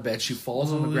pulled out of bed. She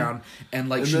falls on the ground, and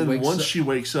once she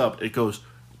wakes up, it goes.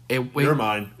 You're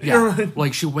mine. Yeah, you're mine.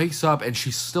 Like she wakes up and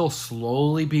she's still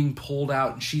slowly being pulled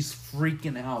out, and she's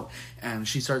freaking out, and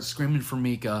she starts screaming for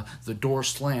Mika. The door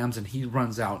slams, and he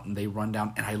runs out, and they run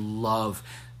down. And I love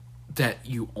that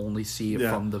you only see it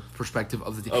from the perspective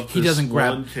of the. He doesn't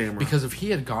grab camera, because if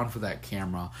he had gone for that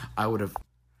camera, I would have.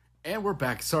 And we're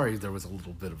back. Sorry, there was a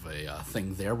little bit of a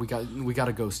thing there. We got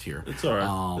a ghost here. It's all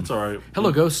right. It's all right.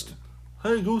 Hello, ghost.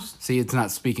 Hey, ghost. See, it's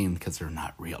not speaking because they're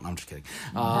not real. No, I'm just kidding.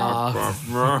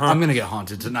 I'm going to get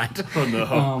haunted tonight. Oh,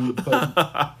 no.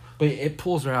 But it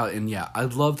pulls her out, and yeah, I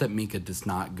love that Mika does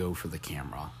not go for the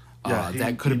camera. Yeah,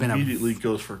 that could have been immediately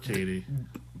goes for Katie.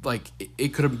 Like it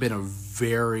could have been a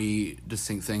very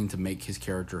distinct thing to make his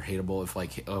character hateable if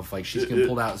she's getting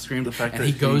pulled out and screamed, and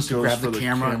he goes to grab the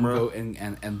camera and go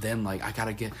and then like I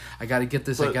gotta get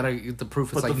this, I gotta get the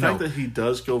proof. It's but the fact that he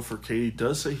does go for Katie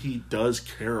does say he does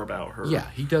care about her. Yeah,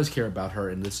 he does care about her,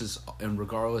 and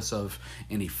regardless of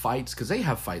any fights, because they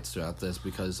have fights throughout this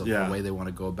because of the way they want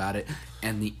to go about it.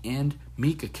 And the end,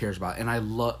 Mika cares about it. And I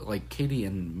love, like, Katie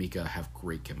and Mika have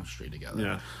great chemistry together.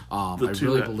 Yeah. I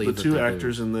really believe the two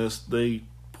actors in this, they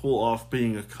pull off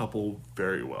being a couple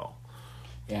very well.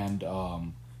 And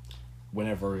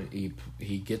whenever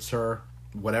he gets her,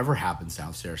 whatever happens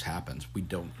downstairs happens. We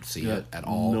don't see it at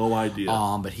all. No idea.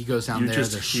 But he goes down there,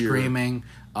 they're screaming.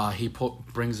 He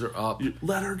brings her up.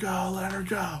 Let her go, let her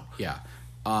go. Yeah.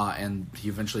 And he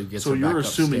eventually gets her back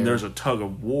upstairs. So you're assuming there's a tug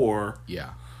of war.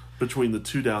 Yeah. Between the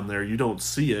two down there, you don't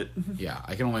see it. Yeah,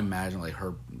 I can only imagine like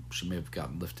she may have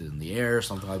gotten lifted in the air or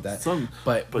something like that.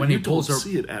 But when he pulls her,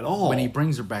 see it at all. When he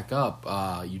brings her back up,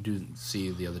 you do see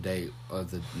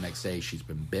the next day she's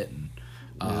been bitten.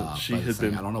 She had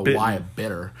been. I don't know bitten. why it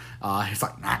bit her. It's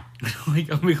like nah.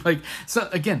 So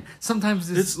again,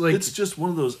 sometimes it's just one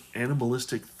of those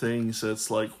animalistic things that's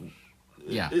like.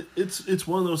 Yeah. It's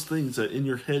one of those things that in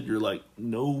your head you're like,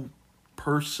 no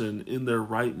person in their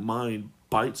right mind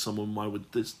bite someone. Why would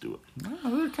this do it?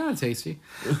 Oh, they're kind of tasty.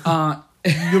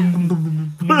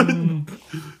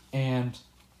 And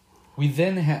we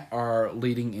then are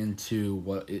leading into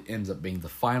what it ends up being the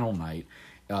final night,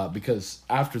 because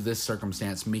after this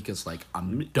circumstance, Mika's like,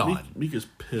 I'm done. Mika's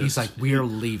pissed. He's like, we are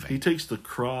leaving. He takes the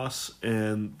cross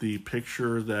and the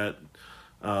picture that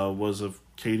was of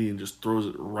Katie and just throws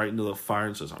it right into the fire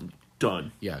and says, I'm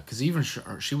done. Yeah, because even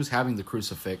she was having the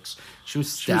crucifix. She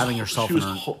was stabbing herself.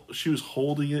 She was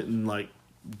holding it and like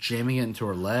jamming it into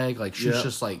her leg. Like she's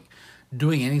just like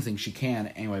doing anything she can.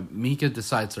 Anyway, Mika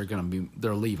decides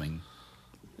they're leaving.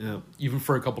 Yeah. Even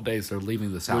for a couple days, they're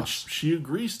leaving this house. Which she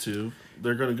agrees to.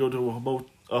 They're going to go to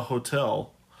a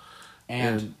hotel.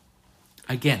 And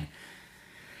again,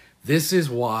 this is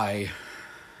why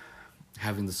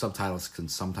having the subtitles can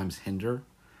sometimes hinder,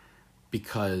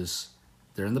 because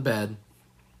they're in the bed.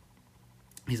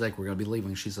 He's like, we're going to be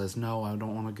leaving. She says, no, I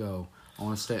don't want to go. I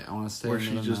want to stay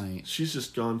another night. She's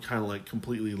just gone kind of like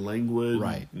completely languid,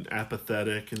 right, and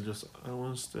apathetic, and just, I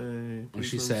want to stay.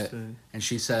 And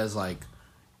she says like,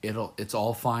 it's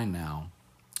all fine now.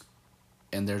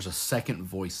 And there's a second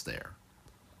voice there.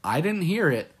 I didn't hear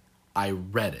it. I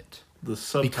read it.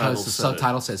 Because the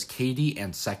subtitle says Katie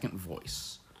and second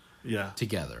voice. Yeah.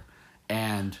 Together.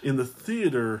 And in the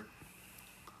theater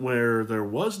where there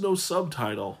was no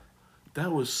subtitle,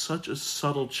 that was such a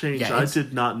subtle change. Yeah, I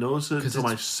did not notice it until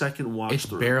my second watch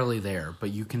through. It's barely there, but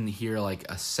you can hear like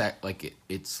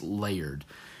it's layered.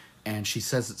 And she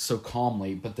says it so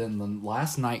calmly, but then the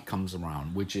last night comes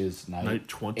around, which is night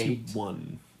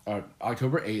 21.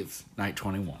 October 8th, night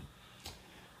 21.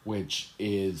 Which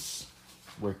is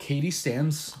where Katie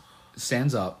stands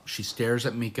up. She stares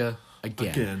at Mika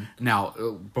again. Now,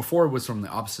 before it was from the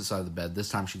opposite side of the bed. This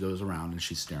time she goes around and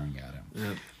she's staring at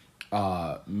him.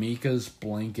 Yep. Mika's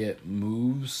blanket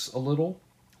moves a little.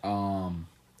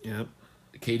 Yep.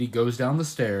 Katie goes down the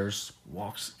stairs.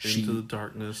 Walks into the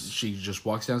darkness. She just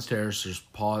walks downstairs,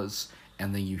 just pause,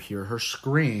 and then you hear her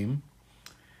scream.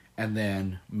 And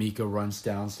then Mika runs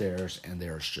downstairs, and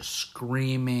there's just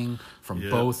screaming from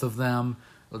both of them.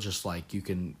 Just like you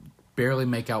can barely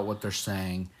make out what they're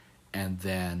saying, and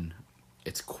then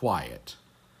it's quiet.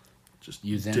 Just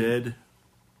dead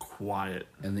quiet.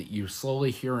 And that you're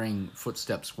slowly hearing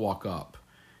footsteps walk up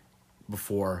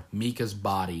before Mika's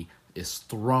body is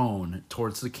thrown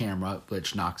towards the camera,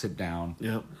 which knocks it down.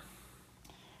 Yep.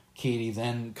 Katie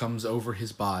then comes over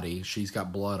his body. She's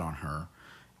got blood on her.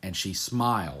 And she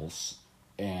smiles,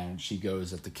 and she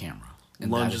goes at the camera.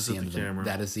 And lunges at the camera.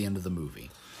 That is the end of the movie.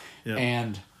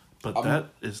 Yep. But that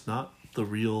is not the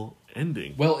real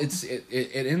ending. Well,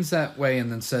 it ends that way,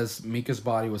 and then says Mika's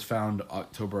body was found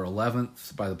October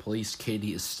 11th by the police.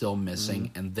 Katie is still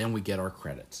missing, and then we get our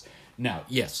credits. Now,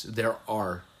 yes, there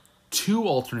are 2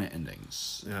 alternate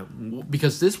endings. Yeah.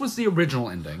 Because this was the original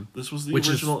ending. This was the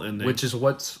original ending. Which is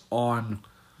what's on...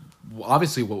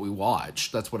 Obviously, what we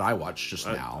watched. That's what I watched just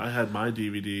now. I had my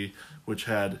DVD, which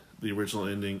had the original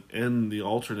ending and the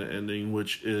alternate ending,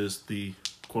 which is the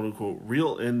quote-unquote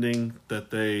real ending that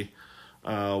they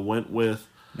went with.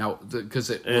 Now,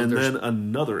 then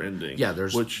another ending. Yeah,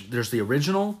 there's the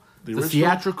original, the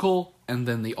theatrical, and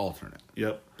then the alternate.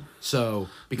 Yep. So,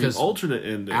 because the alternate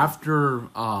ending after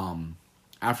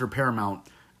Paramount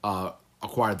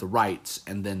acquired the rights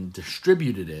and then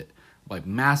distributed it like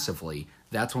massively.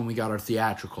 That's when we got our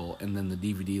theatrical, and then the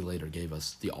DVD later gave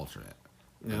us the alternate.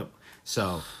 Yep.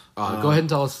 So, go ahead and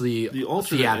tell us the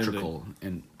theatrical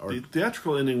ending. The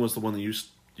theatrical ending was the one that you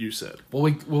said.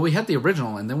 Well, we had the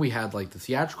original, and then we had like the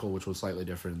theatrical, which was slightly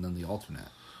different than the alternate.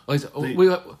 Like,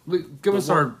 give us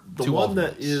our the one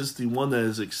that is the one that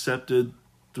is accepted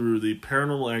through the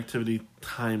Paranormal Activity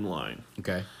timeline.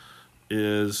 Okay.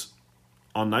 Is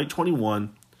on night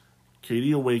 21.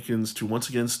 Katie awakens to once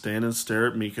again stand and stare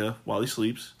at Mika while he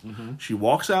sleeps. Mm-hmm. She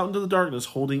walks out into the darkness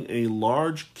holding a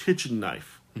large kitchen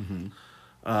knife. Mm-hmm.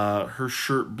 Her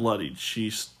shirt bloodied.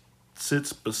 She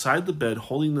sits beside the bed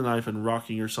holding the knife and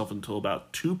rocking herself until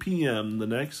about 2 p.m. The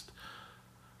next...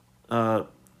 the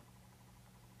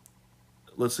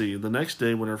next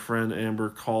day when her friend Amber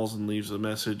calls and leaves a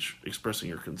message expressing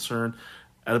her concern.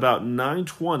 At about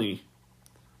 9:20,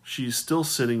 she's still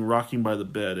sitting rocking by the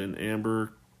bed, and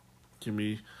Amber can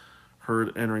be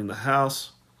heard entering the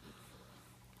house.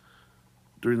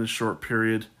 During this short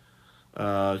period,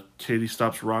 Katie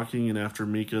stops rocking, and after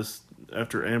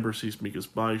Amber sees Mika's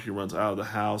body, she runs out of the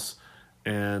house,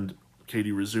 and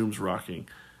Katie resumes rocking.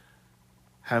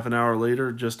 Half an hour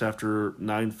later, just after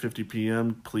 9:50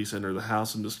 p.m., police enter the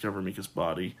house and discover Mika's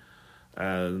body.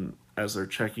 And as they're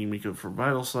checking Mika for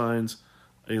vital signs,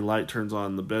 a light turns on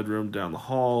in the bedroom down the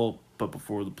hall. But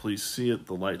before the police see it,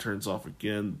 the light turns off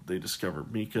again. They discover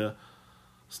Mika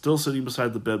still sitting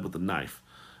beside the bed with a knife.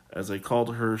 As they call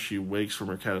to her, she wakes from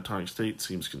her catatonic state,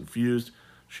 seems confused.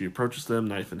 She approaches them,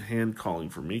 knife in hand, calling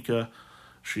for Mika.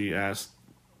 They ask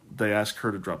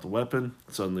her to drop the weapon.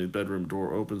 Suddenly, the bedroom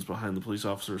door opens behind the police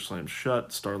officer, slams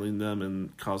shut, startling them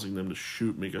and causing them to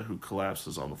shoot Mika, who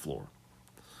collapses on the floor.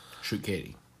 Shoot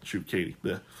Katie.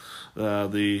 The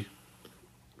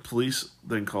police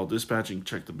then call dispatching,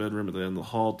 check the bedroom at the end of the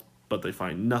hall, but they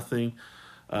find nothing.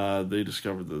 They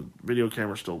discover the video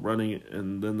camera still running,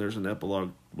 and then there's an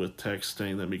epilogue with text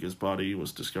saying that Mika's body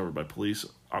was discovered by police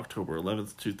October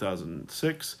 11th,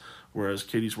 2006, whereas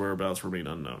Katie's whereabouts remain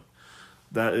unknown.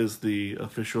 That is the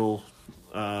official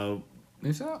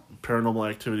Paranormal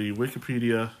Activity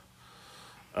Wikipedia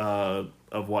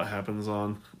of what happens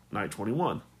on Night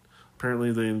 21.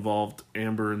 Apparently they involved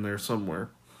Amber in there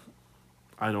somewhere.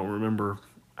 I don't remember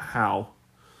how.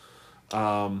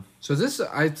 So this,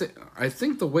 I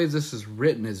think the way this is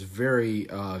written is very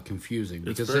confusing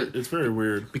because it's very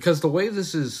weird. Because the way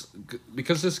this is,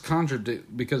 because this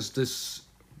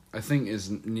I think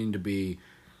is needing to be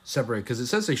separated, because it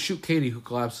says they shoot Katie, who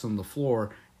collapsed on the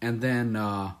floor, and then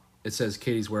it says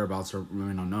Katie's whereabouts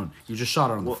remain unknown. You just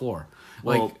shot her on the floor.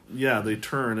 Well, yeah, they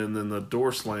turn and then the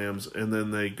door slams, and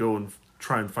then they go and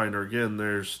try and find her again.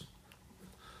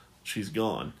 She's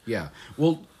gone. Yeah.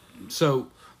 Well, so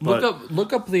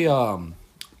look up the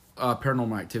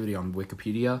Paranormal Activity on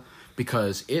Wikipedia,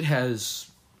 because it has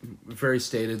very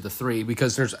stated the three,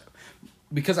 because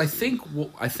I think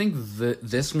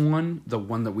this one, the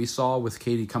one that we saw with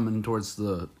Katie coming towards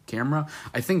the camera,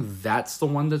 I think that's the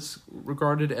one that's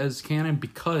regarded as canon,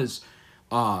 because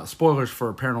spoilers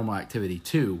for Paranormal Activity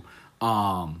 2,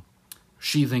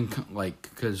 she then,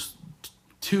 because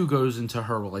 2 goes into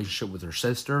her relationship with her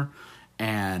sister,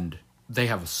 and they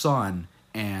have a son,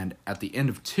 and at the end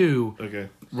of 2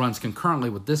 runs concurrently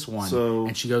with this one,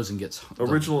 and she goes and gets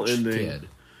original the ending. Kid.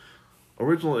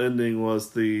 Original ending was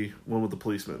the one with the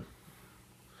policeman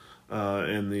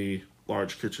and the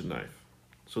large kitchen knife.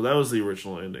 So that was the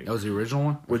original ending. That was the original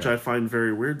one? Which I find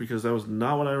very weird, because that was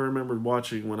not what I remembered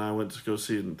watching when I went to go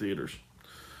see it in theaters.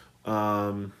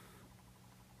 The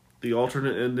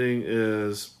alternate ending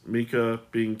is Mika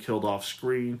being killed off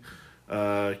screen,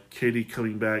 Katie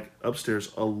coming back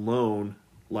upstairs alone,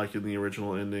 like in the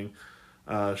original ending.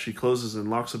 She closes and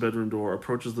locks the bedroom door,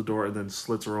 approaches the door, and then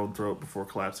slits her own throat before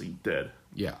collapsing dead.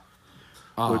 Yeah.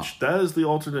 That is the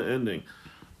alternate ending.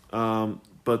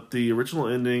 But the original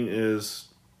ending is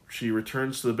she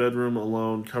returns to the bedroom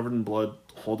alone, covered in blood,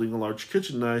 holding a large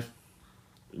kitchen knife,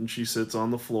 and she sits on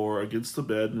the floor against the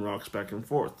bed and rocks back and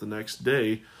forth. The next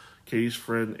day, Katie's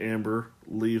friend Amber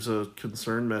leaves a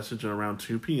concerned message at around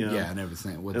 2 p.m. Yeah, and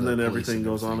everything. And then everything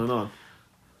goes on and on.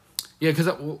 Yeah, because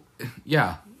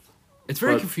it's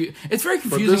very confusing. It's very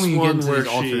confusing but this when you one get into where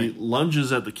these alternate. she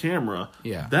lunges at the camera.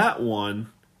 Yeah, that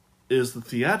one is the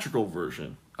theatrical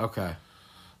version. Okay.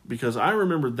 Because I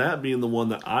remember that being the one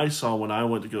that I saw when I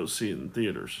went to go see it in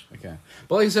theaters. Okay.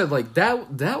 But like I said,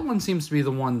 that one seems to be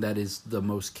the one that is the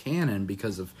most canon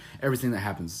because of everything that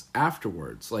happens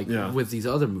afterwards, with these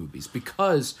other movies.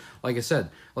 Because, like I said,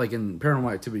 like in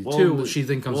Paranormal Activity 2, she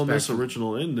then comes back. Well, in this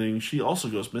original ending, she also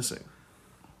goes missing.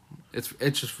 It's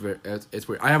just very, it's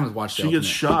weird. I haven't watched the alternate. She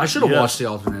gets shot. I should have watched the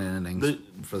alternate endings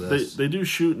for this. They do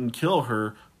shoot and kill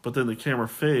her, but then the camera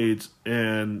fades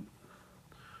and...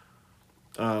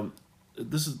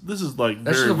 this is like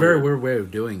that's just a very weird way of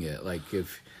doing it.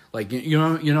 You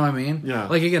know what I mean?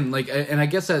 Yeah. And I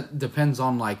guess that depends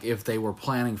on if they were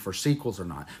planning for sequels or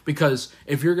not. Because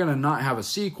if you're gonna not have a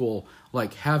sequel,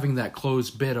 having that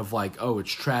closed bit of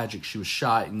it's tragic, she was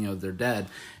shot and they're dead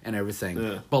and everything.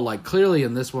 Yeah. But clearly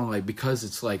in this one, because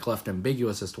it's left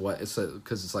ambiguous as to what it's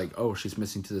because it's she's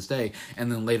missing to this day,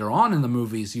 and then later on in the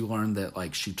movies you learn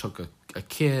that she took a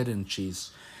kid and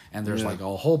she's. And there's a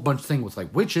whole bunch of things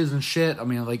with witches and shit. I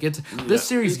mean, this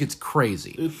series gets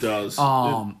crazy. It does.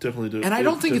 It definitely does. And I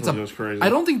don't think crazy. I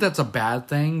don't think that's a bad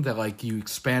thing that you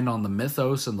expand on the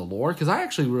mythos and the lore, because I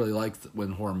actually really like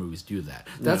when horror movies do that.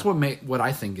 That's what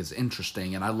I think is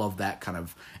interesting, and I love that kind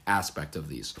of aspect of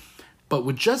these. But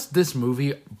with just this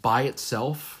movie by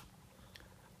itself,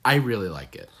 I really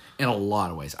like it in a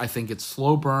lot of ways. I think its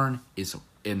slow burn is.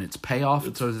 And its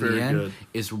payoff towards the end good.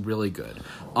 Is really good.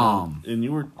 And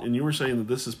you were saying that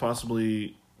this is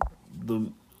possibly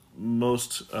the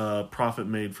most profit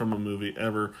made from a movie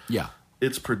ever. Yeah.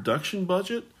 Its production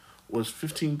budget was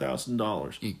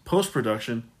 $15,000. Post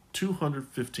production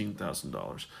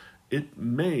 $215,000. It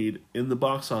made in the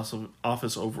box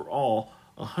office overall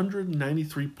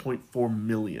 $193.4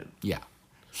 million. Yeah,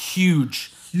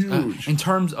 huge. In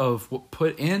terms of what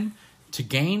put in to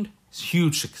gained,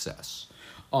 huge success.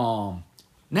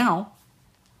 Now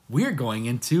we're going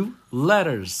into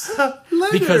letters.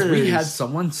 Because we had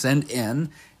someone send in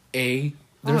their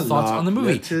thoughts on the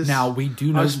movie. Letters. Now we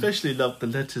do know. I especially love the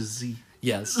letter Z.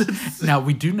 Yes. Now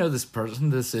we do know this person.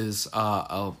 This is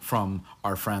from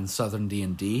our friend Southern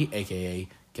D&D, aka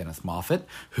Kenneth Moffat,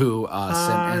 who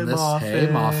sent in this. Moffat.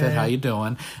 Hey, Moffat, how you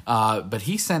doing? But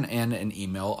he sent in an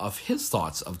email of his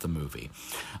thoughts of the movie.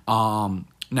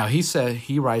 Now,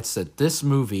 he writes that this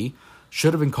movie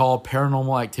should have been called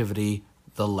Paranormal Activity: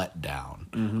 The Letdown.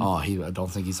 Mm-hmm. I don't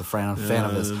think he's a fan of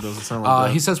this. It doesn't sound like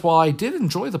that. He says, while I did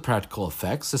enjoy the practical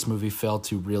effects, this movie failed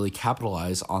to really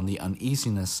capitalize on the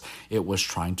uneasiness it was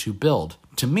trying to build.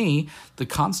 To me, the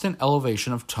constant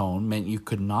elevation of tone meant you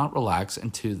could not relax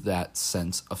into that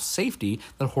sense of safety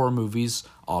that horror movies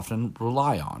often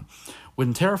rely on.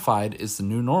 When terrified is the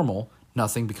new normal,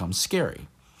 nothing becomes scary.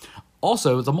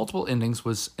 Also, the multiple endings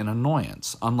was an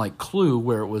annoyance. Unlike Clue,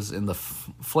 where it was in the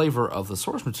flavor of the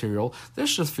source material,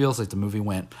 this just feels like the movie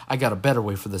went, I got a better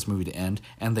way for this movie to end,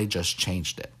 and they just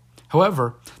changed it.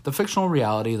 However, the fictional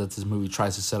reality that this movie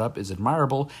tries to set up is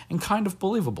admirable and kind of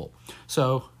believable.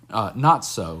 So, not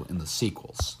so in the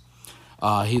sequels.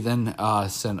 He then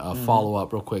sent a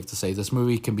follow-up real quick to say, this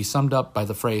movie can be summed up by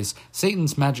the phrase,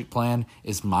 Satan's magic plan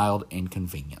is mild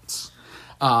inconvenience.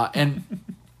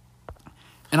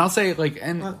 And I'll say, like,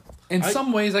 and in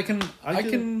some ways, I can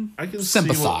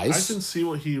sympathize. I can see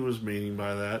what he was meaning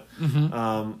by that.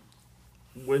 Mm-hmm.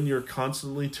 When you're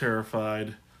constantly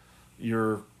terrified,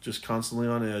 you're just constantly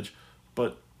on edge.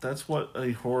 But that's what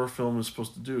a horror film is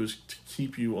supposed to do, is to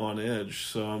keep you on edge.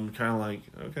 So I'm kind of like,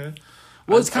 okay.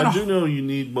 Well, I do know you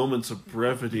need moments of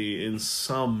brevity in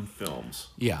some films.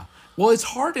 Yeah. Well, it's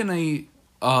hard in a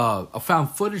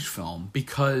found footage film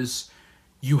because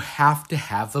you have to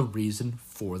have a reason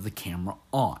for the camera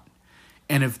on.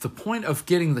 And if the point of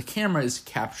getting the camera is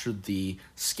to capture the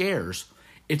scares,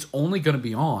 it's only going to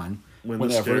be on when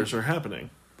the scares are happening.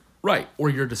 Right.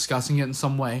 Or you're discussing it in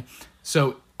some way.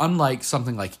 So unlike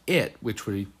something like It, which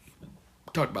we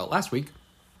talked about last week,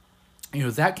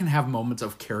 that can have moments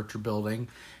of character building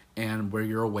and where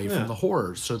you're away from the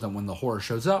horror, so that when the horror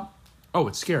shows up, oh,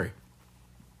 it's scary.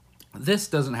 This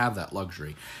doesn't have that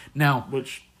luxury. Now,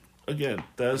 which, again,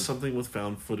 that is something with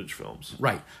found footage films.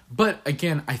 Right. But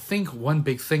again, I think one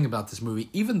big thing about this movie,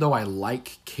 even though I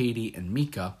like Katie and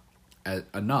Mika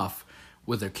enough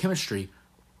with their chemistry,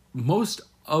 most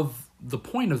of the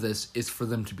point of this is for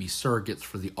them to be surrogates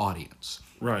for the audience.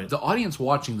 Right. The audience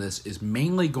watching this is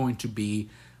mainly going to be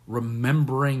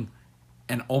remembering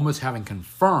and almost having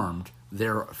confirmed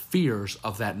their fears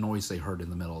of that noise they heard in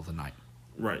the middle of the night.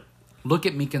 Right. Look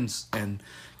at Mika and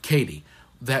Katie.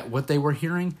 That what they were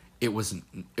hearing, it wasn't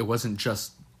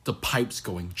just the pipes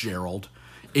going, Gerald.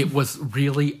 It was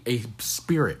really a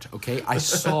spirit, okay? I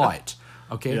saw it,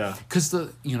 okay? Yeah. Because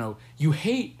you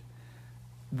hate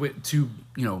to,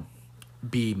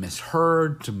 be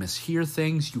misheard, to mishear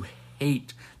things. You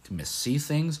hate to missee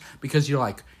things because you're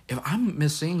like, if I'm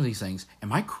misseeing these things,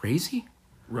 am I crazy?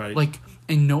 Right. Like,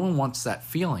 and no one wants that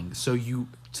feeling. So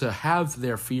to have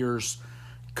their fears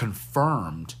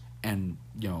confirmed and,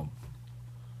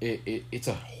 it's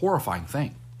a horrifying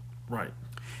thing. Right.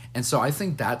 And so I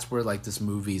think that's where, like, this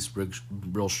movie's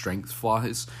real strength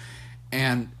lies.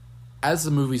 And as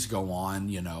the movies go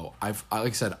on, like I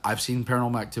said, I've seen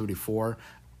Paranormal Activity 4.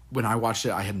 When I watched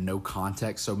it, I had no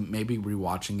context, so maybe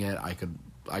rewatching it, I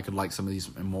could like some of these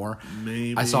more.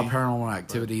 Maybe. I saw Paranormal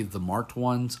Activity, the marked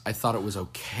ones. I thought it was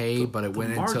okay, but it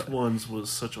went into... The marked ones was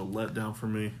such a letdown for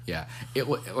me. Yeah.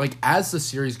 Like, as the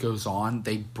series goes on,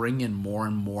 they bring in more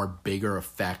and more bigger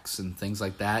effects and things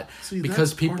like that.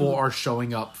 Because people are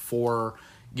showing up for...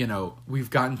 we've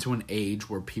gotten to an age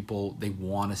where people, they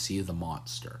want to see the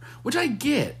monster. Which I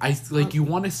get. You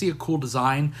want to see a cool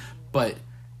design, but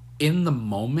in the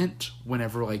moment,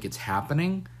 whenever, like, it's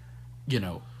happening,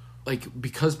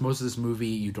 because most of this movie,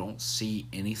 you don't see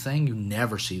anything, you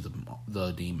never see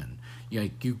the demon.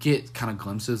 You get kind of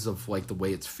glimpses of, like, the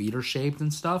way its feet are shaped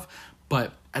and stuff,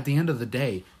 but at the end of the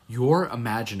day, your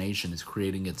imagination is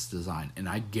creating its design. And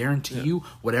I guarantee you,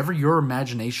 whatever your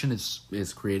imagination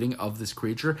is creating of this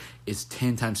creature is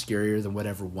 10 times scarier than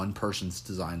whatever one person's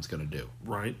design is going to do.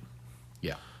 Right.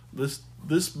 Yeah.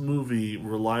 This movie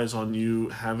relies on you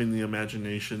having the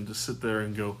imagination to sit there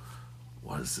and go,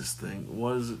 what is this thing?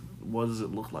 What does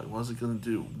it look like? What is it going to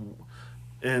do?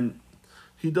 And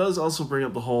he does also bring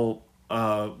up the whole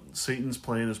Satan's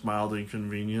plan is mild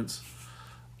inconvenience.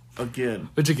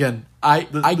 Which again, I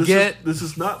get. This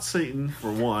is not Satan,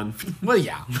 for one. Well,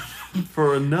 yeah.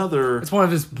 For another... It's one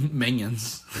of his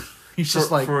minions. He's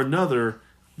just like... For another,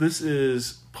 this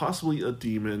is possibly a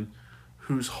demon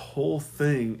whose whole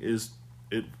thing is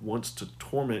it wants to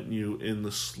torment you in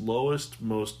the slowest,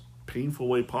 most painful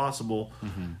way possible.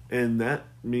 Mm-hmm. And that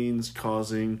means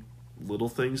causing little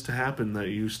things to happen that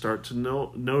you start to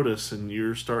notice, and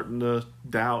you're starting to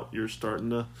doubt. You're starting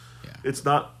to... Yeah. It's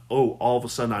not, all of a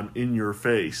sudden I'm in your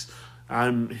face.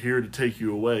 I'm here to take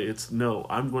you away. It's no,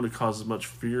 I'm going to cause as much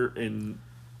fear and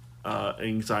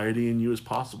anxiety in you as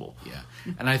possible. Yeah.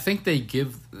 And I think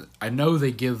I know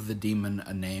they give the demon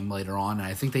a name later on, and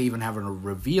I think they even have a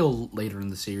reveal later in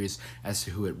the series as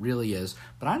to who it really is.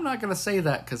 But I'm not going to say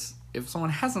that because if someone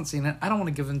hasn't seen it, I don't want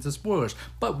to give into spoilers.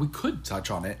 But we could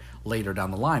touch on it later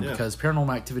down the line because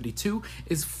Paranormal Activity 2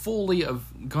 is fully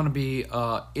going to be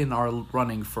in our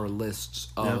running for lists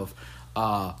of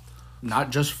not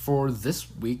just for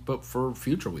this week, but for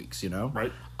future weeks,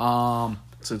 Right.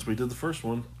 Since we did the first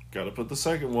one, got to put the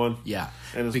second one. Yeah.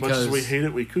 And as much as we hate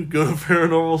it, we could go to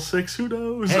Paranormal 6. Who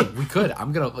knows? Hey, we could.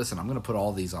 I'm going to put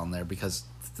all these on there because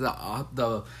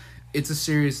it's a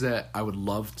series that I would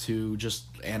love to just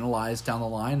analyze down the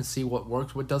line and see what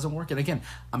works, what doesn't work. And again,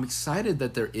 I'm excited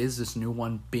that there is this new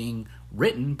one being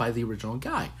written by the original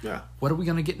guy. Yeah. What are we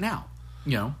going to get now?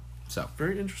 So.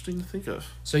 Very interesting to think of.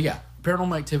 So yeah,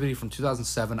 Paranormal Activity from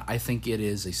 2007. I think it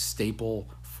is a staple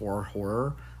for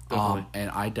horror. Definitely. And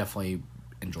I definitely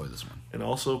enjoy this one. And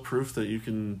also proof that you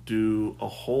can do a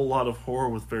whole lot of horror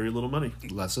with very little money.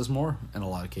 Less is more in a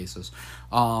lot of cases.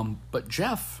 But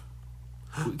Jeff,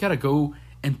 we got to go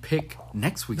and pick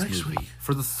next week's movie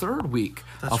for the third week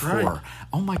of horror.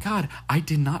 Oh my God, I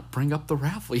did not bring up the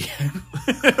raffle yet.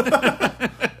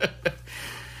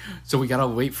 So we got to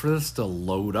wait for this to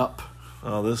load up.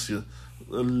 Oh, this is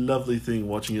a lovely thing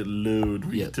watching it load.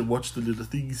 We get to watch the little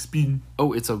thing spin.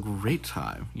 Oh, it's a great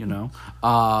time,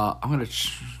 I'm going to...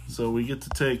 So we get to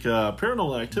take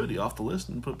Paranormal Activity off the list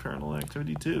and put Paranormal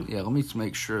Activity 2. Yeah, let me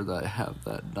make sure that I have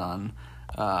that done.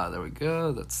 There we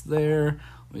go. That's there.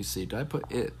 Let me see. Did I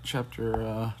put It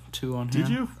Chapter 2 on here?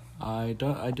 Did you? I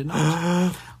did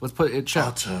not. Let's put It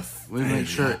Chapter... Let me make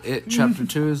sure It Chapter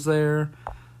 2 is there.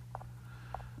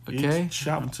 Okay. It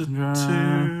Chapter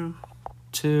 2.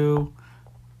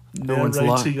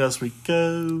 Narrating as we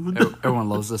go. Everyone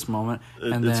loves this moment.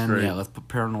 And it's then, great. let's put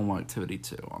Paranormal Activity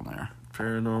 2 on there.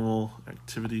 Paranormal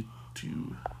Activity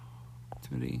 2.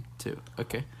 Activity 2.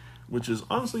 Okay. Which is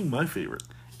honestly my favorite.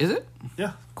 Is it?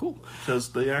 Yeah. Cool.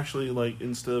 Because they actually,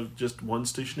 instead of just one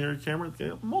stationary camera, they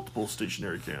have multiple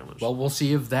stationary cameras. Well, we'll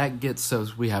see if that gets... So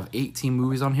we have 18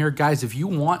 movies on here. Guys, if you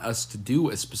want us to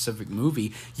do a specific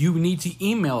movie, you need to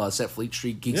email us at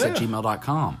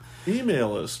fleetstreetgeeks@gmail.com.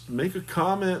 Email us. Make a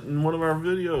comment in one of our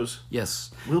videos.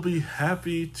 Yes. We'll be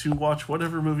happy to watch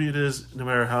whatever movie it is, no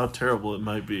matter how terrible it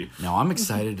might be. Now, I'm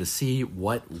excited to see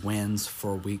what wins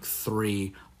for week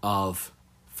 3 of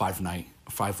 5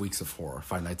 weeks of horror,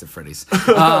 Five Nights at Freddy's. 5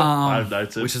 Nights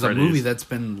at Freddy's. Which is a movie that's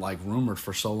been rumored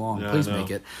for so long. Please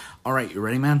make it. All right, you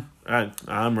ready, man? All right,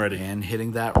 I'm ready. And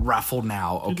hitting that raffle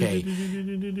now. Okay.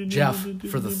 Jeff,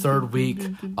 for the third week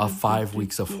of 5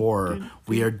 weeks of horror,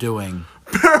 we are doing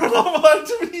Paranormal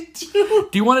Activity 2.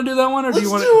 Do you want to do that one, or do you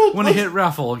want to hit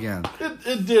raffle again?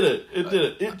 It did it.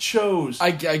 It chose.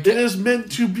 It is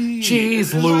meant to be.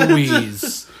 Jeez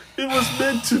Louise. It was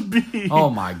meant to be.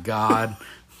 Oh my God.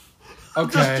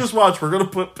 Okay. Just watch. We're going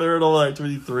to put Paranormal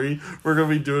Activity 3. We're going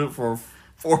to be doing it for a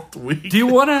 4th week. Do you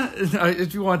want to?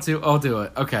 If you want to, I'll do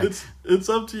it. Okay. It's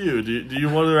up to you. Do you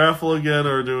want to raffle again,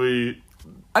 or do we...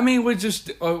 I mean, we just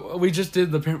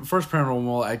did the first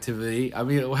Paranormal Activity. I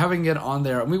mean, having it on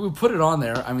there. I mean, we put it on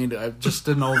there. I mean, I just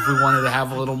didn't know if we wanted to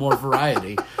have a little more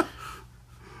variety.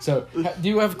 So, do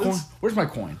you have a coin? Where's my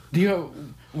coin? Do you have...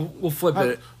 We'll flip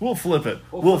it. We'll flip it.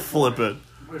 We'll flip it.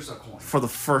 Where's the coin? For the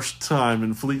first time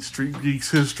in Fleet Street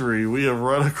Geeks history, we have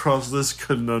run across this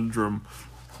conundrum.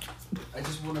 I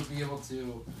just want to be able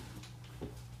to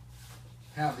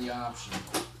have the option.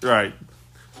 Right.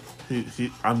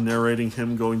 I'm narrating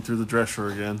him going through the dresser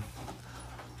again.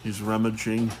 He's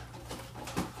rummaging,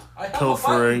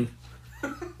 pilfering.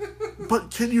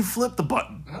 But can you flip the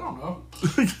button? I don't know.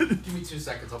 Give me 2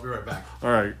 seconds. I'll be right back.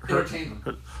 All right.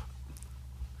 Entertainment.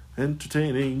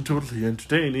 Entertaining, totally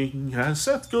entertaining. As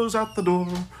Seth goes out the door.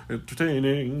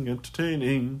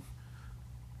 Entertaining.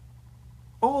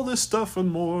 All this stuff and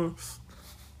more.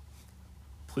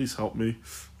 Please help me.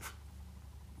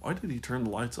 Why did he turn the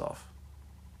lights off?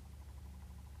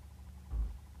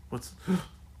 What's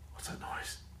that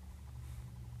noise?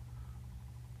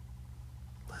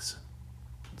 Listen.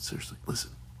 Seriously,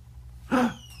 listen.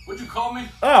 What'd you call me?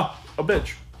 Ah, a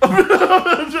bitch.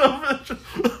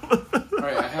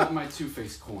 Alright, I have my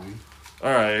Two-Face coin.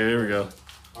 Alright, here we go.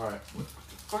 Alright.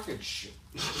 Fucking shit.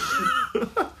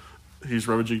 He's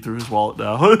rummaging through his wallet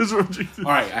now.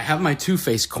 Alright, I have my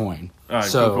Two-Face coin.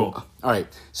 Alright, cool. Alright,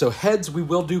 so heads, we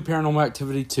will do Paranormal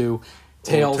Activity 2.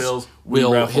 Tails,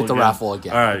 we'll hit the raffle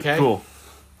again. Alright, okay? Cool.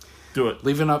 Do it.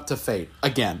 Leaving up to fate.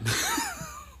 Again.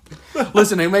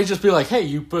 Listen, they may just be like, hey,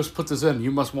 you put this in.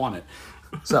 You must want it.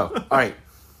 So, alright.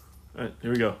 All right,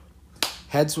 here we go.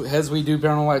 Heads we do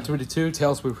Paranormal Activity 2.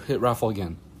 Tails we hit raffle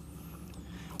again.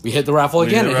 We hit the raffle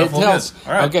again. It hit tails.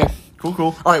 All right. Okay.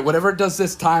 Cool. All right, whatever it does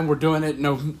this time, we're doing it.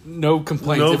 No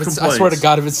complaints. No I swear to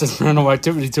God, if it says Paranormal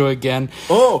Activity 2 again.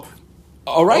 Oh.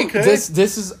 All right. Okay.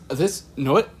 This. You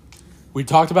know what? We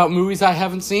talked about movies I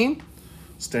haven't seen.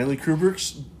 Stanley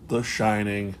Kubrick's The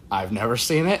Shining. I've never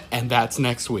seen it, and that's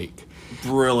next week.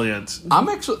 Brilliant. I'm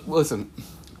actually listen.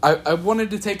 I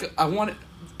wanted to take.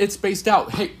 It's spaced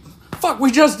out. Hey, fuck! We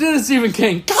just did a Stephen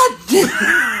King. God damn.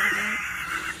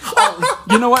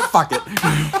 You know what? Fuck it.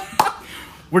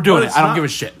 We're doing it. I don't give a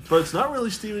shit. But it's not really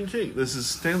Stephen King. This is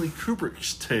Stanley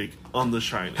Kubrick's take on The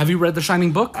Shining. Have you read The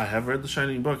Shining book? I have read The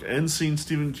Shining book and seen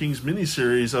Stephen King's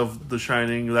miniseries of The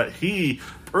Shining that he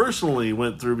personally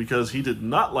went through because he did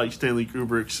not like Stanley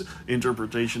Kubrick's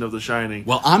interpretation of The Shining.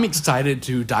 Well, I'm excited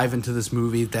to dive into this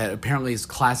movie that apparently is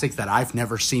classic that I've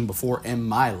never seen before in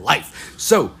my life.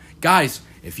 So, guys,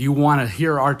 if you want to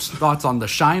hear our thoughts on The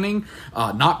Shining,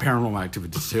 not Paranormal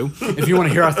Activity 2, if you want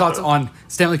to hear our thoughts on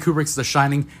Stanley Kubrick's The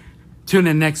Shining, tune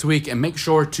in next week and make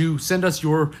sure to send us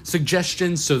your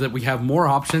suggestions so that we have more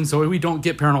options so we don't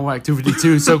get Paranormal Activity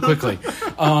 2 so quickly.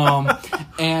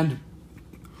 And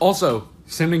also,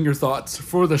 sending your thoughts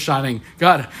for The Shining.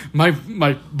 God, my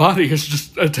body is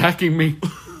just attacking me.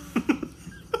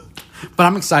 But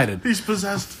I'm excited. He's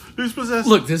possessed.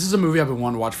 Look, this is a movie I've been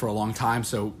wanting to watch for a long time,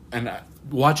 and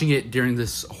watching it during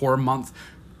this horror month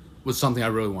was something I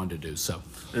really wanted to do. So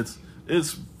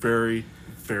it's very,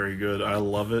 very good. I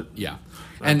love it. Yeah.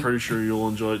 I'm pretty sure you'll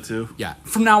enjoy it too. Yeah.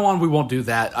 From now on, we won't do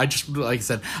that. I just, like I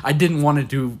said, I didn't want to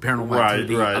do Paranormal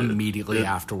Activity immediately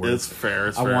afterwards. It's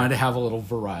fair. I wanted to have a little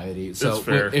variety. So it's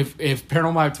fair. If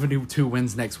Paranormal Activity 2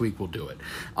 wins next week, we'll do it.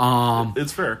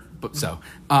 It's fair.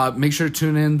 Make sure to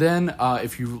tune in then.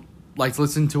 If you like to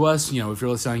listen to us, if you're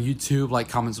listening on YouTube, like,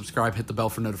 comment, subscribe, hit the bell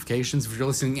for notifications. If you're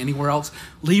listening anywhere else,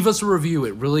 leave us a review.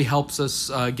 It really helps us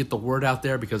get the word out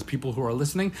there because people who are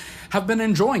listening have been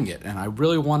enjoying it, and I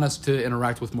really want us to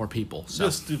interact with more people. So.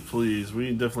 Yes, please.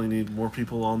 We definitely need more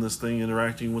people on this thing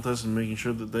interacting with us and making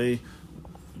sure that they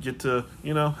get to,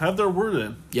 have their word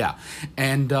in. Yeah,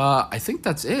 and I think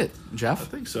that's it, Jeff. I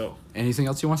think so. Anything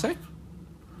else you want to say?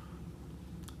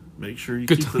 Make sure you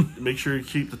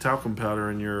keep the talcum powder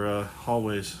in your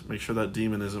hallways. Make sure that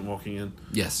demon isn't walking in.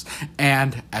 Yes.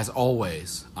 And as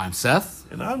always, I'm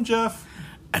Seth. And I'm Jeff.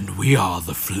 And we are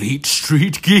the Fleet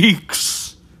Street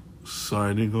Geeks.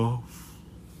 Signing off.